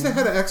 He's the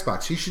head of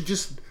Xbox. He should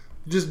just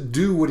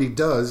do what he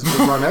does to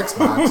run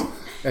Xbox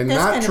and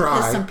not try.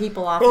 Piss some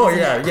people off. Oh,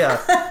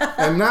 yeah.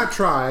 And not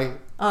try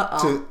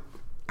to...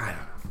 I don't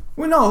know.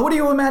 Well, no, what do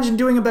you imagine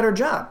doing a better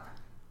job?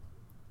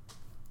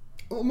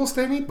 Almost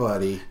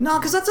anybody. No,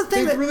 because that's the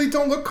thing. They really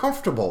don't look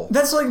comfortable.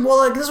 That's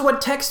this is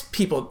what tech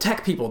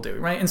people do,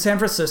 right? In San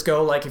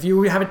Francisco, like if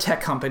you have a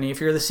tech company,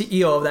 if you're the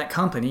CEO of that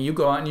company, you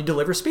go out and you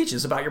deliver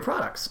speeches about your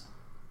products.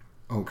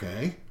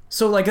 Okay.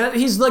 So like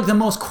he's like the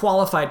most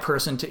qualified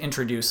person to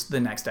introduce the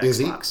next Xbox. Is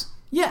he?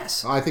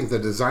 Yes. I think the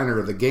designer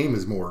of the game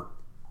is more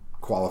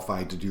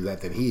qualified to do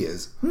that than he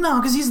is.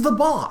 No, because he's the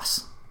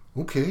boss.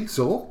 Okay,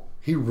 so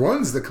he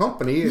runs the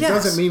company. It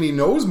doesn't mean he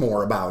knows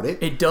more about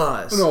it. It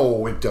does.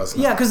 No, it doesn't.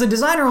 Yeah, because the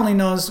designer only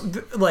knows,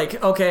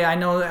 like, okay, I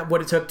know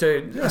what it took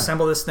to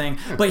assemble this thing,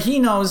 but he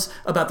knows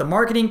about the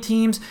marketing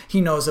teams,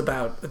 he knows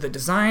about the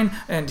design,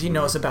 and he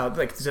knows about,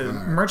 like, the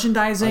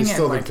merchandising. I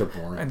still think they're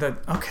boring.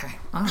 Okay,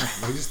 all right.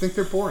 I just think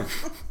they're boring.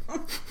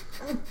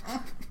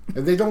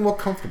 And they don't look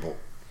comfortable.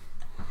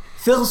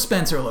 Phil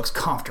Spencer looks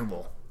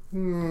comfortable.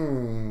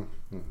 All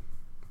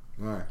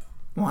right.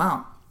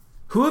 Wow.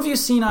 Who have you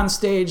seen on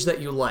stage that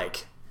you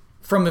like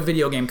from a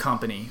video game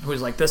company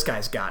who's like, this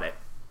guy's got it?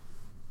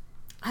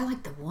 I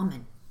like the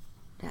woman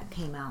that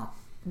came out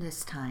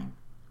this time.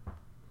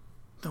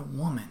 The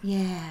woman?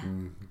 Yeah.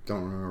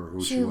 Don't remember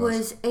who she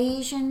was. She was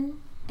Asian,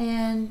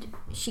 and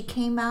she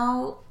came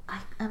out...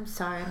 I'm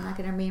sorry, I'm not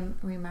going to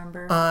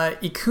remember.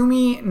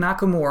 Ikumi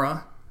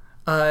Nakamura.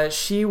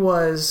 She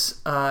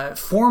was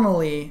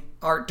formerly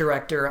art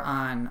director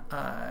on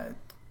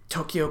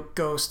Tokyo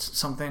Ghost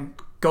something,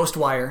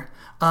 Ghostwire.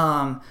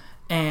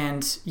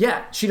 And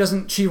yeah,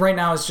 she right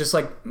now is just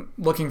like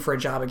looking for a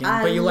job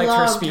again. But you liked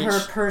her speech. Her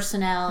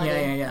personality.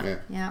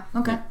 Yeah.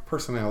 Okay. Yeah,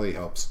 personality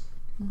helps.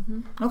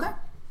 Mm-hmm. Okay.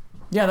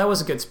 Yeah, that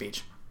was a good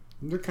speech.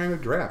 They're kind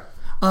of drab.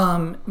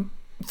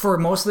 For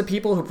most of the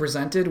people who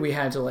presented, we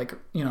had to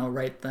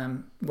write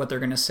them what they're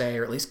going to say,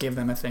 or at least give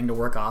them a thing to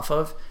work off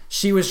of.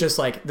 She was just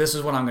like, this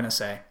is what I'm going to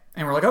say.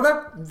 And we're like, okay.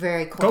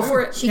 Very cool. Go for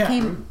it. She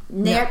came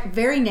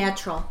very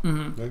natural.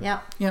 Mm-hmm.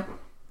 Yep.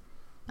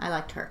 I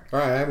liked her. All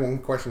right, I have one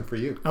question for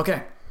you.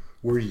 Okay.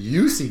 Where do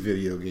you see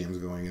video games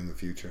going in the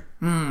future?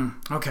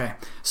 Okay.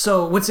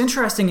 So what's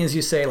interesting is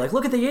you say, like,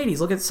 look at the 80s,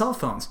 look at cell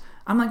phones.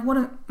 I'm like, you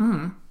know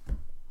what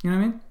I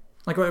mean?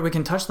 Like, we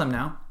can touch them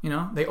now,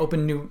 They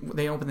open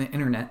the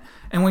internet.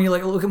 And when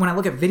when I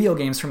look at video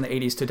games from the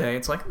 80s today,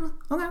 it's like,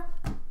 okay.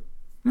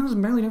 It's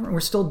barely different. We're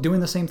still doing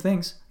the same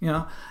things,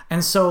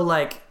 And so,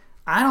 like,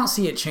 I don't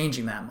see it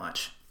changing that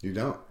much. You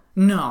don't?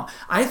 No.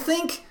 I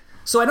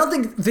don't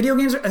think video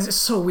games it's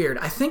so weird.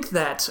 I think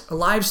that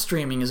live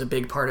streaming is a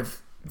big part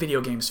of video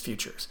games'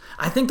 futures.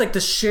 I think like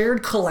the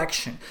shared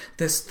collection,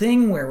 this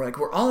thing where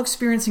we're all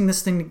experiencing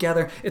this thing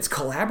together, it's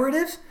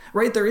collaborative,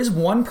 right? There is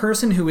one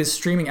person who is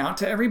streaming out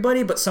to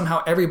everybody, but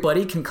somehow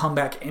everybody can come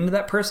back into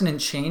that person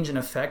and change and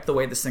affect the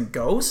way this thing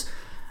goes.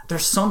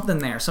 There's something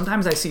there.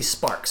 Sometimes I see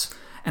sparks.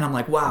 And I'm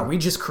like, wow, we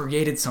just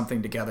created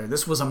something together.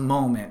 This was a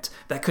moment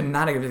that could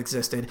not have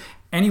existed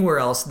anywhere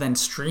else than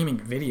streaming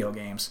video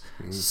games.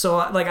 So,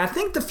 I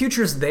think the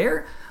future is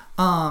there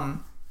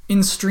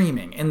in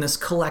streaming, in this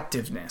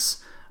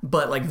collectiveness.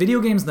 But, video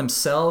games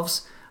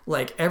themselves,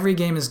 every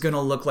game is going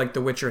to look like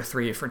The Witcher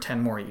 3 for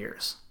 10 more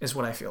years, is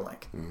what I feel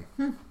like.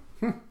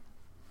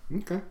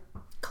 Okay.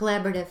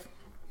 Collaborative.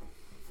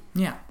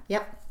 Yeah.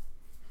 Yep.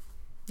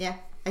 Yeah,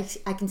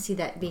 I can see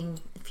that being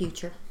the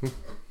future.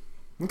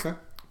 Okay.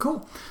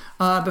 Cool.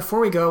 Before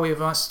we go, we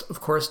must,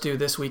 of course, do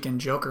This Week in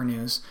Joker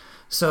News.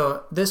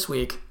 So this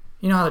week,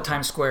 you know how the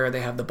Times Square,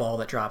 they have the ball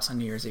that drops on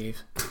New Year's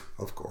Eve?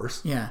 Of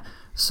course. Yeah.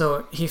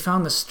 So he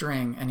found the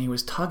string, and he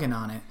was tugging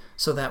on it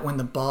so that when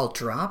the ball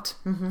dropped,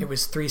 it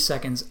was 3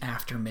 seconds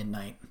after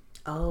midnight.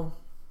 Oh,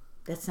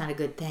 that's not a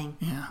good thing.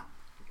 Yeah.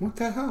 What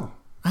the hell?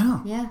 I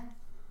know. Yeah.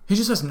 He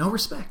just has no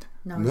respect.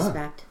 None.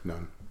 Respect.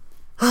 None.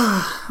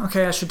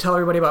 Okay, I should tell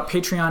everybody about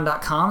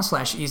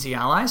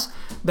patreon.com/EZAllies.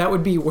 That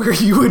would be where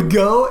you would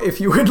go if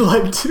you would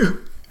like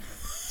to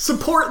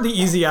support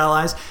the EZ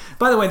Allies.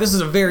 By the way, this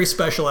is a very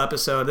special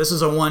episode. This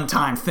is a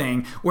one-time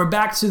thing. We're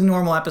back to the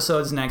normal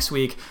episodes next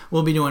week.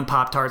 We'll be doing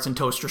Pop-Tarts and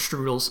toaster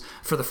strudels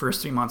for the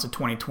first 3 months of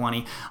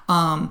 2020.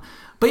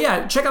 But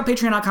yeah, check out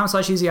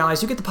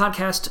patreon.com/EZAllies. You get the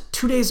podcast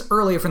 2 days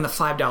early from the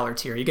 $5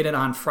 tier. You get it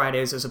on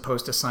Fridays as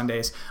opposed to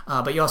Sundays.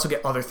 But you also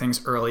get other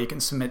things early. You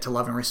can submit to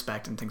Love and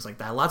Respect and things like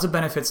that. Lots of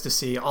benefits to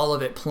see. All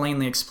of it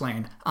plainly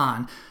explained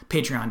on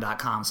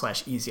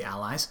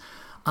patreon.com/EZAllies.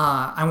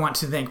 I want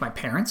to thank my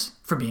parents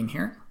for being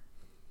here.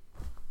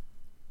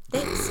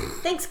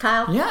 Thanks,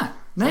 Kyle. Yeah.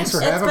 Thanks for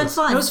having us. It's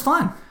been fun. It was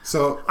fun.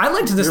 So I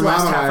liked this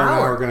last half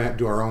hour. We're going to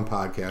do our own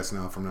podcast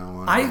now from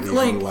now on.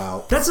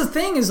 That's the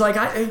thing is I'm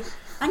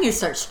going to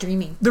start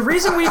streaming. The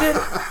reason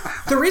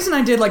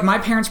I did my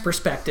parents'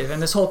 perspective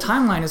and this whole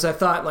timeline is I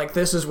thought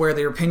this is where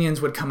their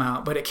opinions would come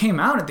out, but it came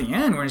out at the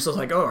end where it's just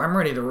like, oh, I'm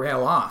ready to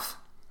rail off.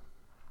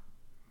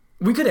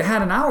 We could have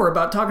had an hour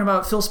about talking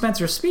about Phil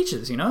Spencer's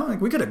speeches,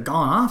 we could have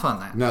gone off on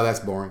that. No, that's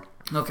boring.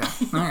 Okay.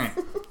 All right.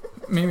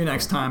 Maybe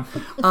next time.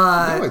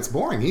 No, it's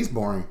boring. He's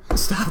boring.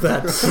 Stop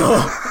that.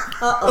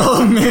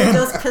 Oh, man.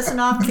 Those pissing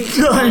off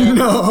people. I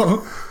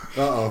know.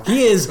 Uh-oh.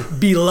 He is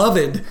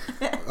beloved.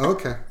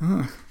 Okay.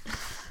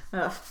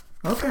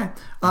 Okay.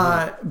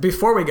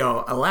 Before we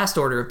go, a last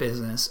order of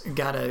business.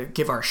 Gotta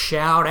give our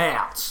shout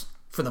outs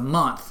for the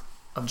month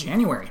of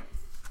January.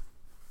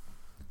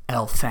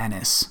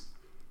 Elphanis,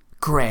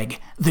 Greg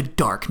the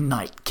Dark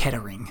Knight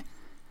Kettering,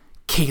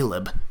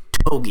 Caleb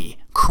Togi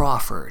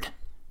Crawford,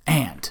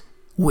 and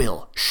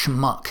Will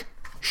Schmuck.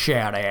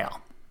 Shout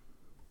out.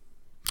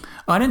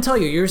 I didn't tell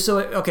you.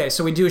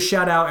 So we do a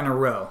shout out in a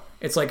row.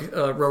 It's like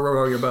row, row,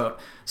 row your boat.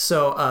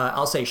 So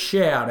I'll say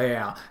shout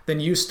out. Then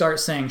you start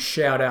saying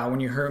shout out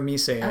when you hear me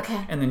say it.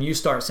 Okay. And then you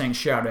start saying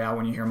shout out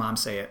when you hear Mom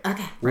say it.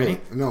 Okay. Ready?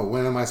 Wait, no,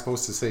 when am I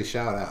supposed to say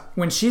shout out?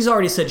 When she's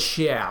already said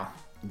shout.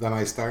 Then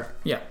I start?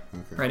 Yeah.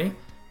 Okay. Ready?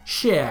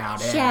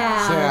 Shout out.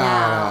 Shout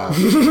out.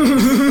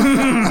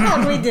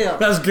 How'd we do?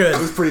 That was good.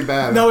 It was pretty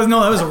bad. That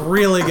was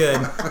really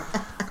good.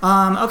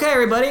 Okay,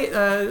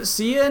 everybody.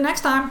 See you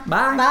next time.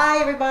 Bye. Bye,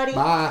 everybody.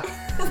 Bye.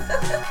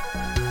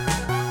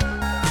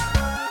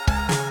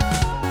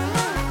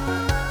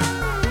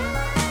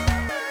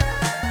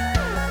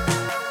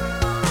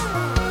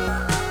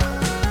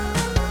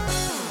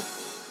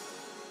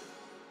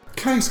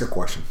 Can I ask a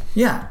question?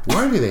 Yeah.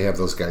 Why do they have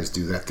those guys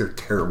do that? They're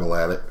terrible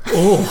at it.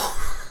 Oh.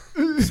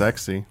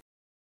 Sexy.